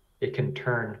it can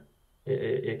turn,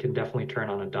 it can definitely turn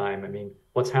on a dime. I mean,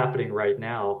 what's happening right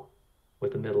now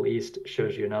with the Middle East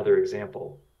shows you another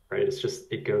example, right? It's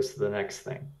just, it goes to the next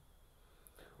thing.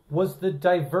 Was the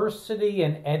diversity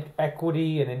and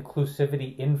equity and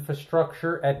inclusivity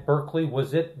infrastructure at Berkeley,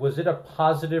 was it a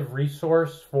positive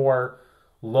resource for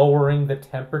lowering the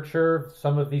temperature of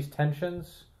some of these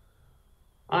tensions?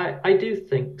 I do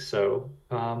think so.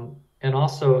 And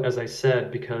also, as I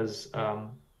said, because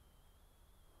kind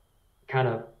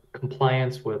of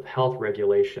compliance with health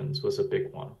regulations was a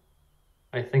big one.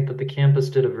 I think that the campus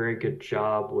did a very good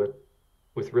job with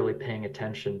really paying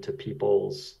attention to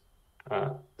people's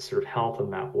sort of health in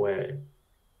that way.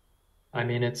 I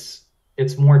mean, it's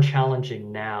more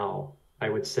challenging now. I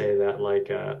would say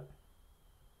that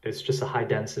it's just a high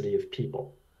density of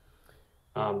people.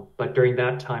 But during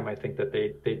that time, I think that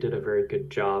they did a very good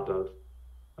job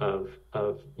of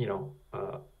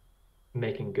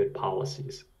making good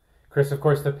policies. Chris, of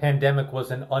course, the pandemic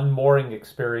was an unmooring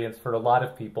experience for a lot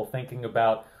of people thinking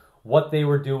about what they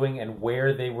were doing and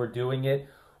where they were doing it.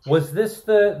 Was this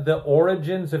the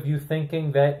origins of you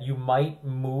thinking that you might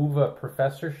move a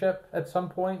professorship at some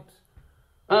point?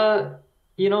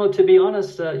 To be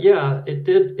honest, yeah, it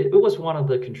did. It was one of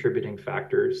the contributing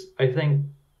factors. I think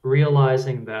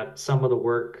realizing that some of the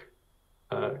work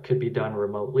could be done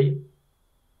remotely,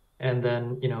 and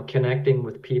then connecting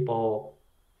with people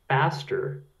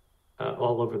faster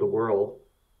all over the world,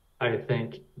 I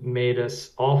think made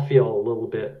us all feel a little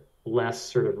bit less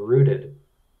sort of rooted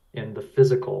in the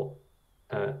physical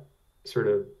uh, sort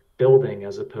of building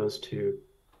as opposed to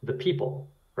the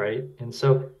people, right? And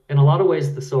so, in a lot of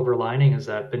ways, the silver lining is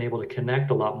that I've been able to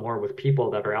connect a lot more with people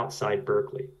that are outside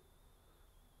Berkeley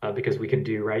because we can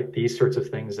do right these sorts of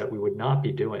things that we would not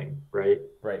be doing, right?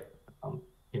 Right.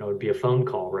 It'd be a phone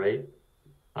call, right?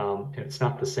 And it's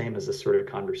not the same as this sort of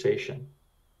conversation.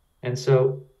 And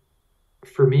so,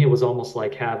 for me, it was almost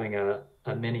like having a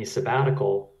mini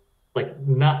sabbatical, like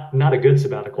not a good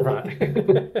sabbatical, Right.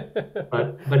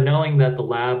 but knowing that the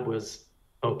lab was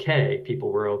okay,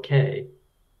 people were okay,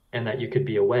 and that you could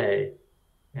be away.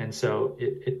 And so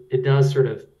it does sort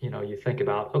of, you think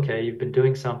about, okay, you've been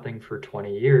doing something for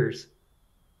 20 years.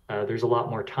 There's a lot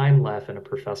more time left in a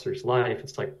professor's life.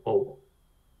 It's like, well,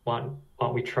 why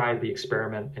don't we try the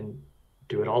experiment and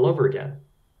do it all over again?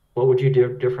 What would you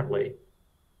do differently?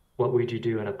 What would you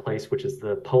do in a place which is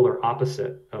the polar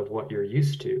opposite of what you're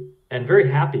used to and very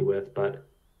happy with? But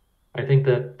I think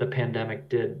that the pandemic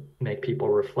did make people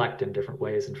reflect in different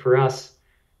ways. And for us,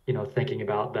 thinking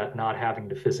about that not having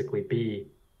to physically be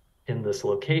in this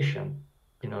location,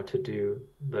 to do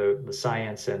the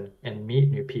science and meet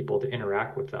new people to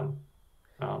interact with them.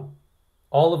 Um,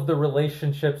 All of the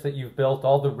relationships that you've built,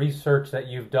 all the research that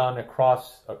you've done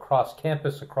across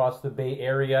campus, across the Bay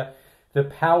Area, the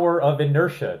power of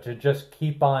inertia to just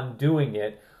keep on doing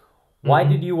it. Why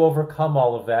did mhm. you overcome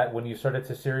all of that when you started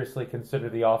to seriously consider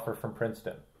the offer from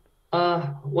Princeton?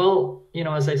 Well,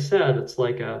 as I said, it's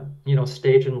like a,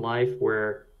 stage in life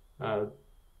where uh,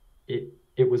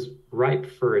 it was ripe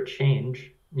for a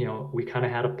change. We kind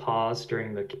of had a pause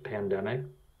during the pandemic.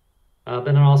 But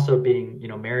then also being,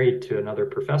 married to another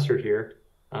professor here,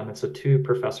 it's a two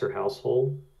professor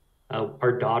household.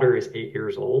 Our daughter is 8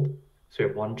 years old, so we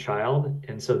have one child,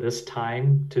 and so this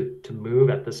time to move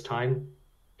at this time,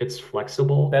 it's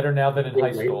flexible. Better now than in high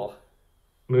Moving late, school.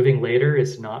 moving later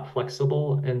is not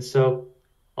flexible, and so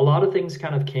a lot of things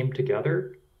kind of came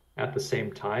together at the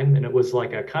same time, and it was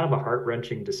like a kind of a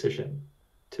heart-wrenching decision,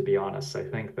 to be honest. I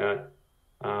think that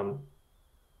um,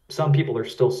 some people are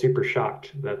still super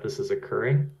shocked that this is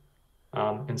occurring.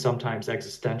 And sometimes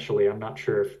existentially, I'm not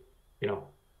sure if, you know,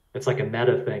 it's like a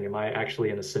meta thing. Am I actually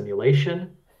in a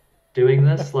simulation? doing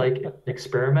this like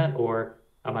experiment, or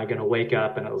am I going to wake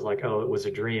up and it was like, oh, it was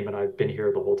a dream and I've been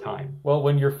here the whole time? Well,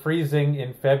 when you're freezing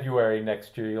in February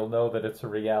next year, you'll know that it's a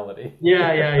reality.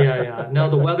 Yeah. No,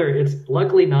 the weather, it's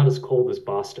luckily not as cold as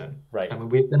Boston. Right. I mean,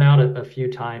 we've been out a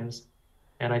few times,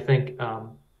 and I think,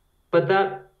 but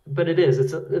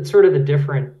it's sort of a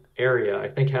different area. I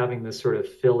think having this sort of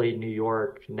Philly, New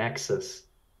York nexus,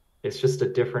 it's just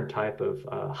a different type of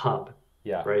hub,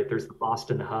 Yeah. right? There's the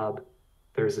Boston hub,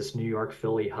 there's this New York,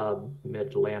 Philly hub,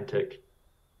 Mid-Atlantic,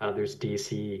 there's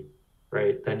DC,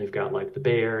 right? Then you've got like the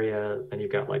Bay Area, then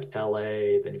you've got like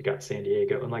LA, then you've got San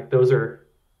Diego. And like those are,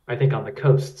 I think on the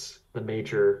coasts, the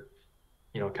major,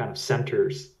 kind of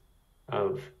centers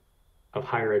of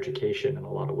higher education in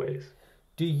a lot of ways.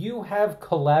 Do you have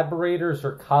collaborators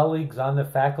or colleagues on the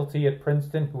faculty at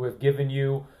Princeton who have given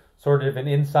you sort of an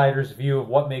insider's view of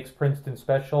what makes Princeton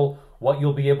special, what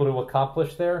you'll be able to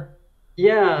accomplish there?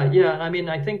 Yeah. I mean,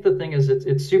 I think the thing is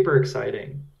it's super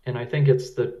exciting. And I think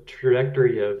it's the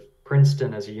trajectory of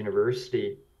Princeton as a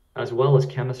university, as well as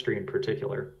chemistry in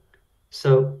particular.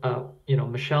 So,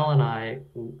 Michelle and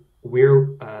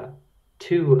we're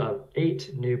two of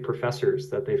eight new professors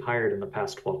that they've hired in the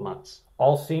past 12 months.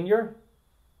 All senior?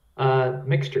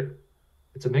 Mixture.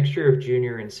 It's a mixture of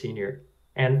junior and senior.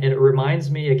 And it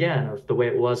reminds me again of the way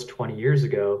it was 20 years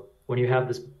ago when you have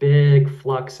this big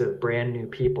flux of brand new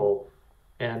people.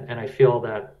 And I feel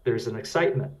that there's an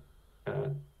excitement uh,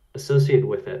 associated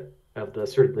with it of the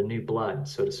sort of the new blood,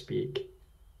 so to speak.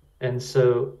 And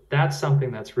so that's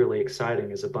something that's really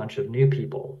exciting is a bunch of new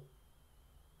people.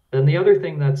 Then the other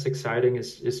thing that's exciting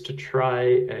is to try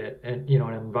an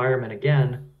environment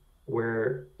again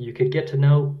where you could get to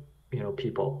know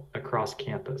people across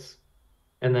campus.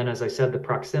 And then as I said, the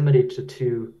proximity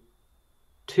to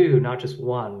two, not just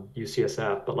one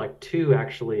UCSF, but like two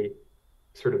actually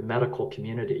sort of medical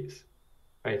communities,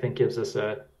 I think gives us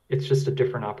it's just a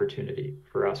different opportunity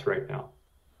for us right now.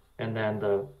 And then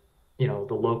the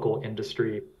local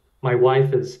industry. My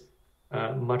wife is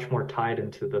much more tied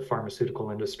into the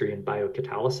pharmaceutical industry and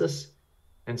biocatalysis,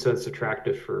 and so it's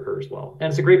attractive for her as well. And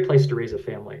it's a great place to raise a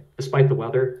family, despite the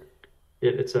weather.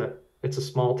 It's a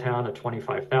small town of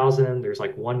 25,000. There's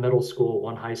like one middle school,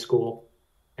 one high school,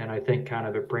 and I think kind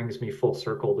of it brings me full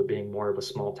circle to being more of a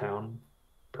small town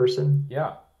person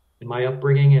Yeah. in my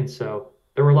upbringing. And so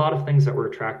there were a lot of things that were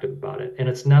attractive about it. And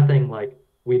it's nothing like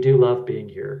we do love being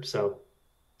here. So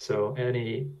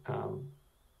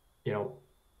you know,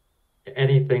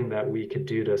 anything that we could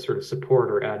do to sort of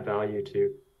support or add value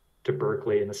to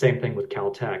Berkeley, and the same thing with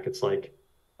Caltech. It's like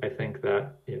I think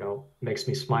that makes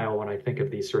me smile when I think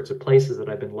of these sorts of places that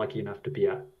I've been lucky enough to be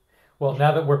at. Well,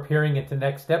 now that we're peering into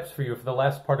next steps for you for the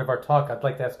last part of our talk, I'd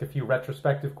like to ask a few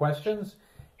retrospective questions,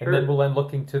 and then Sure. we'll end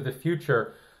looking to the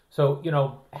future. So,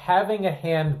 having a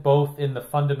hand both in the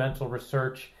fundamental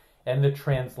research and the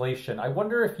translation, I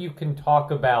wonder if you can talk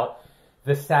about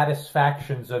the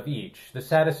satisfactions of each, the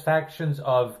satisfactions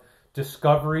of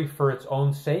discovery for its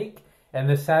own sake, and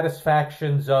the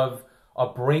satisfactions of a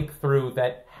breakthrough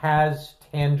that has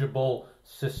tangible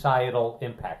societal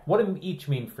impact. What do each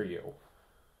mean for you?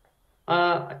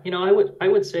 I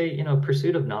would say,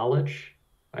 pursuit of knowledge.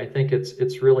 I think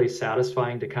it's really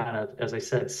satisfying to kind of, as I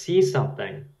said, see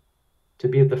something, to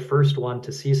be the first one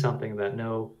to see something that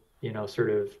no, sort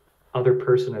of other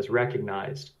person has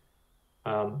recognized.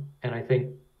 And I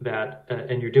think that,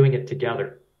 and you're doing it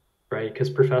together, right? Because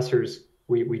professors,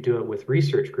 we do it with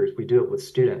research groups, we do it with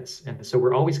students. And so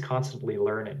we're always constantly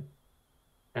learning.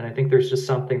 And I think there's just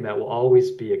something that will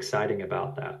always be exciting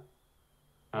about that.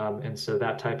 And so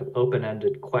that type of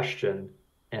open-ended question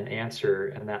and answer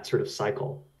and that sort of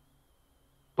cycle.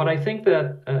 But I think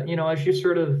that, as you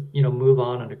sort of, move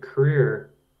on in a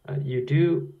career, you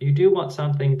do want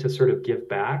something to sort of give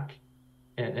back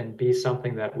and be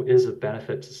something that is of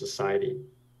benefit to society.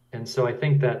 And so I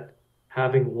think that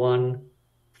having one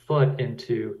foot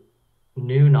into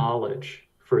new knowledge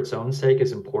for its own sake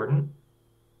is important.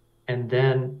 And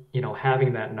then,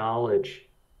 having that knowledge,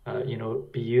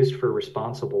 be used for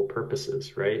responsible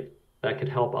purposes, right? That could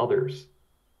help others.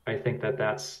 I think that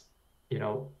that's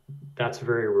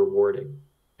very rewarding.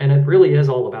 And it really is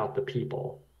all about the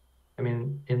people. I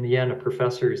mean, in the end, a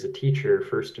professor is a teacher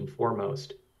first and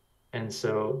foremost. And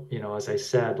so, as I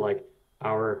said, like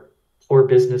our core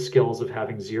business skills of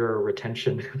having zero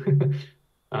retention,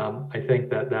 I think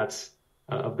that that's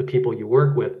of the people you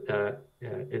work with,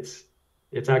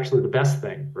 it's actually the best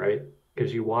thing, right?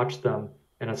 Because you watch them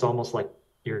and it's almost like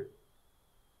you're.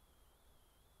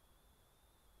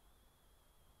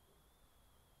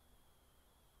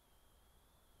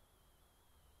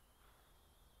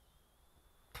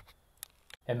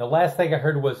 And the last thing I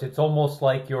heard was it's almost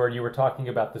like you were talking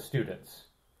about the students.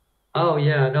 Oh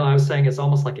yeah, no, I was saying it's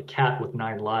almost like a cat with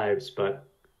 9 lives, but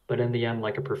in the end,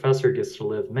 like a professor gets to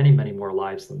live many, many more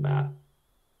lives than that.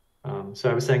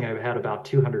 So I was saying I've had about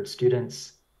 200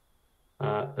 students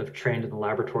have trained in the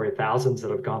laboratory, thousands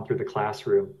that have gone through the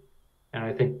classroom. And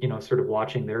I think, sort of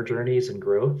watching their journeys and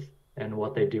growth and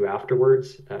what they do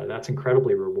afterwards, that's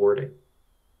incredibly rewarding.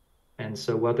 And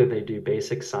so whether they do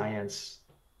basic science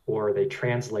or they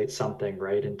translate something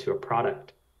right into a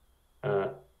product, uh,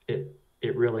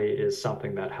 it really is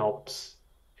something that helps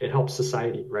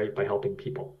society, right, by helping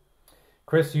people.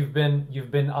 Chris, you've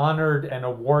been honored and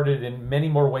awarded in many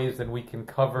more ways than we can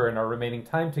cover in our remaining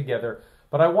time together.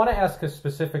 But I want to ask a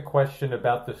specific question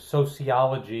about the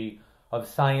sociology of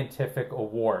scientific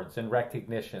awards and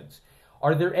recognitions.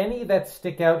 Are there any that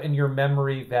stick out in your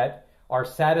memory that are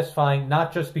satisfying,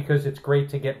 not just because it's great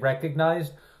to get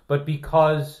recognized, but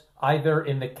because either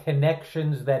in the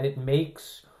connections that it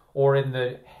makes or in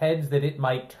the heads that it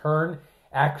might turn,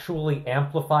 actually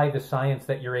amplify the science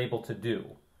that you're able to do?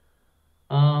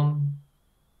 Um,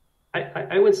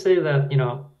 I would say that,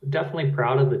 definitely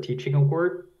proud of the teaching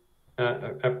award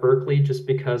at Berkeley, just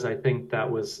because I think that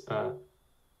was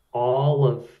all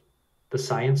of the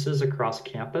sciences across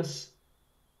campus.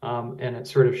 And it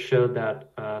sort of showed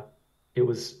that it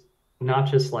was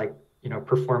not just like,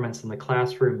 performance in the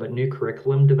classroom, but new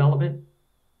curriculum development.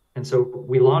 And so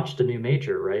we launched a new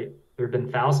major, right? There have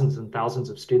been thousands and thousands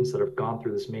of students that have gone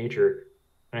through this major.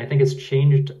 And I think it's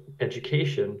changed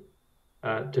education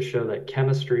to show that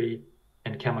chemistry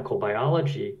and chemical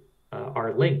biology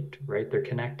are linked, right? They're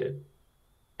connected.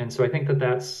 And so I think that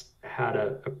that's had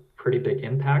a pretty big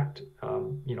impact,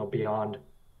 beyond,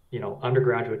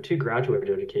 undergraduate to graduate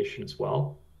education as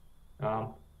well.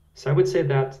 So I would say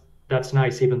that that's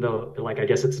nice, even though, like, I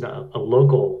guess it's a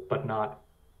local but not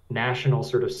national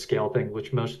sort of scale thing,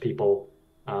 which most people,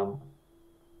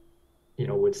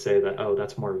 would say that, oh,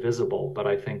 that's more visible. But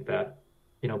I think that,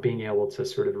 being able to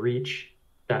sort of reach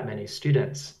that many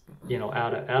students,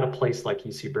 at a place like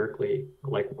UC Berkeley,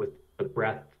 like with the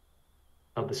breadth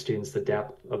of the students, the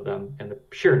depth of them, and the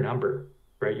sheer number,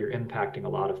 right? You're impacting a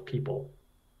lot of people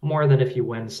more than if you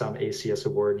win some ACS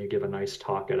award and you give a nice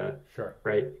talk Sure.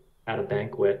 right, at a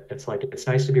banquet. It's like, it's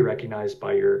nice to be recognized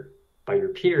by your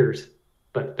peers,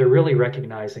 but they're really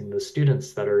recognizing the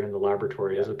students that are in the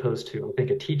laboratory, as opposed to, I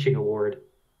think, a teaching award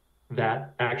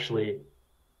that actually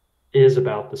is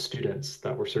about the students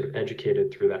that were sort of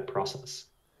educated through that process.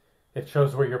 It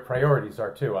shows where your priorities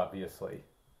are too, obviously.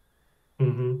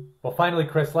 Mm-hmm. Well, finally,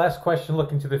 Chris, last question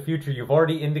looking to the future. You've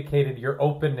already indicated your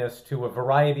openness to a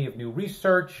variety of new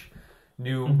research,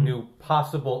 new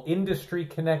possible industry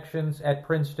connections at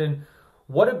Princeton.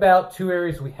 What about two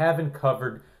areas we haven't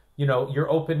covered? Your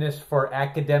openness for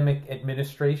academic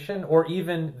administration, or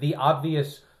even the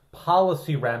obvious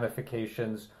policy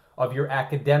ramifications of your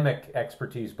academic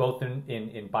expertise, both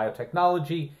in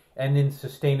biotechnology and in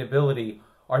sustainability.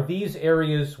 Are these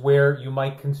areas where you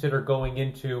might consider going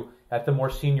into at the more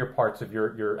senior parts of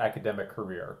your academic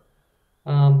career?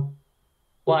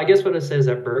 Well, I guess what I say is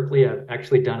at Berkeley, I've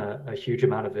actually done a huge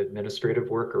amount of administrative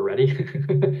work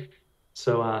already.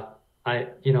 So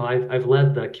I've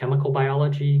led the chemical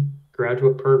biology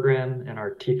graduate program in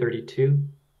our T32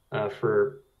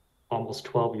 for almost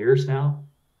 12 years now.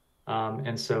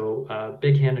 And so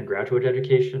big hand in graduate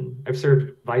education. I've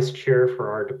served vice chair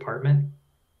for our department,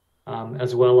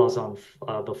 as well as on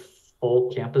the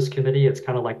full campus committee. It's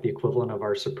kind of like the equivalent of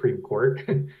our Supreme Court,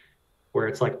 where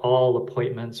it's like all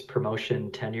appointments,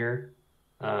 promotion, tenure,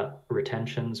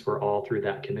 retentions were all through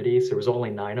that committee. So there was only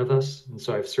 9 of us. And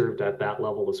so I've served at that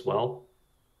level as well.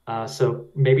 So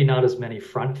maybe not as many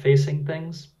front-facing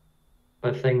things,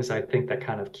 but things I think that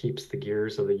kind of keeps the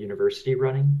gears of the university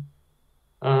running.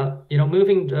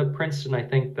 Moving to Princeton, I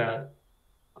think that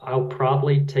I'll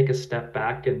probably take a step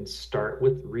back and start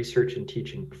with research and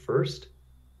teaching first,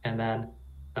 and then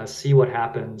see what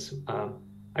happens.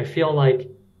 I feel like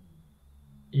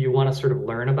you want to sort of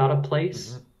learn about a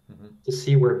place to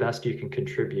see where best you can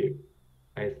contribute.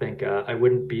 I think I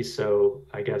wouldn't be so,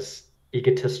 I guess,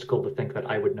 egotistical to think that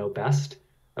I would know best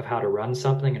of how to run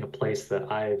something in a place that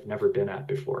I've never been at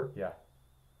before. Yeah.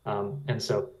 And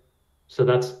so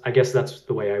I guess that's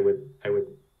the way I would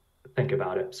think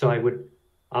about it. So I would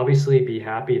obviously be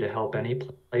happy to help any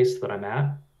place that I'm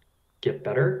at get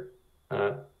better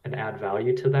and add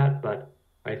value to that. But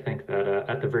I think that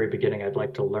at the very beginning, I'd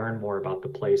like to learn more about the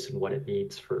place and what it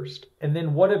needs first. And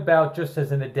then what about, just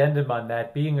as an addendum on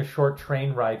that, being a short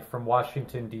train ride from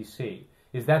Washington, D.C.?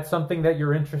 Is that something that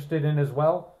you're interested in as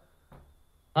well?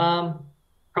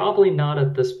 Probably not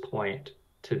at this point.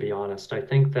 to be honest. I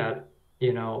think that,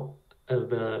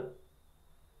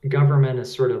 the government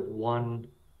is sort of one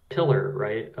pillar,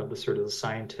 right, of the sort of the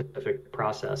scientific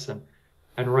process.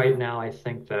 And right now, I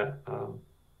think that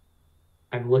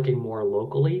I'm looking more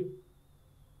locally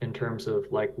in terms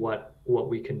of like what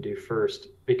we can do first.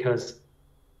 Because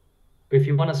if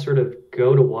you want to sort of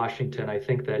go to Washington, I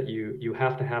think that you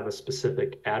have to have a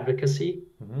specific advocacy.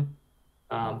 Hmm.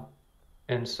 Um,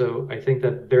 and so I think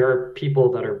that there are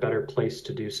people that are better placed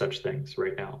to do such things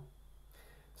right now.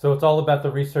 So it's all about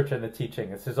the research and the teaching.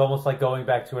 This is almost like going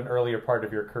back to an earlier part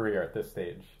of your career at this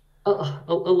stage.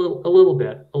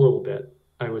 A little bit,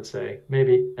 I would say,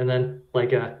 maybe. And then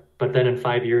but then in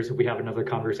 5 years, we have another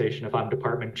conversation if I'm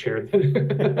department chair.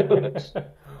 we'll,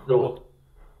 So,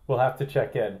 we'll have to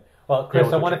check in. Well, yeah,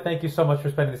 Chris, I want to thank you so much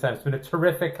for spending this time. It's been a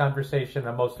terrific conversation.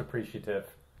 I'm most appreciative.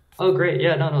 oh, great.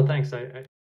 Yeah, no, thanks. I